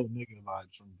of Ayo nigga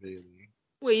vibes from Bailey.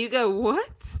 Wait, you got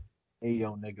what?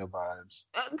 Ayo nigga vibes.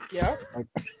 Yeah. Like,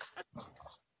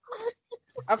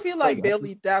 I feel like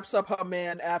Bailey daps up her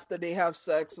man after they have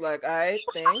sex. Like, all right,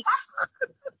 thanks.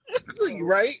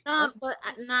 right? But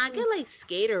I get like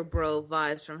skater bro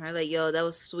vibes from her. Like, yo, that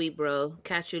was sweet, bro.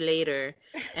 Catch you later.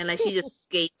 And like she just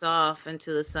skates off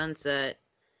into the sunset.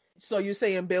 So you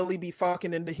saying Bailey be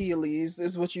fucking in the Heelys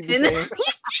is what you be saying?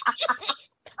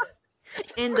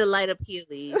 In the light of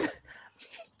Heelys.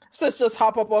 Sis just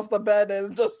hop up off the bed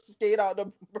and just skate out the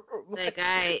room. Like, all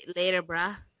right, later,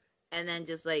 bruh. And then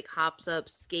just like hops up,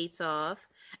 skates off.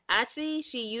 Actually,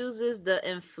 she uses the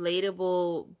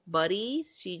inflatable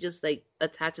buddies. She just like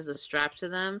attaches a strap to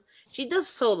them. She does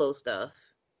solo stuff.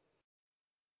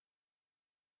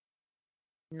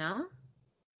 No?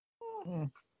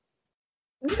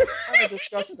 That's kind of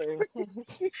disgusting.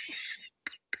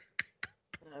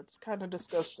 That's kind of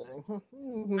disgusting.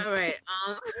 All right.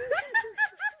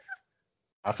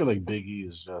 I feel like Big E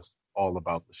is just all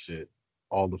about the shit,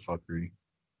 all the fuckery.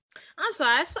 I'm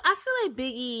sorry. I feel like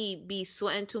Biggie be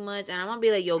sweating too much, and I'm gonna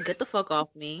be like, "Yo, get the fuck off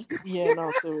me." Yeah,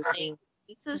 no, seriously. Like,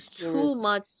 it's just too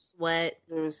much sweat.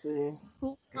 Seriously.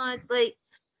 Too much, like,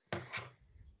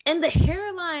 and the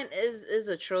hairline is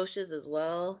atrocious as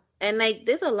well. And like,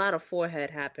 there's a lot of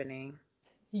forehead happening.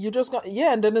 You just got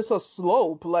and then it's a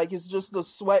slope. Like it's just the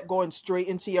sweat going straight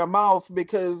into your mouth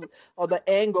because of the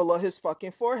angle of his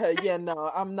fucking forehead. Yeah, no,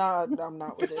 I'm not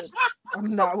with it.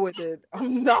 I'm not with it.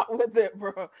 I'm not with it,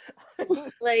 bro.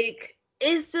 Like,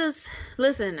 it's just,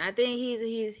 listen, I think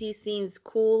he seems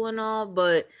cool and all,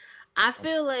 but I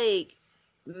feel like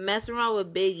messing around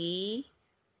with Big E,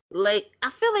 like, I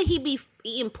feel like he be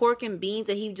eating pork and beans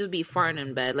and he just be farting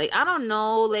in bed. Like, I don't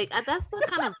know, like that's the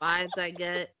kind of vibes I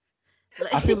get.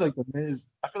 Like, I feel like the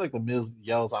Miz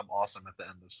yells "I'm awesome" at the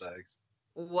end of sex.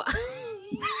 What?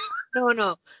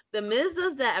 No. The Miz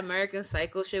does that American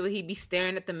Psycho shit where he be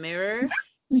staring at the mirror.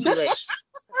 Like,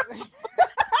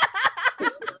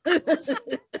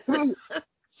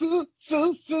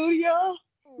 Studio.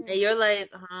 and you're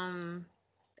like,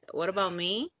 what about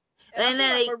me? And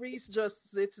then like, Maurice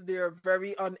just sits there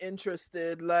very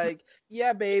uninterested, like,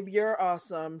 yeah, babe, you're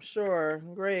awesome. Sure,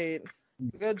 great.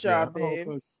 Good job, babe.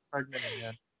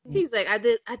 He's like, I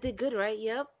did good, right?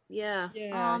 Yep. Yeah.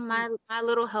 Oh, my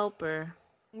little helper.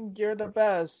 You're the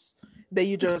best. Then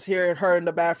you just hear her in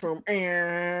the bathroom. Or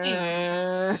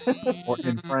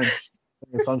in French.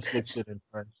 Some slick shit in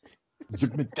French.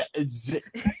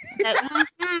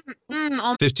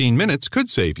 15 minutes could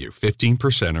save you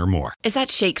 15% or more. Is that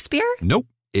Shakespeare? Nope,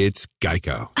 it's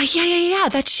Geico. Yeah,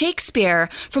 that's Shakespeare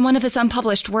from one of his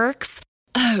unpublished works.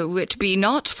 Oh, it be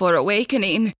not for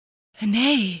awakening.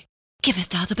 Nay, giveth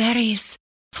thou the berries.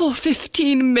 For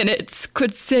 15 minutes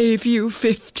could save you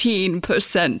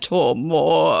 15% or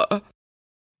more.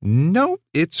 Nope,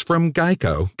 it's from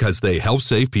Geico, because they help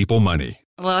save people money.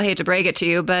 Well, I hate to break it to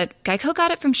you, but Geico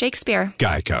got it from Shakespeare.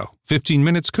 Geico. 15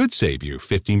 minutes could save you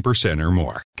 15% or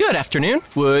more. Good afternoon.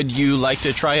 Would you like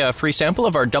to try a free sample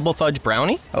of our double fudge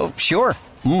brownie? Oh, sure.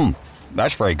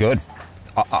 That's very good.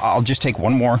 I'll just take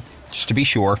one more, just to be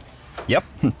sure. Yep,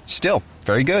 still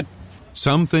very good.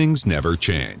 Some things never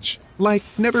change. Like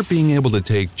never being able to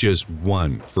take just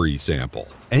one free sample.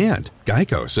 And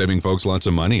Geico saving folks lots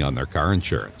of money on their car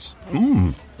insurance.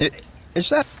 Is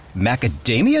that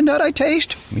macadamia nut I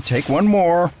taste? Let me take one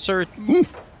more. Sir?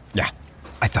 Yeah,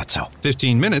 I thought so.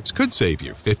 15 minutes could save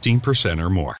you 15% or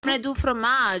more. Du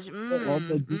fromage.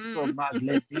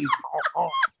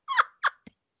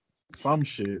 Some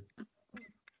shit.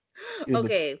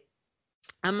 Okay.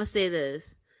 I'm going to say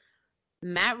this.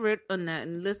 Matt Riddle,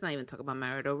 let's not even talk about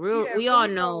Matt Riddle. We all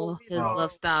know his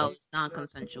love style is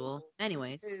non-consensual.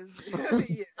 Anyways.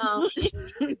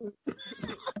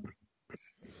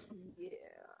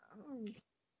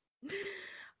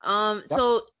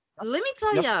 So let me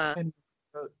tell y'all.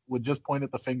 Would just point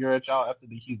at the finger at y'all after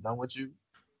he's done with you.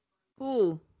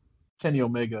 Who? Kenny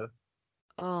Omega.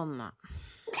 Oh my.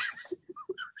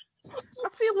 I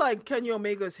feel like Kenny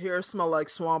Omega's hair smell like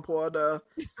swamp water.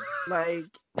 Like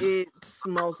it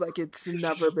smells like it's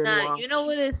never been washed. You know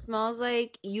what it smells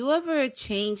like? You ever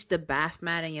change the bath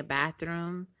mat in your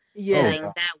bathroom? Yeah. Like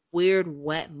that weird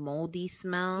wet moldy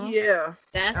smell? Yeah.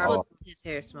 That's what his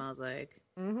hair smells like.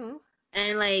 Mm-hmm.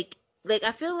 And like like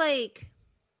I feel like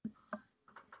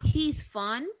he's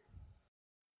fun,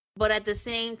 but at the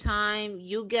same time,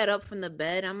 you get up from the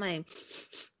bed, I'm like,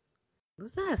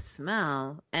 what's that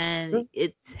smell? And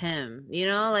it's him, you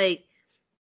know, like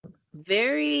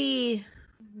very.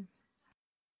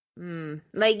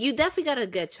 Like you definitely gotta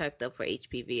get checked up for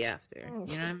HPV after.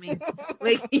 You know what I mean?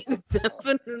 Like you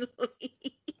definitely,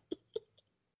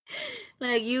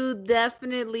 like you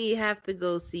definitely have to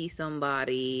go see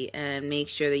somebody and make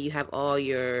sure that you have all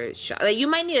your shots. Like you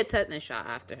might need a tetanus shot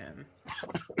after him.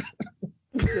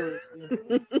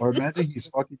 Seriously. Or imagine he's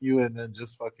fucking you and then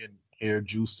just fucking hair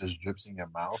juice just drips in your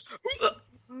mouth.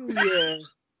 Yeah.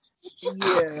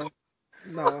 Yeah.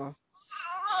 No.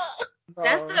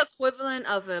 That's the equivalent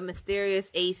of a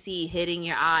mysterious AC hitting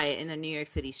your eye in a New York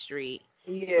City street.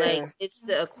 Yeah. Like it's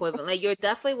the equivalent. Like you're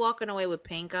definitely walking away with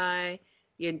pink eye.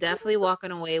 You're definitely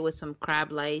walking away with some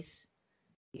crab lice.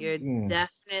 You're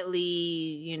definitely,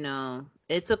 you know,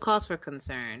 it's a cause for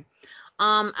concern.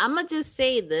 I'm gonna just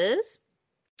say this.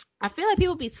 I feel like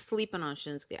people be sleeping on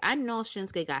Shinsuke. I know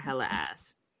Shinsuke got hella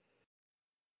ass.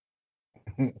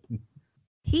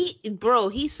 He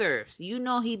surfs. You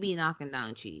know he be knocking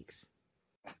down cheeks.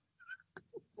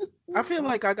 I feel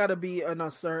like I gotta be on a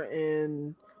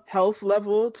certain health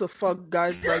level to fuck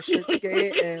guys like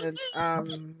Shinsuke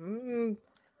and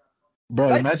Bro,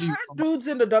 like imagine certain dudes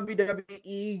in the WWE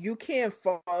you can't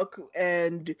fuck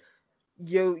and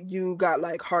you got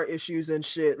like heart issues and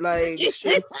shit like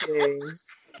Shinsuke.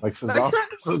 like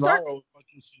Cesaro.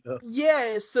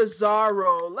 Yeah,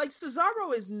 Cesaro. Like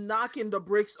Cesaro is knocking the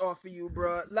bricks off of you,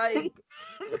 bro. Like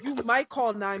you might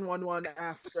call 911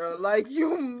 after. Like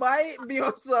you might be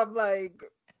on some like.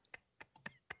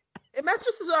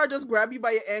 Imagine Cesaro just grab you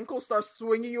by your ankle, start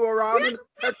swinging you around in the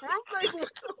bedroom. Like what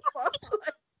the fuck?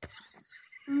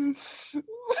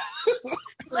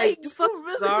 Like you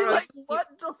really Cesaro, like what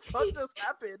the fuck just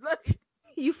happened? Like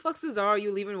you fuck Cesaro,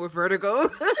 you leaving with vertigo.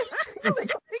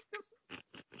 like,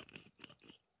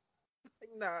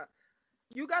 nah,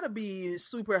 you gotta be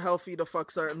super healthy to fuck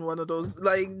certain one of those.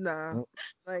 Like, nah,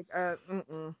 like,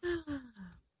 no.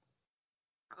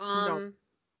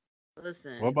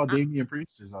 Listen. What about Damian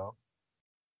Priest, Giselle?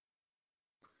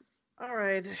 All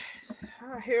right,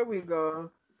 here we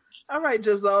go. All right,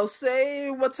 Giselle,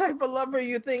 say what type of lover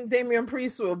you think Damian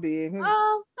Priest will be.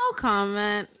 Oh, no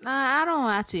comment. I don't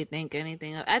actually think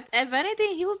anything. If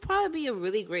anything, he would probably be a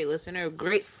really great listener, a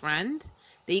great friend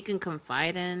that you can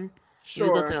confide in. Sure.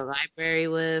 You go to the library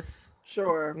with.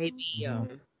 Sure. Maybe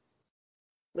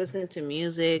listen to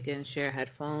music and share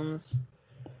headphones.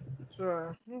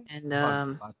 Sure. And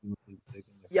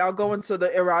y'all go into the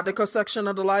erotica section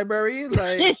of the library?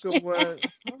 Like what?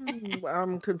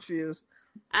 I'm confused.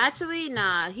 Actually,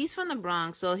 nah. He's from the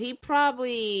Bronx, so he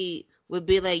probably would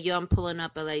be like, "Yo, I'm pulling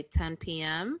up at like 10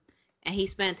 p.m." And he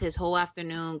spent his whole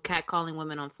afternoon catcalling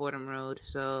women on Fordham Road.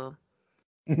 So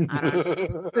I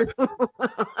don't know.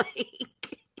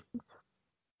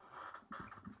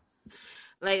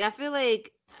 like I feel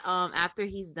like after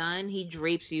he's done, he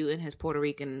drapes you in his Puerto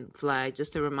Rican flag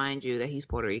just to remind you that he's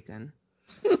Puerto Rican.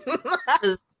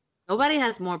 Because nobody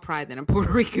has more pride than a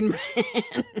Puerto Rican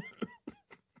man.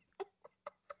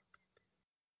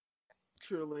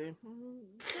 Truly,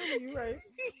 you're right.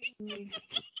 You're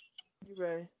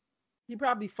right. He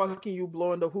probably fucking you,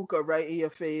 blowing the hookah right in your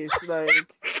face. Like,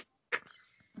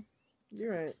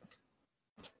 you're right.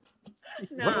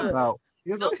 No.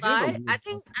 I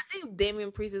think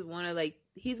Damian Priest is one of like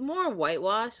he's more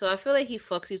whitewashed, so I feel like he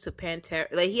fucks you to Pantera.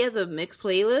 Like he has a mixed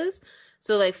playlist.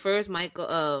 So like first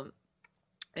Michael,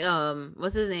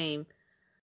 what's his name?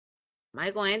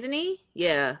 Michael Anthony?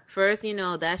 Yeah. First, you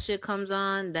know, that shit comes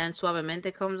on, then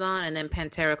Suavemente comes on, and then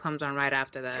Pantera comes on right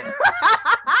after that.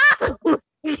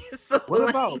 So,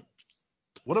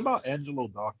 what about Angelo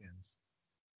Dawkins?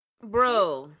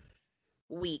 Bro,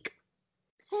 weak.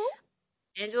 Who?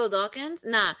 Angelo Dawkins?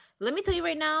 Nah, let me tell you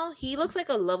right now, he looks like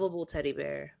a lovable teddy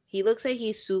bear. He looks like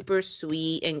he's super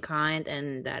sweet and kind,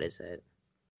 and that is it.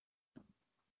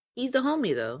 He's the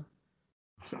homie, though.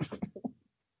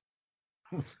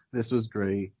 This was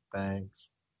great. Thanks.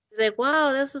 He's like,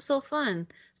 wow, this was so fun.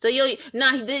 So,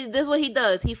 this is what he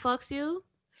does. He fucks you.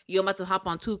 You're about to hop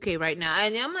on 2K right now.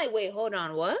 And I'm like, wait, hold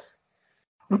on, what?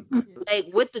 Like,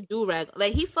 with the do-rag.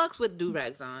 Like, he fucks with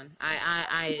do-rags on.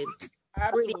 I'm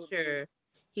pretty sure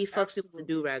he fucks you with the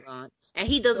do-rag on. And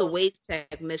he does a wave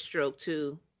tag mid-stroke,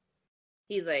 too.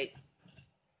 He's like,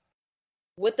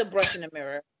 with the brush in the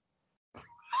mirror.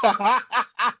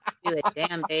 You're like,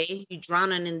 damn, babe, you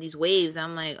drowning in these waves.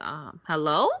 I'm like,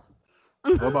 hello?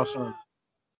 What about Charlotte?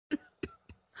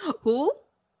 Who?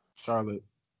 Charlotte.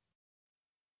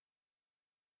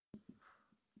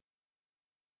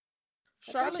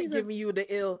 Charlotte giving you the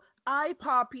ill. I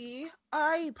Poppy.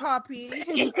 I Poppy.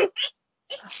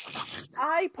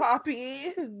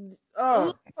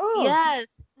 Yes.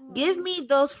 Give me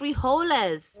those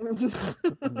frijoles.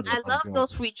 I love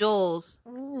those frijoles.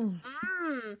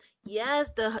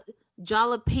 Yes, the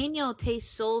jalapeno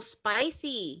tastes so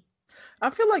spicy. I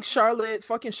feel like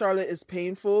fucking Charlotte is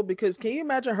painful because can you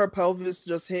imagine her pelvis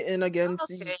just hitting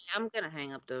against? Okay, I'm gonna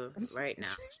hang up right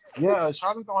now. Yeah,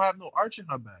 Charlotte don't have no arch in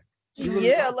her back.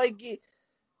 Yeah, like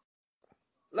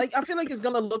I feel like it's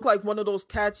gonna look like one of those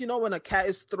cats, you know, when a cat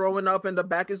is throwing up and the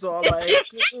back is all like,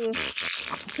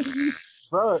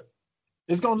 bro,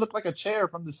 it's gonna look like a chair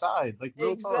from the side, like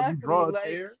real tall. You draw a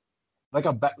chair, like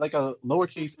a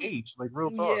lowercase h, like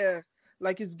real tall. Yeah,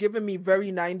 like it's giving me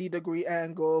very 90-degree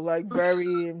angle, like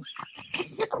very.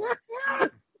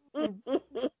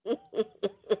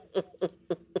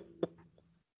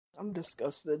 I'm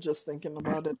disgusted just thinking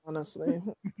about it, honestly.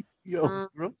 Yo,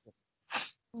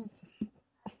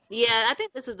 yeah, I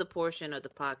think this is the portion of the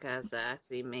podcast that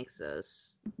actually makes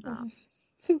us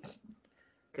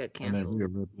get canceled. Rhea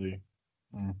Ripley.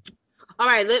 All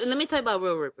right, let me tell you about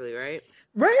Rhea Ripley, right?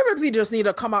 Rhea Ripley just need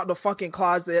to come out the fucking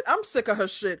closet. I'm sick of her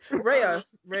shit. Rhea.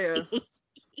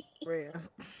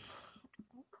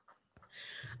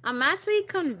 I'm actually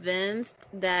convinced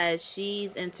that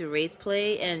she's into race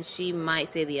play and she might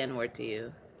say the N-word to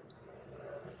you.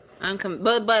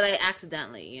 But like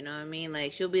accidentally, you know what I mean?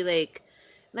 Like she'll be like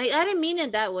I didn't mean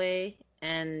it that way,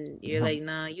 and you're like,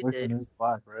 nah, you did. Is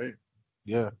black, right?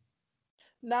 Yeah.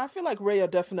 Nah, I feel like Rhea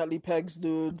definitely pegs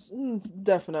dudes.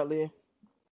 Definitely.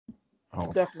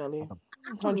 Oh. Definitely.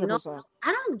 100%.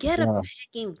 I don't get a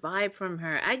pegging vibe from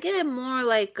her. I get more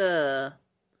like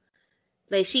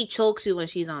she chokes you when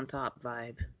she's on top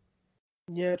vibe.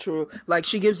 Yeah, true. Like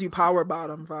she gives you power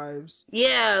bottom vibes.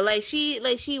 Yeah, like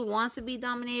she wants to be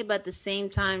dominated, but at the same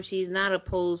time she's not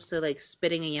opposed to like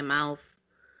spitting in your mouth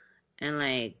and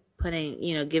like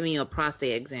giving you a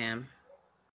prostate exam.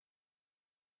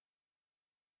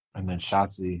 And then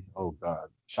Shotzi, oh god.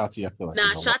 Shotzi, I feel like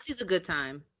Shotzi's a good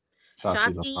time.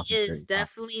 Shotzi is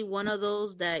definitely one of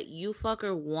those that you fuck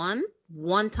her one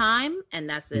time and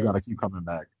that's it. You gotta keep coming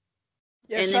back.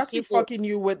 Yeah, and Shotzi fucking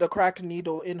you with the crack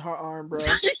needle in her arm, bro.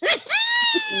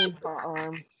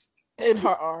 In her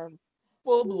arm.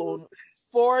 Full blown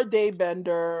 4-day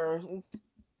bender.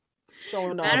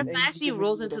 Showing up. Matter of fact, she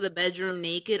rolls into the bedroom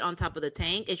naked on top of the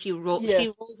tank, and she rolls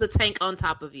the tank on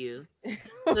top of you.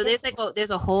 So there's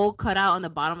a hole cut out on the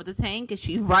bottom of the tank, and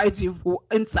she rides you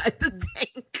inside the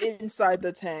tank. Inside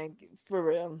the tank, for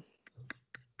real.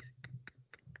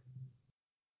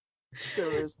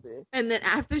 Seriously. And then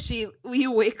after you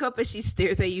wake up and she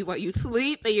stares at you while you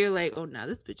sleep, and you're like, "Oh, now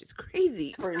this bitch is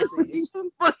crazy." But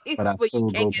I still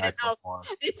go back for more.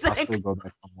 I still go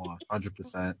back for more.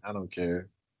 100%. I don't care.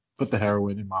 Put the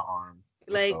heroin in my arm.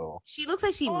 Like she looks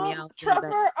like she meowed.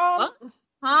 Trevor,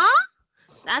 huh?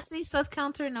 That's a sus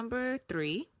counter number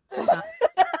 3. Shit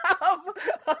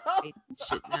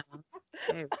now.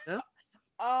 There we go.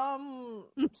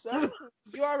 Sir,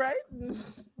 you all right?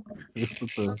 Just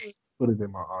put it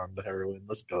in my arm, the heroin.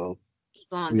 Let's go.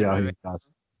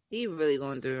 He really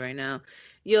going through it right now.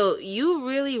 Yo, you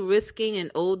really risking an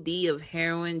OD of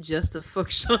heroin just to fuck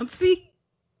Chauncey?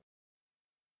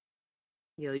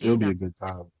 Yo, it'll be a good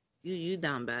time. You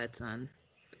down bad, son.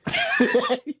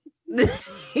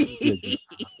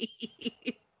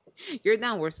 You're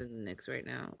down worse than the Knicks right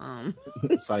now.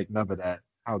 It's like none of that.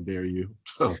 How dare you?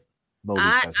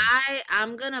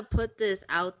 I'm gonna put this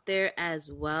out there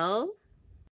as well.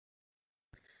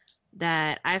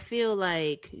 That I feel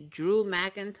like Drew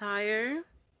McIntyre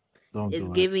is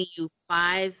giving you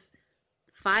 5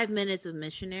 minutes of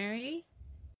missionary,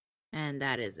 and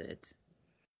that is it.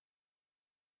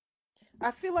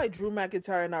 I feel like Drew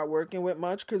McIntyre not working with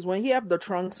much because when he have the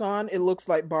trunks on, it looks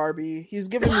like Barbie. He's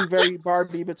giving me very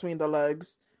Barbie between the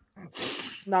legs.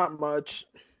 It's not much.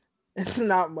 It's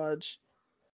not much.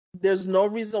 There's no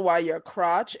reason why your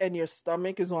crotch and your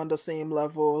stomach is on the same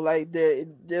level. Like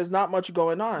there's not much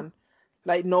going on.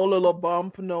 Like no little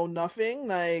bump, no nothing.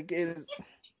 Like it's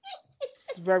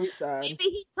very sad. Maybe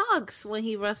he talks when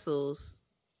he wrestles.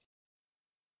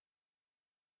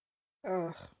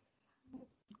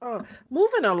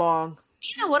 Moving along.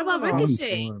 Yeah, what about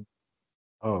Ricochet?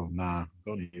 Oh nah,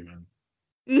 don't even.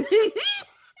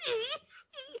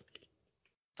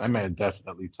 That man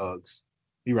definitely tugs.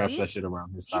 He wraps that shit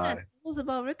around his thigh. What's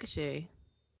about Ricochet?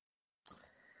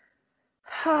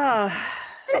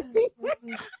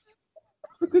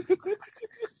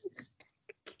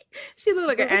 She looked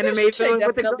like an anime villain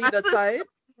with the type.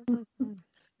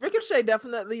 Ricochet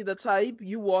definitely the type.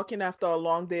 You walking after a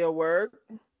long day of work.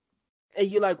 and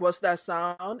you like, what's that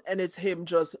sound? And it's him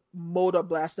just motor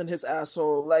blasting his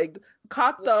asshole, like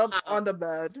cocked up on the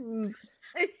bed,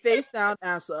 face down,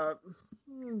 ass up,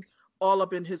 all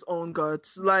up in his own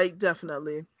guts. Like,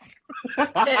 definitely.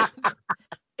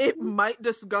 It might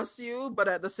disgust you, but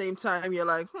at the same time, you're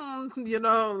like, like.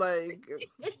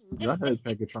 Go ahead,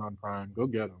 Pegatron Prime. Go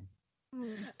get him.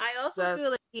 I also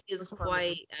feel like he is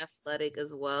quite athletic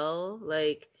as well.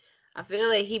 Like, I feel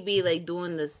like he'd be like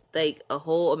doing this like a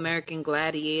whole American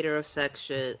Gladiator of sex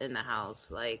shit in the house.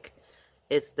 Like,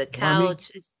 it's the couch,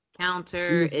 it's the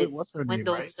counter, it's the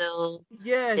windowsill. Right?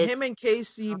 Yeah, him and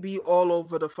Casey be all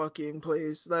over the fucking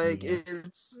place. Like,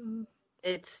 it's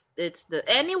the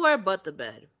anywhere but the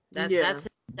bed.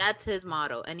 That's his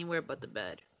motto. Anywhere but the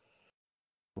bed.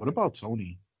 What about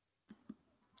Tony?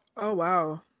 Oh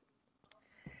wow.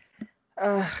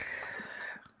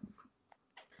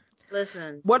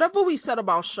 Listen. Whatever we said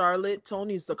about Charlotte,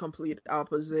 Tony's the complete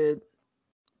opposite.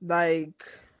 Like,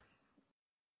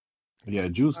 yeah,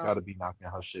 Juice got to be knocking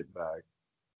her shit back.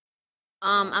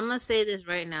 I'm gonna say this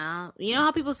right now. You know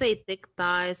how people say thick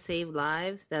thighs save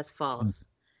lives? That's false.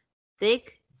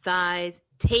 Thick thighs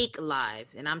take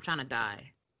lives, and I'm trying to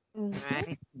die.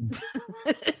 Right?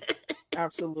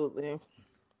 Absolutely.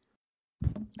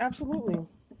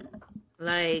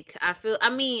 Like,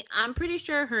 I'm pretty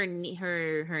sure her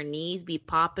knees be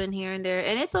popping here and there,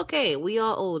 and it's okay. We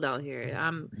all old out here.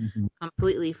 I'm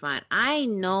completely fine. I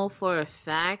know for a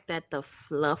fact that the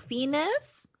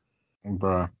fluffiness,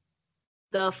 bruh.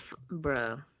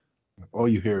 All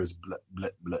you hear is bleh,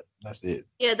 bleh, bleh. That's it.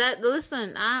 Yeah,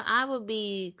 listen, I would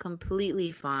be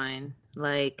completely fine.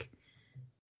 Like,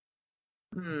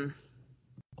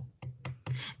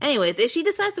 Anyways, if she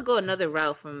decides to go another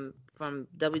route from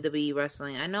WWE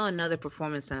wrestling, I know another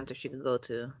performance center she could go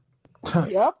to.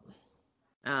 Yep.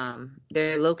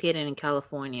 They're located in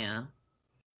California,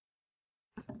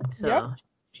 so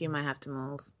she might have to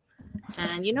move.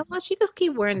 And you know what? She could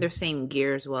keep wearing their same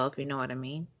gear as well, if you know what I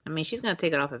mean. I mean, she's gonna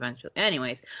take it off eventually.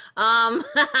 Anyways,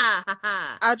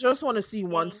 I just want to see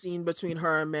one scene between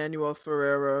her and Manuel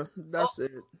Ferreira. That's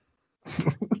it.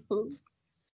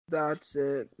 That's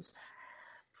it.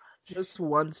 Just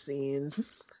one scene.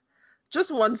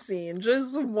 Just one scene.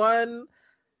 Just one.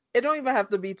 It don't even have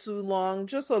to be too long.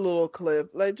 Just a little clip.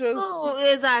 Like, just. Oh,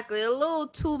 exactly. A little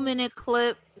 2-minute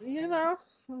clip. You know?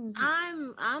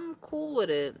 I'm cool with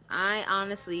it. I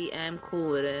honestly am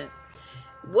cool with it.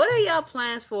 What are y'all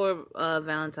plans for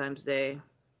Valentine's Day?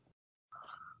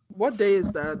 What day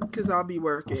is that? Because I'll be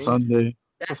working. Sunday.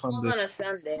 That falls on a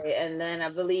Sunday, and then I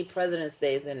believe President's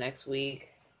Day is the next week.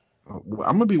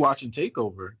 I'm gonna be watching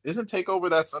Takeover. Isn't Takeover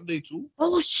that Sunday too?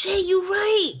 Oh shit, you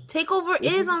right. Takeover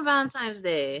is on Valentine's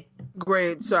Day.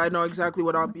 Great. So I know exactly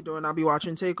what I'll be doing. I'll be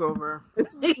watching Takeover.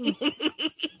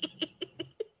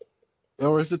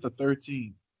 Or is it the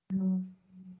 13th?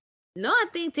 No, I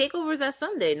think Takeover is that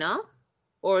Sunday, no?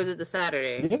 Or is it the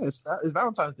Saturday? Yeah, it's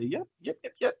Valentine's Day. Yep.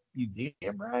 You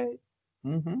damn right.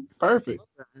 Perfect.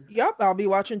 Yep, I'll be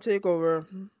watching Takeover.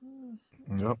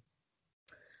 Yep.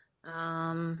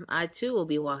 I too will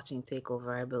be watching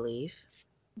Takeover, I believe.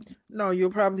 No, you'll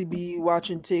probably be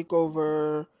watching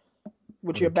Takeover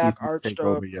with your back arched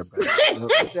up.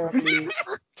 Exactly.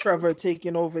 Trevor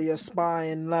taking over your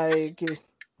spine like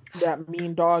that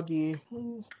mean doggy.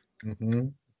 Let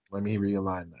me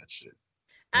realign that shit.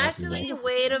 Actually,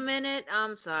 wait a minute.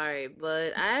 I'm sorry,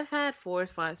 but I've had 4 or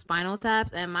 5 spinal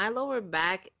taps, and my lower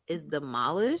back is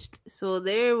demolished, so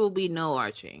there will be no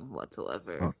arching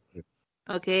whatsoever.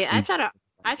 Okay, I try to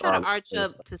arch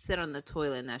up to sit on the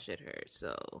toilet, and that shit hurts.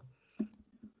 So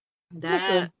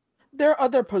listen, there are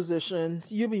other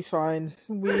positions. You'll be fine.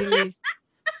 We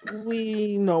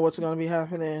know what's gonna be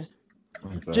happening.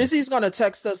 Okay. Jizzy's gonna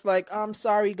text us like, "I'm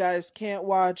sorry, guys, can't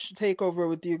watch Takeover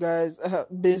with you guys.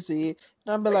 Busy."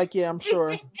 And I'll be like, "Yeah, I'm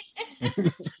sure."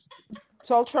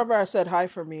 Tell Trevor I said hi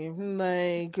for me.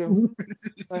 Like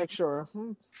sure.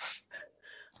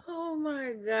 Oh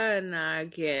my god, nah, I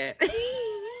can't.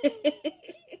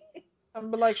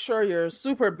 I'm like, sure, you're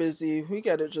super busy. We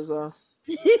get it, Giselle.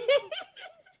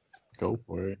 Go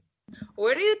for it.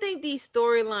 Where do you think these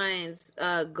storylines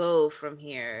go from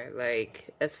here?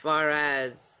 Like, as far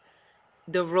as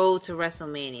the road to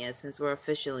WrestleMania, since we're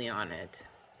officially on it.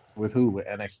 With who? With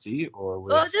NXT or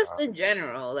with? Well, just in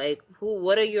general. Like,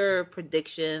 what are your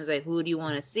predictions? Like, who do you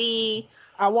want to see?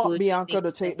 I want Bianca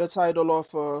to take the title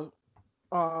off of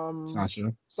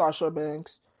Sasha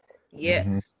Banks.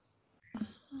 Yeah.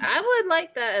 I would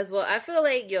like that as well. I feel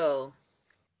like,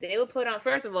 they would put on,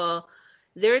 first of all,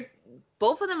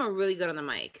 both of them are really good on the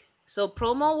mic. So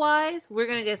promo wise, we're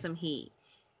gonna get some heat.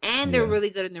 And they're really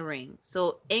good in the ring.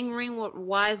 So in ring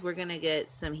wise, we're gonna get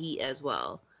some heat as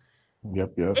well.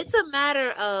 Yep. It's a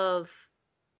matter of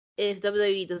if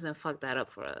WWE doesn't fuck that up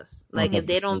for us. Like if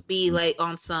they don't be like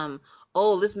on some,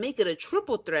 oh, let's make it a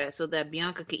triple threat so that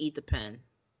Bianca can eat the pin.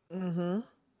 Mm-hmm.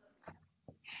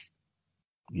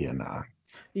 Yeah, nah.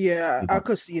 Yeah, I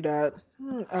could see that.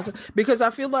 Because I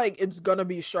feel like it's gonna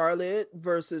be Charlotte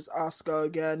versus Asuka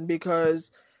again,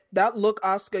 because that look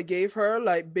Asuka gave her,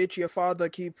 like, bitch, your father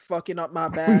keep fucking up my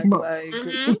bag. Like,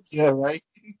 yeah, right.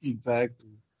 Exactly.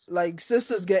 Like,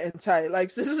 sister's getting tight. Like,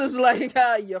 sister's like,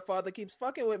 ah, your father keeps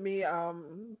fucking with me.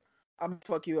 I'm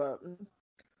fuck you up.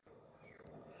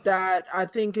 That I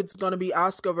think it's gonna be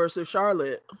Asuka versus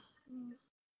Charlotte.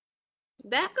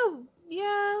 That could,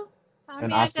 yeah.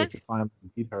 And Asuka could finally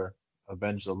beat her,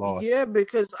 avenge the loss. Yeah,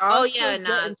 because Asuka's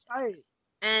getting tight.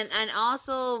 And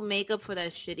also make up for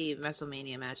that shitty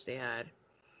WrestleMania match they had.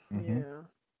 Yeah.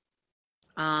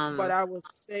 But I was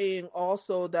saying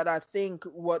also that I think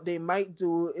what they might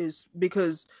do is,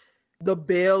 because the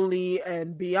Bailey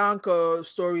and Bianca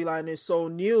storyline is so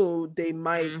new, they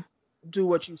might do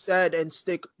what you said and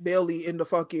stick Bailey in the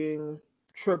fucking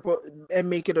triple and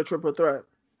make it a triple threat.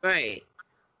 Right.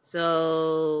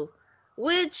 So,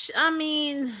 which, I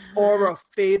mean... Or a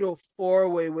fatal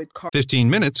four-way with 15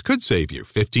 minutes could save you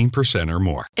 15% or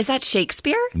more. Is that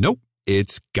Shakespeare? Nope,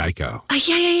 it's Geico.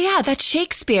 Yeah, that's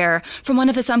Shakespeare from one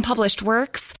of his unpublished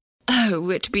works.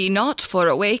 Oh, it be not for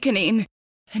awakening.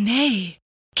 Nay,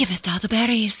 giveth thou the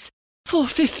berries. For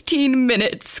 15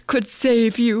 minutes could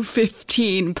save you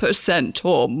 15%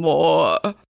 or more.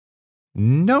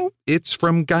 Nope, it's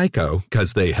from Geico,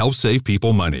 because they help save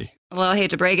people money. Well, I hate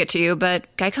to break it to you, but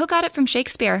Geico got it from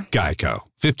Shakespeare. Geico.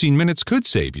 15 minutes could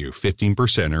save you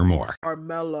 15% or more.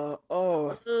 Carmella.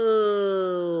 Oh.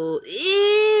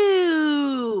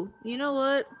 Ew. You know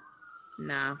what?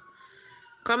 Nah.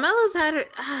 Carmella's had her...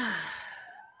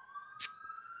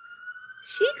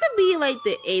 She could be like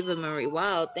the Ava Marie.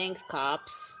 Wow, thanks,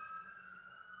 cops.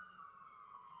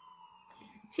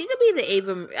 She could be the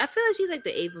Ava... I feel like she's like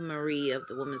the Ava Marie of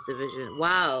the women's division.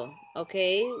 Wow.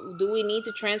 Okay. Do we need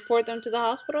to transport them to the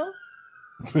hospital?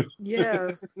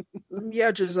 Yeah.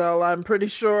 Yeah, Giselle, I'm pretty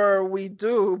sure we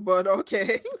do, but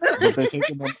okay. But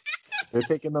they're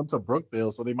taking them to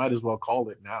Brookdale, so they might as well call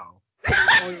it now.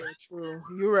 Oh, yeah, true.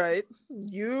 You're right.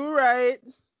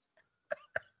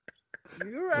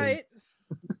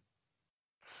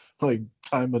 Like,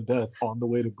 time of death on the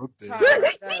way to Brookdale. Time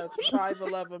of death,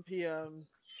 5:11 p.m.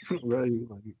 Right.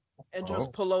 Like, and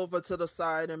just pull over to the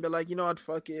side and be like, you know what,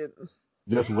 fuck it.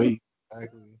 Just wait.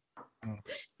 Exactly.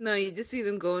 No, you just see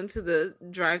them go into the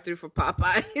drive-thru for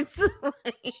Popeyes.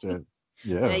 Like, shit.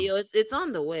 Yeah. Yo, it's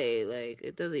on the way. Like,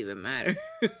 it doesn't even matter.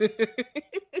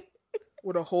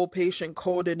 With a whole patient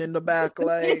coded in the back,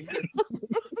 like.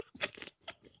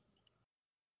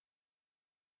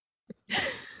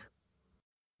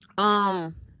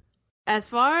 As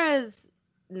far as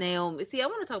Naomi, see, I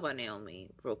want to talk about Naomi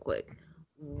real quick.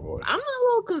 Boy. I'm a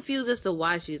little confused as to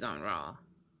why she's on Raw.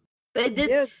 Did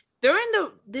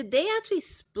they actually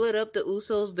split up the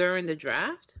Usos during the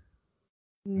draft?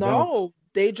 No,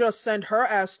 they just sent her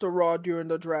ass to Raw during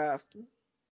the draft.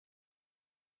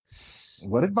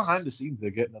 What if behind the scenes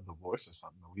they're getting a divorce or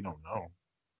something? We don't know.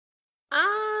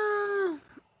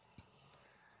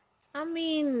 I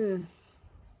mean,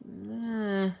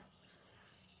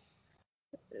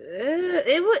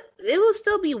 it would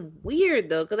still be weird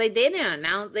though, because they didn't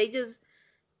announce. They just,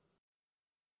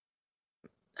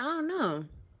 I don't know.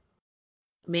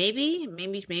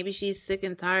 Maybe she's sick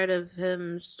and tired of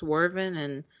him swerving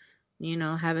and, you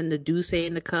know, having the Deuce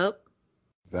in the cup.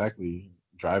 Exactly,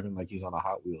 driving like he's on a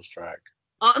Hot Wheels track.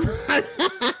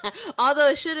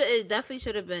 Although it definitely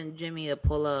should have been Jimmy to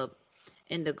pull up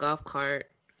in the golf cart.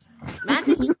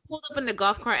 Imagine he pulled up in the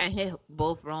golf cart and hit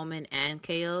both Roman and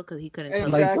KO because he couldn't tell.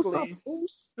 Exactly.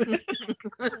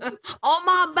 Oh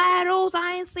my battles,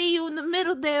 I ain't see you in the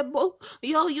middle there, bro.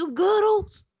 Yo, you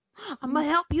goodles. I'm gonna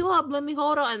help you up. Let me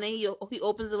hold on. And then he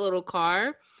opens the little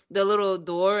car, the little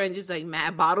door, and just like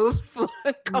mad bottles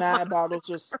bottles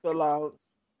just spill out.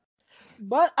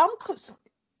 But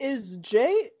is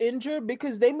Jay injured?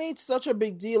 Because they made such a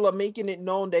big deal of making it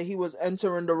known that he was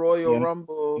entering the Royal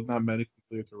Rumble. He's not medically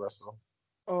cleared to wrestle.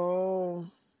 Oh.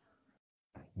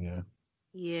 Yeah.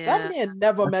 Yeah. That man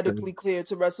never medically cleared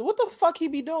to wrestle. What the fuck he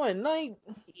be doing? Like,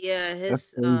 yeah,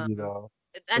 that's crazy though.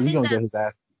 I think gonna get his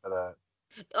ass for that.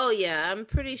 Oh yeah, I'm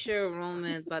pretty sure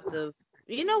Roman's about to.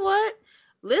 You know what?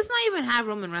 Let's not even have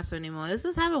Roman wrestle anymore. Let's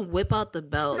just have him whip out the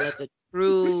belt like a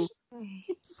true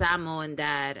Samoan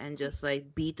dad and just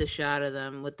like beat the shit out of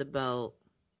them with the belt.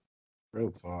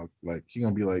 Real talk. Like he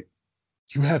gonna be like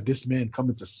You have this man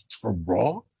coming from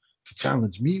Raw to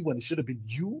challenge me when it should have been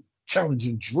you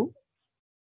challenging Drew?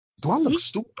 Do I look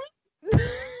stupid?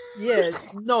 Yeah,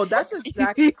 no, that's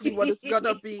exactly what it's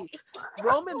gonna be.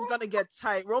 Roman's gonna get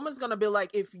tight. Roman's gonna be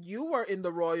like, if you were in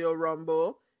the Royal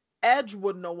Rumble, Edge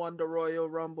wouldn't have won the Royal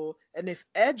Rumble. And if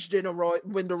Edge didn't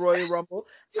win the Royal Rumble,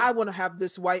 I wouldn't have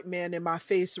this white man in my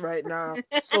face right now.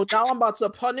 So now I'm about to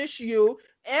punish you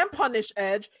and punish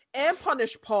Edge and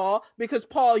punish Paul because,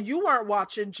 Paul, you weren't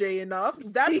watching Jay enough.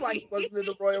 That's why he wasn't in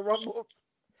the Royal Rumble.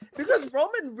 Because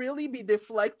Roman really be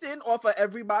deflecting off of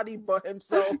everybody but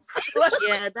himself.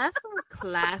 Yeah, that's some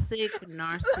classic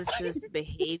narcissist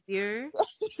behavior.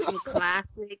 Some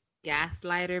classic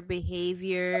gaslighter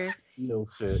behavior. No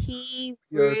shit. He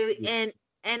really and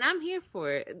I'm here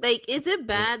for it. Like, is it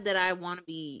bad that I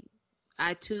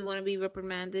too want to be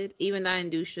reprimanded, even though I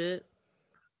didn't do shit?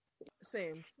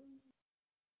 Same.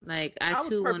 Like, I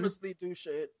would purposely do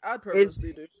shit. I'd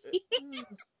purposely do shit.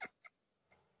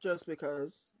 Just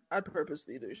because I'd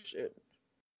purposely do shit.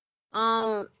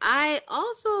 I'm kind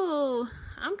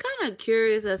of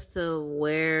curious as to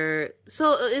where.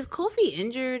 So is Kofi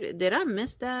injured? Did I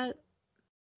miss that?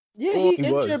 Yeah, he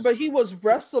injured, but he was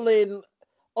wrestling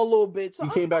a little bit. So he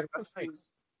came back last night.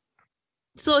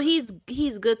 So he's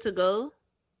good to go.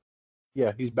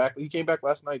 Yeah, he's back. He came back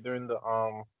last night during the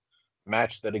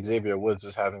match that Xavier Woods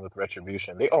was having with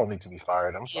Retribution. They all need to be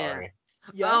fired. I'm sorry.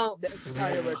 Yeah, the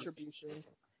entire Retribution.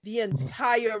 The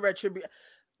entire Retribution.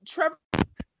 Trevor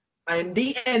and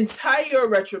the entire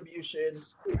Retribution.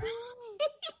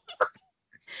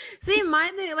 See,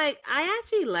 my thing, like, I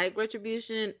actually like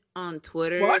Retribution on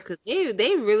Twitter because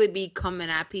they really be coming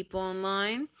at people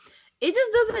online. It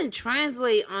just doesn't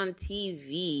translate on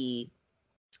TV.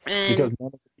 And because none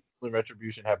of the people in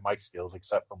Retribution have mic skills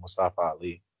except for Mustafa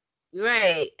Ali.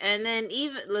 Right. And then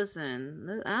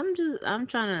listen, I'm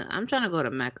trying to go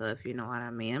to Mecca, if you know what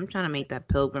I mean. I'm trying to make that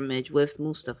pilgrimage with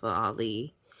Mustafa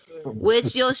Ali.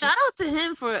 Which, shout out to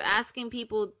him for asking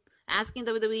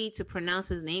WWE to pronounce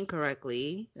his name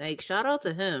correctly. Like, shout out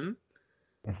to him.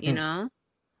 You know?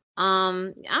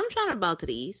 I'm trying to bow to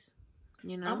the East.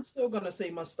 You know? I'm still gonna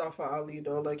say Mustafa Ali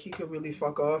though. Like, he could really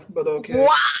fuck off, but okay.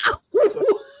 Wow!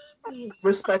 So,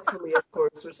 respectfully, of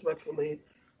course, respectfully.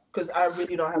 Because I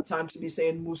really don't have time to be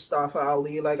saying Mustafa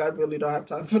Ali. Like, I really don't have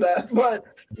time for that. But,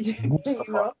 you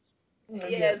know.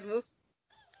 Yes,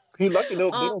 He lucky they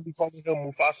don't be calling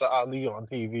him Mufasa Ali on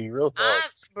TV. Real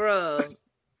talk. Bro.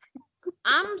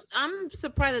 I'm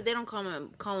surprised that they don't call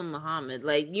him Muhammad.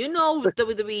 Like,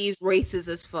 WWE is racist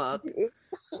as fuck.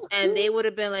 And they would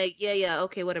have been like, yeah,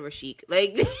 okay, whatever, Sheik.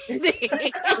 Like,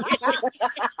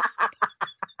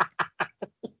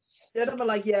 they'd have been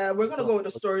like, yeah, we're gonna go with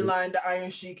the storyline. The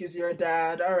Iron Sheik is your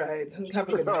dad. All right, have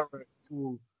a good night.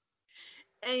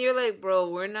 And you're like, bro,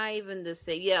 we're not even the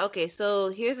same. Yeah, okay. So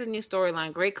here's a new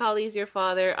storyline. Great Khali is your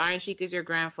father. Iron Sheik is your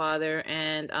grandfather.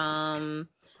 And I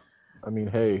mean,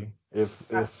 hey, if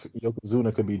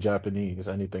Yokozuna could be Japanese,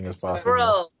 anything is possible.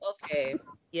 Bro, okay,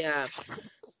 yeah.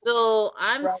 So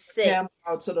I'm sick.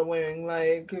 Out to the wing,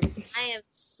 like I am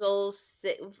so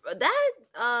sick. That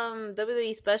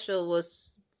WWE special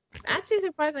was actually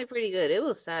surprisingly pretty good. It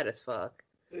was sad as fuck.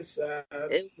 It's sad.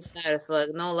 It was sad as fuck.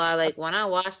 No lie. Like, when I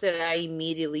watched it, I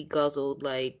immediately guzzled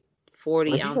like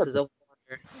 40 ounces of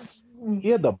water. He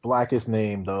had the blackest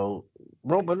name though.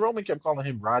 Roman kept calling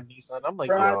him Rodney, son. I'm like,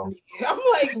 Rodney. Yo. I'm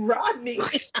like, Rodney. I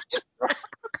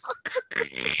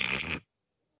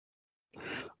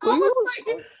was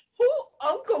like, who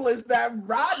uncle is that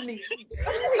Rodney?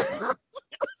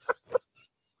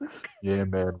 Yeah,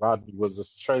 man. Rodney was a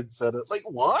trendsetter. Like,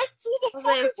 what? Who the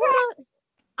fuck is Rodney?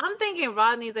 I'm thinking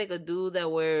Rodney's like a dude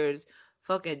that wears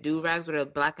fucking do-rags with a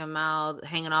blackened mouth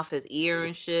hanging off his ear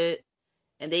and shit.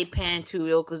 And they pan to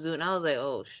Yokozuna. And I was like,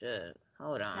 oh, shit.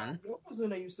 Hold on.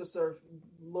 Yokozuna used to serve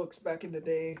looks back in the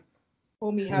day.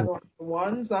 Homie had on the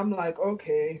ones. I'm like,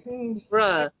 okay.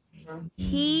 Bruh.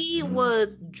 He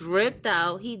was dripped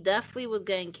out. He definitely was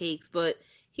getting cakes, but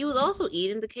he was also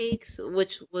eating the cakes,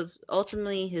 which was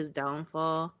ultimately his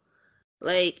downfall.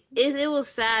 Like, it was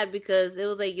sad because it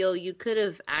was like, yo, you could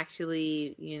have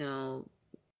actually,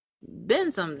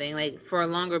 been something, like, for a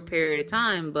longer period of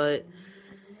time, but...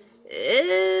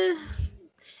 And,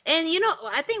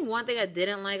 I think one thing I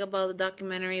didn't like about the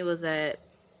documentary was that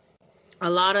a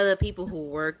lot of the people who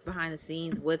worked behind the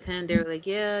scenes with him, they were like,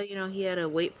 yeah, he had a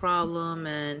weight problem,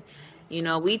 and,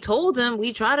 we told him,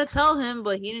 we tried to tell him,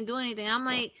 but he didn't do anything. I'm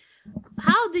like,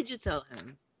 how did you tell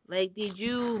him? Like, did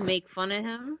you make fun of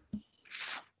him?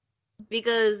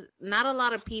 Because not a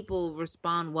lot of people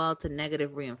respond well to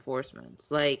negative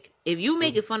reinforcements. Like, if you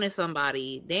make fun of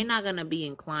somebody, they're not going to be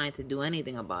inclined to do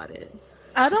anything about it.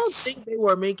 I don't think they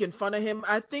were making fun of him.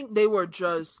 I think they were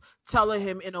just telling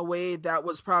him in a way that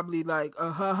was probably like,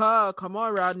 ha ha, come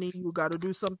on, Rodney, you got to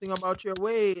do something about your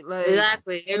weight. Like,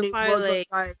 Exactly. They're and it probably wasn't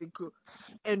like, like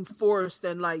enforced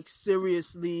and like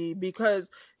seriously because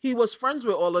he was friends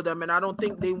with all of them. And I don't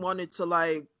think they wanted to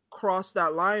like cross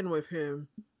that line with him.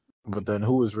 But then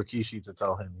who is Rikishi to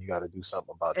tell him you got to do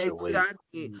something about your weight?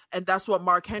 Exactly. And that's what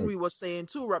Mark Henry was saying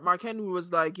too. Right? Mark Henry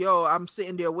was like, yo, I'm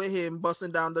sitting there with him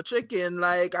busting down the chicken.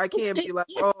 Like, I can't be like,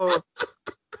 oh,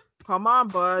 come on,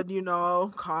 bud,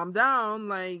 calm down.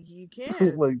 Like, you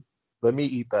can't. Like, let me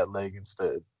eat that leg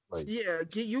instead. Like, yeah,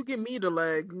 you give me the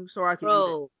leg so I can eat it.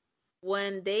 bro,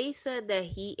 when they said that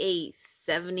he ate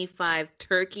 75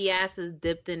 turkey asses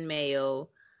dipped in mayo,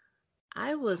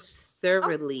 I was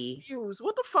thoroughly confused.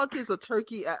 What the fuck is a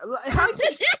turkey ass? Like, how do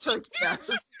you eat turkey ass?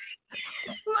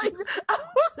 Like, I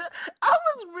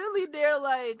was really there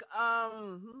like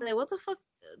what the fuck,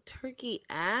 turkey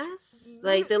ass?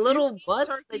 Like the little butts,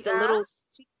 like the little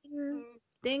chicken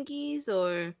thingies,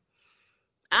 or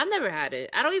I've never had it.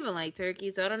 I don't even like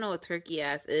turkey, so I don't know what turkey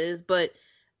ass is. But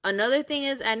another thing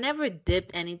is, I never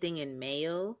dipped anything in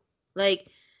mayo. Like,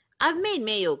 I've made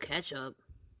mayo ketchup,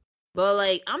 but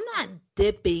like, I'm not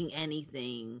dipping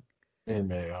anything in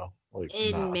mayo. Like,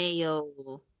 in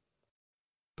mayo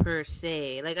per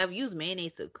se. Like, I've used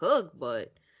mayonnaise to cook,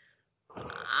 but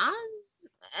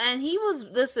and he was,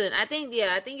 listen, I think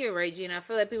you're right, Gina. I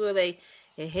feel like people are like,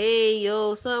 hey, yo,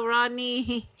 what's up,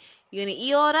 Rodney? You gonna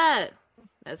eat all that?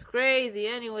 That's crazy.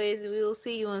 Anyways, we'll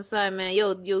see you inside, man.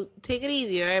 Yo, take it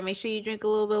easy, all right? Make sure you drink a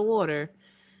little bit of water.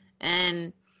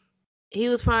 And he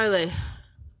was probably like,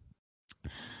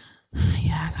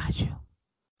 yeah, I got you.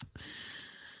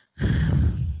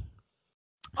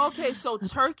 Okay, so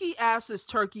turkey ass is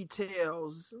turkey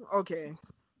tails. Okay.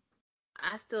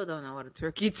 I still don't know what a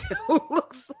turkey tail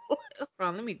looks like. Hold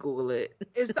on, let me Google it.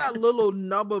 It's that little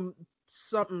nub of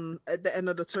something at the end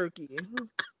of the turkey.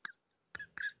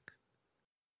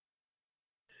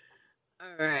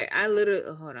 All right,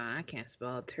 hold on. I can't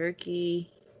spell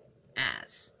turkey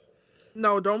ass.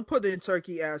 No, don't put in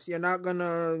turkey ass. You're not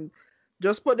gonna.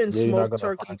 Just put in smoked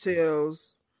turkey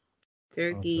tails.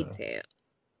 Turkey tail.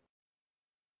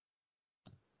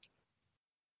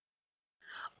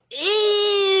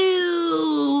 Ew,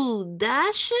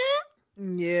 that shit?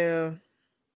 Yeah.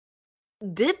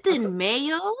 Dipped in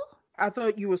mayo? I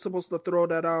thought you were supposed to throw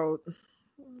that out.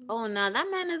 Oh, no, that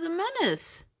man is a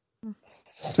menace.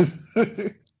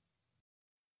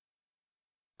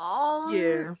 Oh,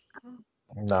 yeah.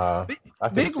 Nah.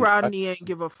 Big Rodney ain't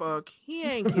give a fuck. He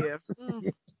ain't care.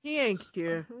 He ain't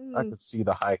care. I could see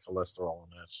the high cholesterol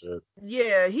in that shit.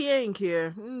 Yeah, he ain't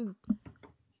care.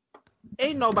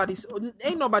 Ain't nobody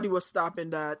was stopping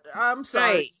that. I'm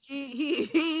sorry. Right.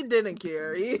 He didn't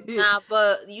care. Nah,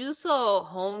 but you saw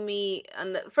homie.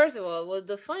 First of all,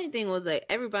 the funny thing was like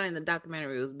everybody in the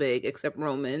documentary was big except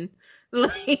Roman.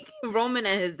 Like Roman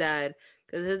and his dad,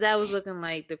 because his dad was looking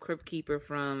like the crypt keeper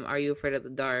from Are You Afraid of the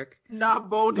Dark? Not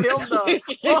Bonehilda.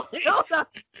 Bonehilda.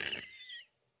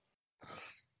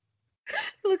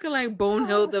 Looking like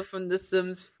Bonehilda from The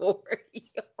Sims 4.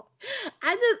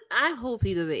 I hope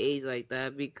he doesn't age like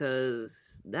that because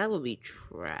that would be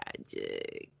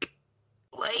tragic.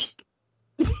 Like,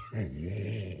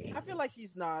 I feel like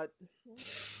he's not.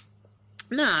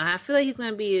 Nah, I feel like he's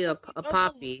gonna be a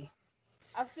poppy.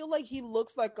 I feel like he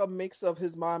looks like a mix of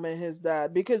his mom and his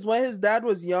dad because when his dad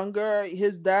was younger,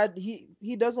 his dad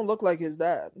he doesn't look like his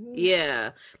dad. Yeah,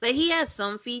 like he has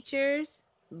some features,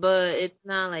 but it's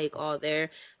not like all there.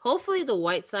 Hopefully, the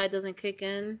white side doesn't kick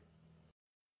in.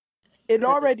 It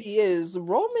already is.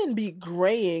 Roman be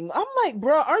graying. I'm like,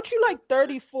 bro, aren't you like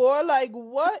 34? Like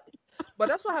what? But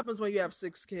that's what happens when you have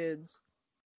 6 kids.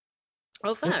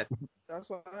 Oh, fact. That's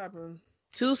what happened.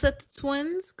 2 sets of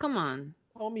twins? Come on.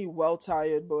 Homie, well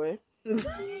tired, boy.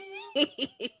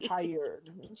 Tired.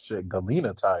 Shit,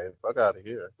 Galena tired. Fuck out of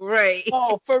here. Right.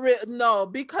 Oh, for real. No,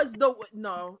 because I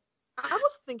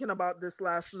was thinking about this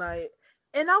last night.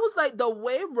 And I was like, the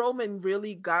way Roman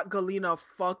really got Galena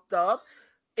fucked up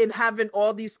in having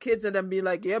all these kids and then be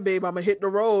like, yeah, babe, I'm gonna hit the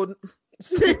road.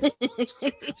 See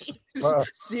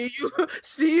you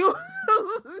soon.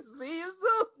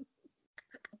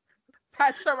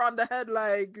 Pats her on the head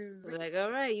like,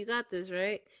 all right, you got this,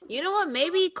 right? You know what?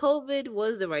 Maybe COVID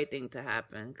was the right thing to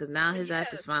happen because now his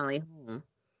ass is finally home.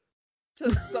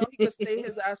 So he could stay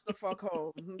his ass the fuck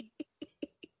home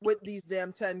with these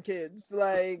damn 10 kids.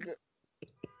 Like,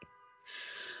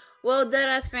 well,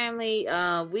 Deadass family,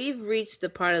 we've reached the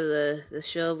part of the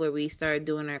show where we start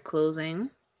doing our closing.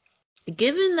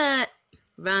 Given that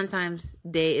Valentine's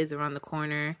Day is around the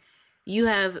corner, you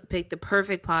have picked the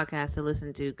perfect podcast to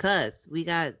listen to because we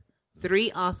got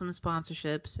 3 awesome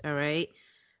sponsorships, all right?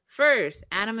 First,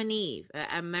 Adam and Eve,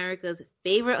 America's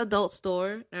favorite adult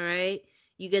store, all right?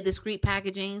 You get discreet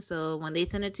packaging, so when they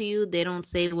send it to you, they don't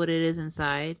say what it is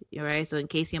inside, all right? So in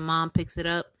case your mom picks it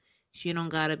up, she don't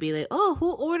gotta be like, oh,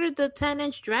 who ordered the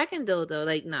 10-inch dragon dildo?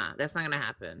 Like, nah, that's not gonna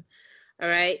happen, all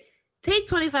right? Take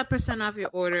 25% off your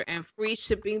order and free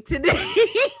shipping today.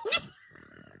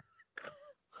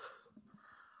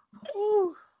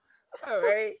 Ooh. All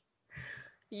right.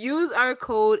 Use our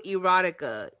code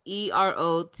erotica,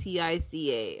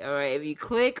 EROTICA. All right. If you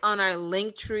click on our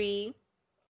Linktree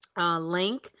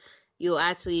link, you'll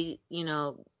actually,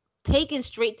 taken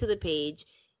straight to the page.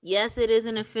 Yes, it is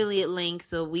an affiliate link,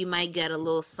 so we might get a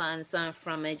little something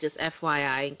from it, just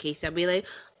FYI, in case y'all be like,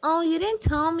 oh, you didn't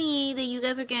tell me that you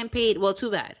guys are getting paid. Well,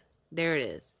 too bad. There it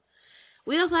is.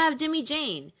 We also have Jimmy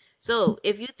Jane. So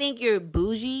if you think you're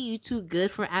bougie, you too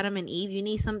good for Adam and Eve, you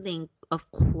need something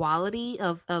of quality,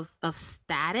 of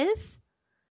status,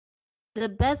 the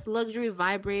best luxury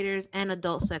vibrators and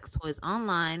adult sex toys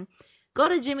online, go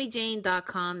to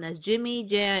jimmyjane.com. That's Jimmy,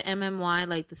 Jimmy,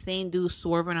 like the same dude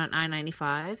swerving on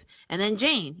I-95. And then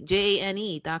Jane,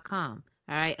 JANE.com.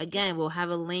 All right. Again, we'll have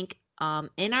a link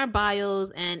in our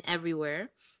bios and everywhere.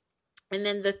 And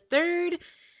then the third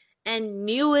and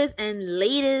newest and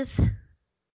latest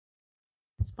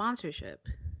sponsorship.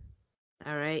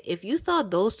 All right. If you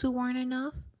thought those 2 weren't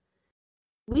enough,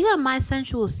 we got My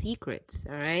Sensual Secrets.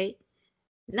 All right.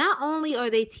 Not only are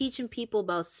they teaching people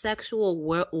about sexual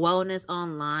wellness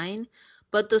online,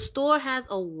 but the store has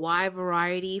a wide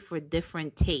variety for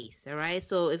different tastes. All right.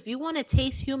 So if you want to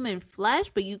taste human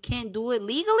flesh, but you can't do it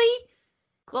legally,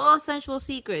 go on Sensual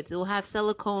Secrets. It will have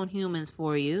silicone humans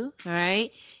for you. All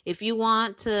right. If you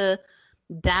want to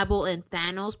dabble in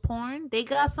Thanos porn, they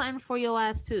got something for your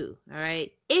ass too. All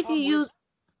right. If you use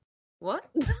what?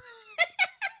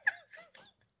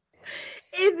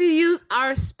 If you use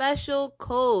our special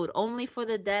code only for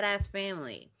the Deadass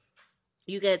family,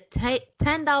 you get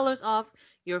 $10 off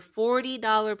your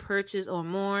 $40 purchase or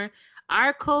more.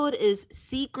 Our code is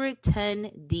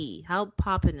Secret10D. How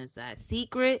poppin' is that?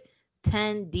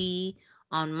 Secret10D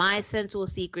on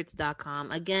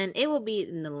mysensualsecrets.com. Again, it will be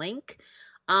in the link.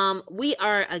 We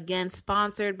are again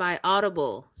sponsored by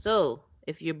Audible. So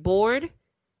if you're bored,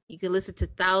 you can listen to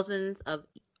thousands of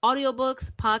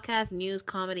audiobooks, podcasts, news,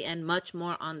 comedy, and much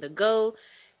more on the go.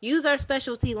 Use our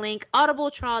specialty link,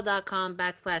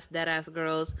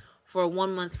 audibletrial.com/deadassgirls for a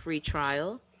 1-month free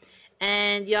trial.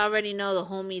 And you already know the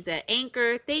homies at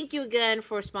Anchor. Thank you again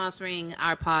for sponsoring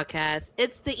our podcast.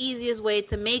 It's the easiest way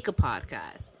to make a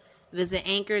podcast. Visit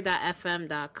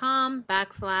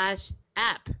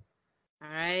anchor.fm.com/app. All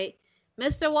right.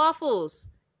 Mr. Waffles,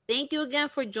 thank you again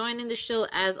for joining the show.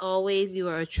 As always, you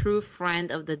are a true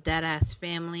friend of the Deadass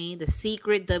family, the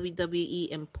secret WWE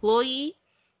employee.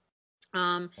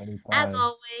 As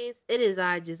always, it is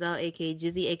I, Giselle, aka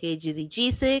Jizzy, aka Jizzy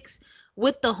G6,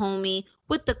 with the homie,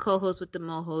 with the co-host, with the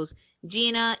mo-host,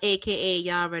 Gina, aka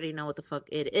y'all already know what the fuck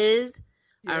it is.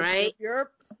 All right.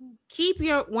 Keep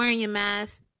wearing your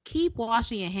mask, keep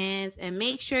washing your hands, and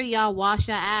make sure y'all wash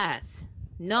your ass.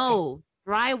 No,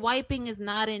 dry wiping is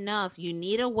not enough. You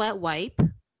need a wet wipe,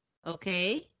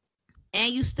 okay?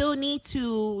 And you still need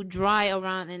to dry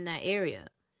around in that area.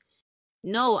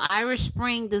 No, Irish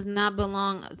Spring does not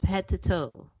belong head to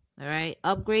toe, all right?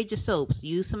 Upgrade your soaps.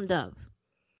 Use some Dove,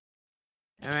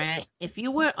 all right? If you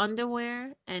wear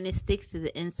underwear and it sticks to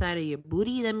the inside of your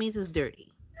booty, that means it's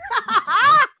dirty.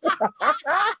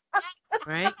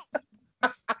 Right?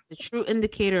 The true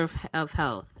indicator of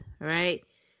health, all right?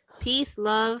 Peace,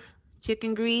 love,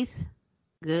 chicken grease.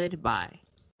 Goodbye.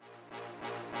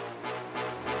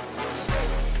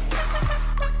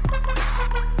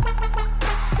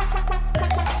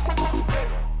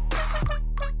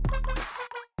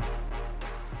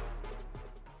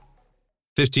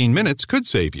 $15 could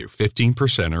save you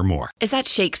 15% or more. Is that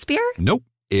Shakespeare? Nope,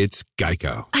 it's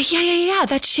Geico. Yeah,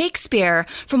 that's Shakespeare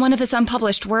from one of his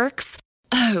unpublished works.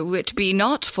 Oh, it be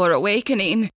not for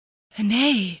awakening.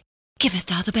 Nay, giveth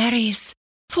thou the berries.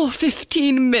 For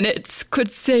 15 minutes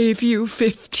could save you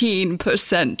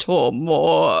 15% or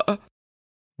more.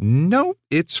 Nope,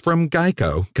 it's from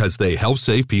Geico, because they help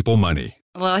save people money.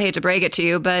 Well, I hate to break it to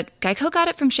you, but Geico got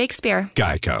it from Shakespeare.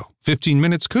 Geico. 15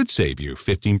 minutes could save you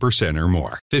 15% or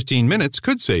more. 15 minutes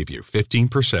could save you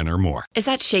 15% or more. Is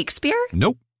that Shakespeare?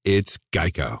 Nope, it's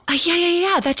Geico.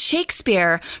 Yeah, that's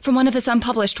Shakespeare from one of his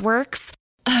unpublished works.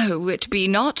 Oh, it be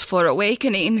not for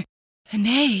awakening.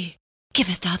 Nay,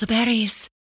 giveth thou the berries.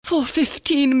 For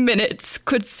 15 minutes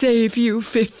could save you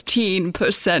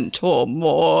 15% or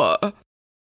more.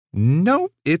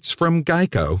 Nope, it's from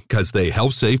Geico, because they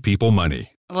help save people money.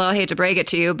 Well, I hate to break it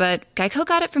to you, but Geico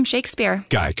got it from Shakespeare.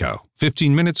 Geico.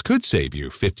 15 minutes could save you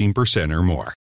 15% or more.